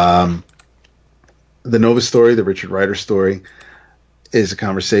 The Nova story, the Richard Rider story, is a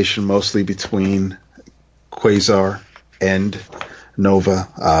conversation mostly between Quasar and Nova.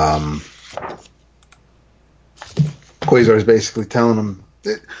 Quasar is basically telling him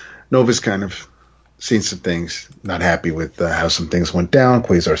that Nova's kind of seen some things, not happy with how some things went down.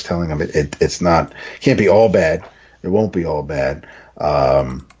 Quasar's telling him it's not, can't be all bad. It won't be all bad.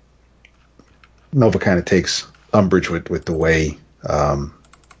 Nova kind of takes umbrage with the way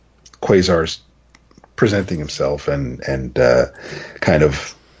Quasar's presenting himself and kind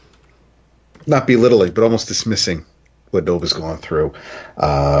of not belittling, but almost dismissing what Nova's going through.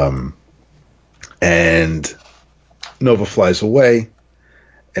 And Nova flies away,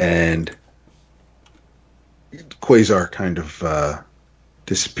 and Quasar kind of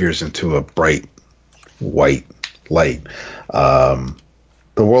disappears into a bright white light. The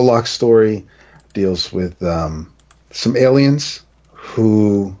Warlock story deals with some aliens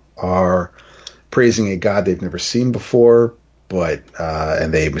who are praising a god they've never seen before, but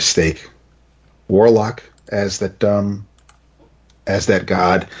and they mistake Warlock as that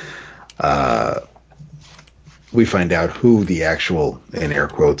god. We find out who the actual, in air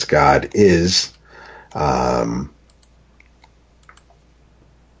quotes, god is. And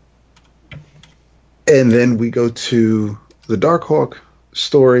then we go to the Darkhawk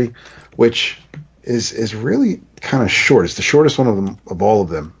story, which is really kind of short. It's the shortest one of all of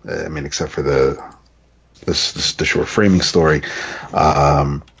them. I mean, except for the short framing story.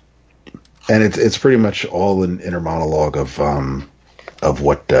 And it's pretty much all an inner monologue of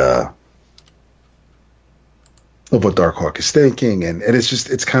what Darkhawk is thinking, and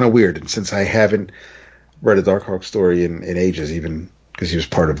it's kind of weird. And since I haven't read a Darkhawk story in ages, even because he was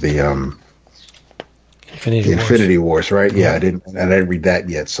part of the Infinity Wars, right? Yeah, I didn't read that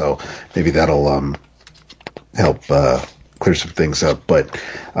yet, so maybe that'll help clear some things up. But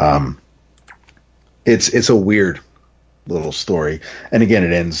it's a weird little story, and again,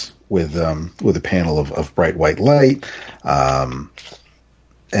 it ends with a panel of bright white light,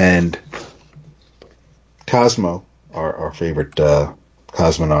 and Cosmo, our favorite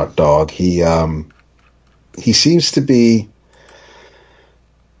cosmonaut dog, he seems to be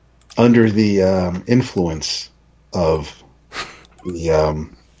under the influence of the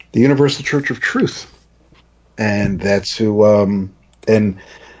Universal Church of Truth, and that's who and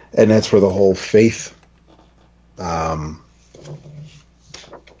that's where the whole faith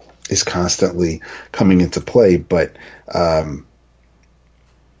is constantly coming into play. But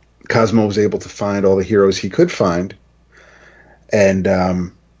Cosmo was able to find all the heroes he could find, and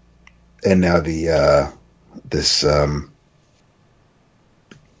now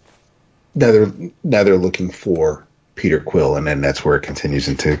now they're looking for Peter Quill, and then that's where it continues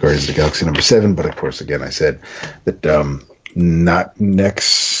into Guardians of the Galaxy #7. But of course, again, I said that not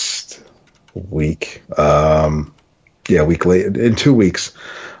next week. Week late. In 2 weeks,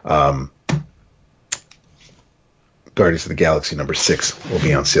 Guardians of the Galaxy #6 will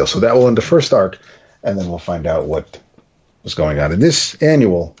be on sale. So that will end the first arc, and then we'll find out what was going on. And this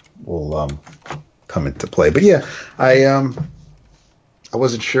annual will come into play. But yeah, I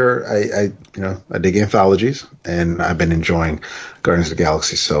wasn't sure. I dig anthologies, and I've been enjoying Guardians of the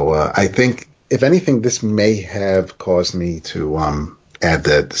Galaxy. So I think, if anything, this may have caused me to add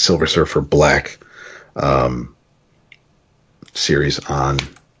the Silver Surfer Black series on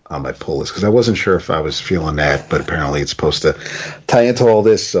my pull list, because I wasn't sure if I was feeling that, but apparently it's supposed to tie into all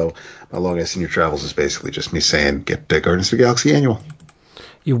this. So my Long Ass Senior Travels is basically just me saying, get the Guardians of the Galaxy annual.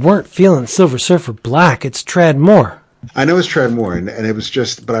 You weren't feeling Silver Surfer Black. It's Trad Moore. I know it's Trad Moore, and it was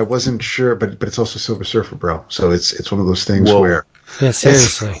just, but I wasn't sure. But it's also Silver Surfer, bro. So it's one of those things where. Yeah,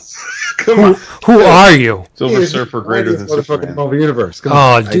 seriously. Come on. Who are you? Silver Surfer greater than Superman. Marvel Universe. Come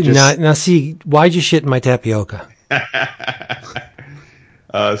on. Now see, why'd you shit in my tapioca?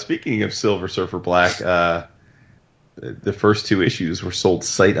 Speaking of Silver Surfer Black, the first 2 issues were sold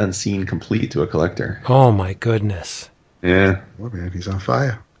sight unseen complete to a collector. Oh my goodness. Yeah. Oh man, he's on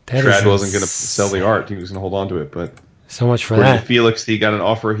fire. Trad wasn't going to sell the art. He was going to hold on to it, but so much for that. Felix, he got an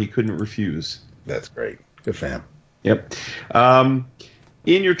offer he couldn't refuse. That's great. Good for him. Yep.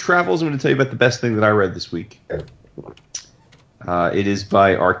 In your travels, I'm going to tell you about the best thing that I read this week. It is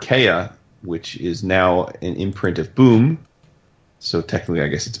by Archaia, which is now an imprint of Boom. So technically, I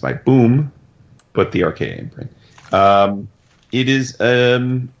guess it's by Boom, but the Archaia imprint. It is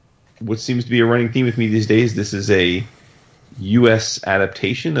what seems to be a running theme with me these days. This is a U.S.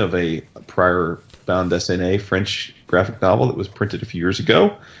 adaptation of a prior bound SNA French graphic novel that was printed a few years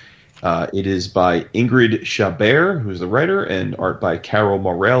ago. It is by Ingrid Chabert, who's the writer, and art by Carol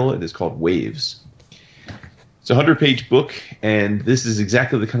Morel. It is called Waves. It's a 100-page book, and this is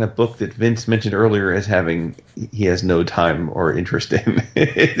exactly the kind of book that Vince mentioned earlier as having he has no time or interest in.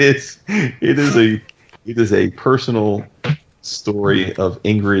 It is a personal story of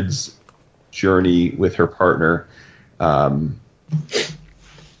Ingrid's journey with her partner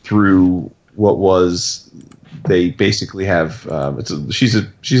through what was. They basically have. She's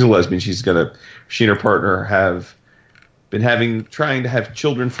a lesbian. She and her partner have been trying to have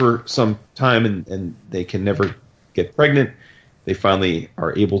children for some time, and they can never get pregnant. They finally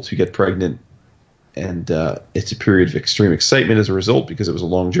are able to get pregnant, and it's a period of extreme excitement as a result, because it was a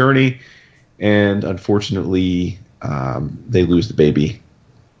long journey, and unfortunately, they lose the baby.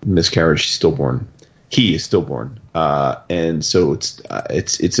 Miscarriage. She's stillborn. He is stillborn, and so it's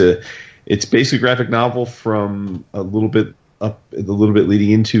basically a graphic novel from a little bit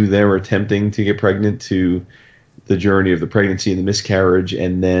leading into their attempting to get pregnant, to the journey of the pregnancy and the miscarriage,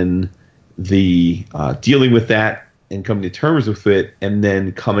 and then the dealing with that and coming to terms with it, and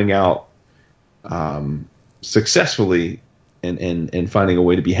then coming out successfully and finding a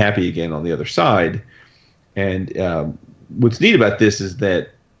way to be happy again on the other side. And what's neat about this is that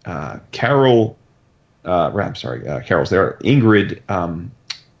Carol's there. Ingrid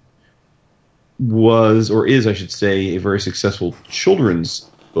was, or is, I should say, a very successful children's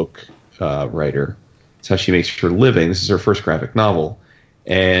book writer. It's how she makes her living. This is her first graphic novel.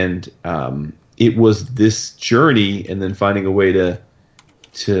 And it was this journey and then finding a way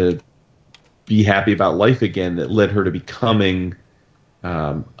to be happy about life again that led her to becoming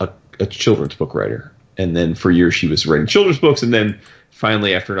a children's book writer. And then for years she was writing children's books, and then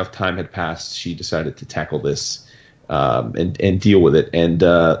finally, after enough time had passed, she decided to tackle this and deal with it. And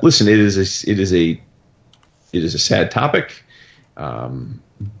listen, it is a sad topic,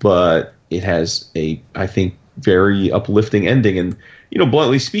 but it has I think, very uplifting ending. And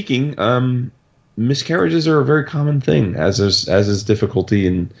bluntly speaking, miscarriages are a very common thing, as is difficulty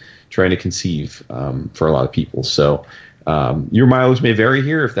in trying to conceive for a lot of people. So your mileage may vary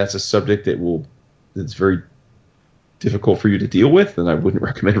here. If that's a subject that's very difficult for you to deal with, then I wouldn't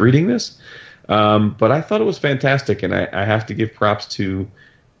recommend reading this. But I thought it was fantastic, and I have to give props to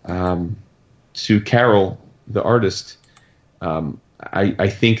Carol, the artist. I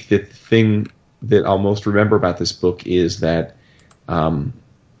think that the thing that I'll most remember about this book is that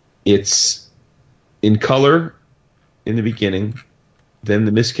it's in color in the beginning, then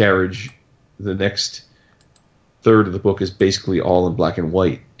the miscarriage, the next third of the book is basically all in black and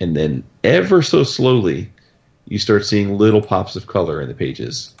white, and then ever so slowly you start seeing little pops of color in the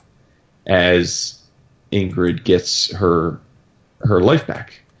pages as Ingrid gets her life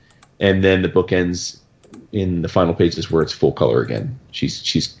back. And then the book ends in the final pages where it's full color again.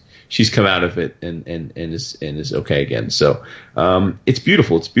 She's she's come out of it and is okay again. So it's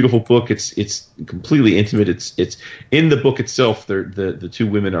beautiful. It's a beautiful book. It's completely intimate. It's in the book itself. The two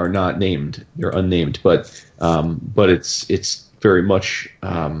women are not named. They're unnamed. But it's very much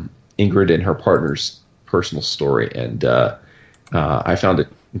Ingrid and her partner's personal story, and I found it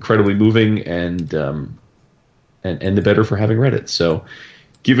incredibly moving, and the better for having read it. So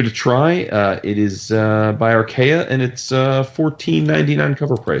give it a try. It is by Archaia, and it's $14.99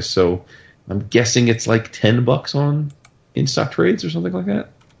 cover price. So I'm guessing it's like $10 on in-stock trades or something like that.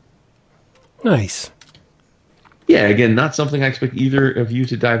 Nice. Yeah, again, not something I expect either of you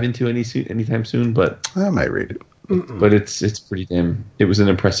to dive into anytime soon, but I might read it. But it's pretty damn. It was an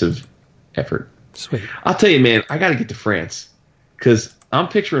impressive effort. Sweet. I'll tell you, man, I got to get to France because I'm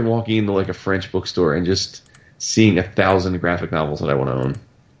picturing walking into like a French bookstore and just seeing 1,000 graphic novels that I want to own.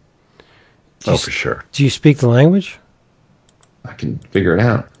 For sure. Do you speak the language? I can figure it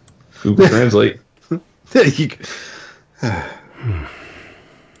out. Google Translate. Be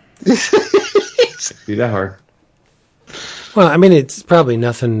that hard. Well, I mean, it's probably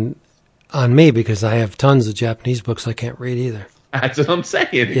nothing on me because I have tons of Japanese books I can't read either. That's what I'm saying.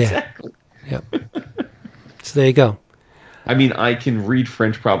 Yeah. Exactly. Yep. So there you go. I mean, I can read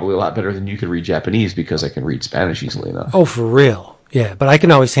French probably a lot better than you can read Japanese because I can read Spanish easily enough. Oh, for real? Yeah, but I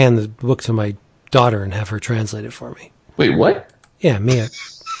can always hand the book to my daughter and have her translate it for me. Wait, what? Yeah, Mia.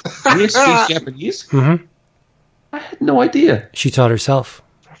 Mia speaks Japanese? Mm-hmm. I had no idea. She taught herself.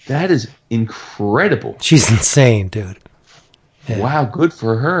 That is incredible. She's insane, dude. Yeah. Wow, good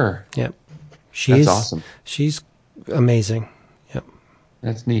for her. Yep. That's awesome. She's amazing. Yep.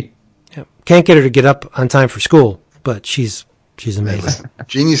 That's neat. Yep. Can't get her to get up on time for school, but she's amazing.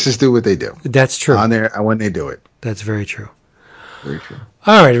 Geniuses do what they do. That's true. On there when they do it. That's very true. Very true.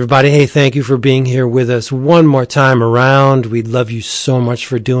 All right, everybody. Hey, thank you for being here with us one more time around. We'd love you so much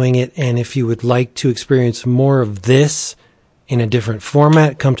for doing it. And if you would like to experience more of this in a different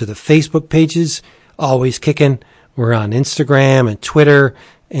format, come to the Facebook pages, Always Kicking. We're on Instagram and Twitter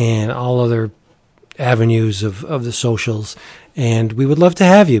and all other avenues of the socials. And we would love to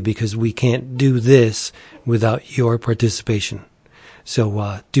have you because we can't do this without your participation.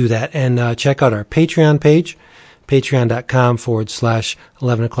 So do that. And check out our Patreon page,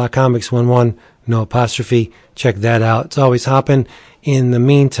 patreon.com/11 o'clock comics 11, no apostrophe. Check that out. It's always hopping. In the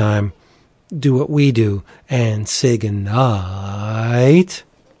meantime, do what we do and say goodnight.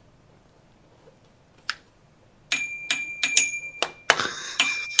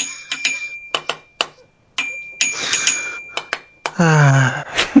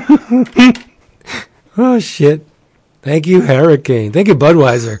 Oh, shit. Thank you, Hurricane. Thank you,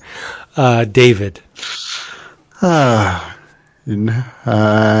 Budweiser. David. Good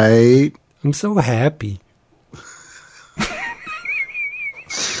night. I'm so happy.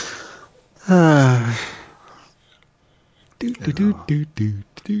 Yeah,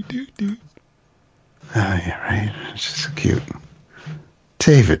 right. It's just so cute.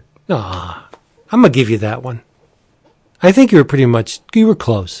 David. Aw, I'm going to give you that one. I think you were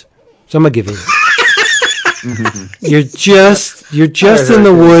close. So I'm going to give you that. You're just in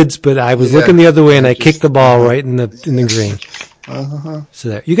the woods, but I was looking the other way and I kicked the ball right in the green. So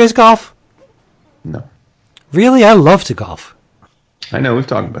there. You guys golf? No. Really? I love to golf. I know, we've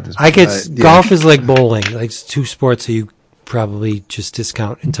talked about this. Golf is like bowling. Like it's two sports that you probably just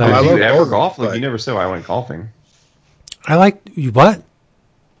discount entirely. Do you ever golf? Like you never say, I went golfing. I like you what?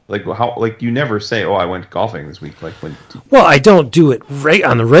 Like how? Like you never say, I went golfing this week. Like when? Well, I don't do it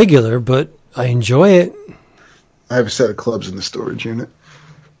on the regular, but I enjoy it. I have a set of clubs in the storage unit.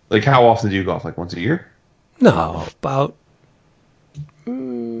 Like how often do you golf? Like once a year? No, about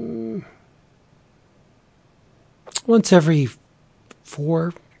once every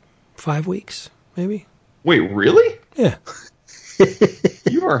 4-5 weeks, maybe. Wait, really? Yeah.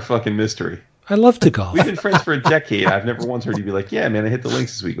 You are a fucking mystery. I love to golf. We've been friends for a decade. I've never once heard you be like, yeah, man, I hit the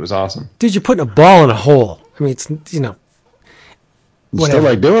links this week. It was awesome. Dude, you're putting a ball in a hole. I mean, it's, You still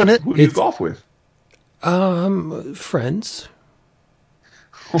like doing it. Who do you golf with? Friends.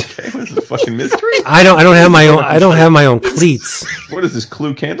 Okay, what is this, a fucking mystery? I don't have my own. I don't have my own cleats. What is this,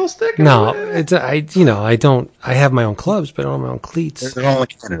 Clue Candlestick? No, it's I don't. I have my own clubs, but I don't have my own cleats. They're all in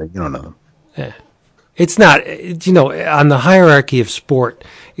Canada. You don't know them. Yeah. It's not. On the hierarchy of sport,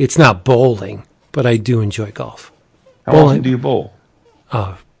 it's not bowling, but I do enjoy golf. How often do you bowl?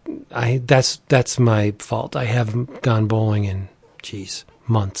 That's my fault. I haven't gone bowling in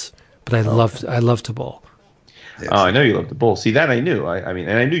months, but I love to bowl. Yes. Oh, I know you love to bowl. See, that I knew. I mean,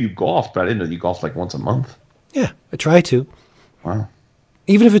 and I knew you golfed, but I didn't know you golfed like once a month. Yeah, I try to. Wow.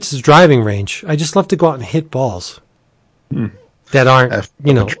 Even if it's a driving range, I just love to go out and hit balls. that aren't,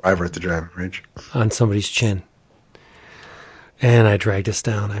 driver at the driving range on somebody's chin. And I dragged us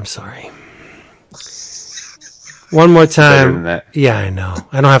down. I'm sorry. One more time. Better than that. Yeah, I know.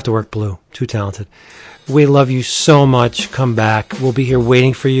 I don't have to work blue. Too talented. We love you so much. Come back. We'll be here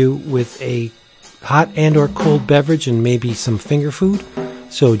waiting for you with a hot and or cold beverage and maybe some finger food.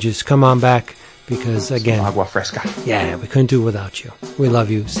 So just come on back because, again... Some agua fresca. Yeah, we couldn't do it without you. We love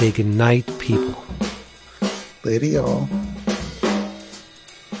you. Say goodnight, people. Later, y'all.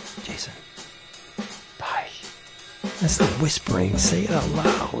 Jason. Bye. That's not whispering. Say it out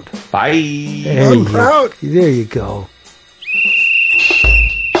loud. Bye. There you go.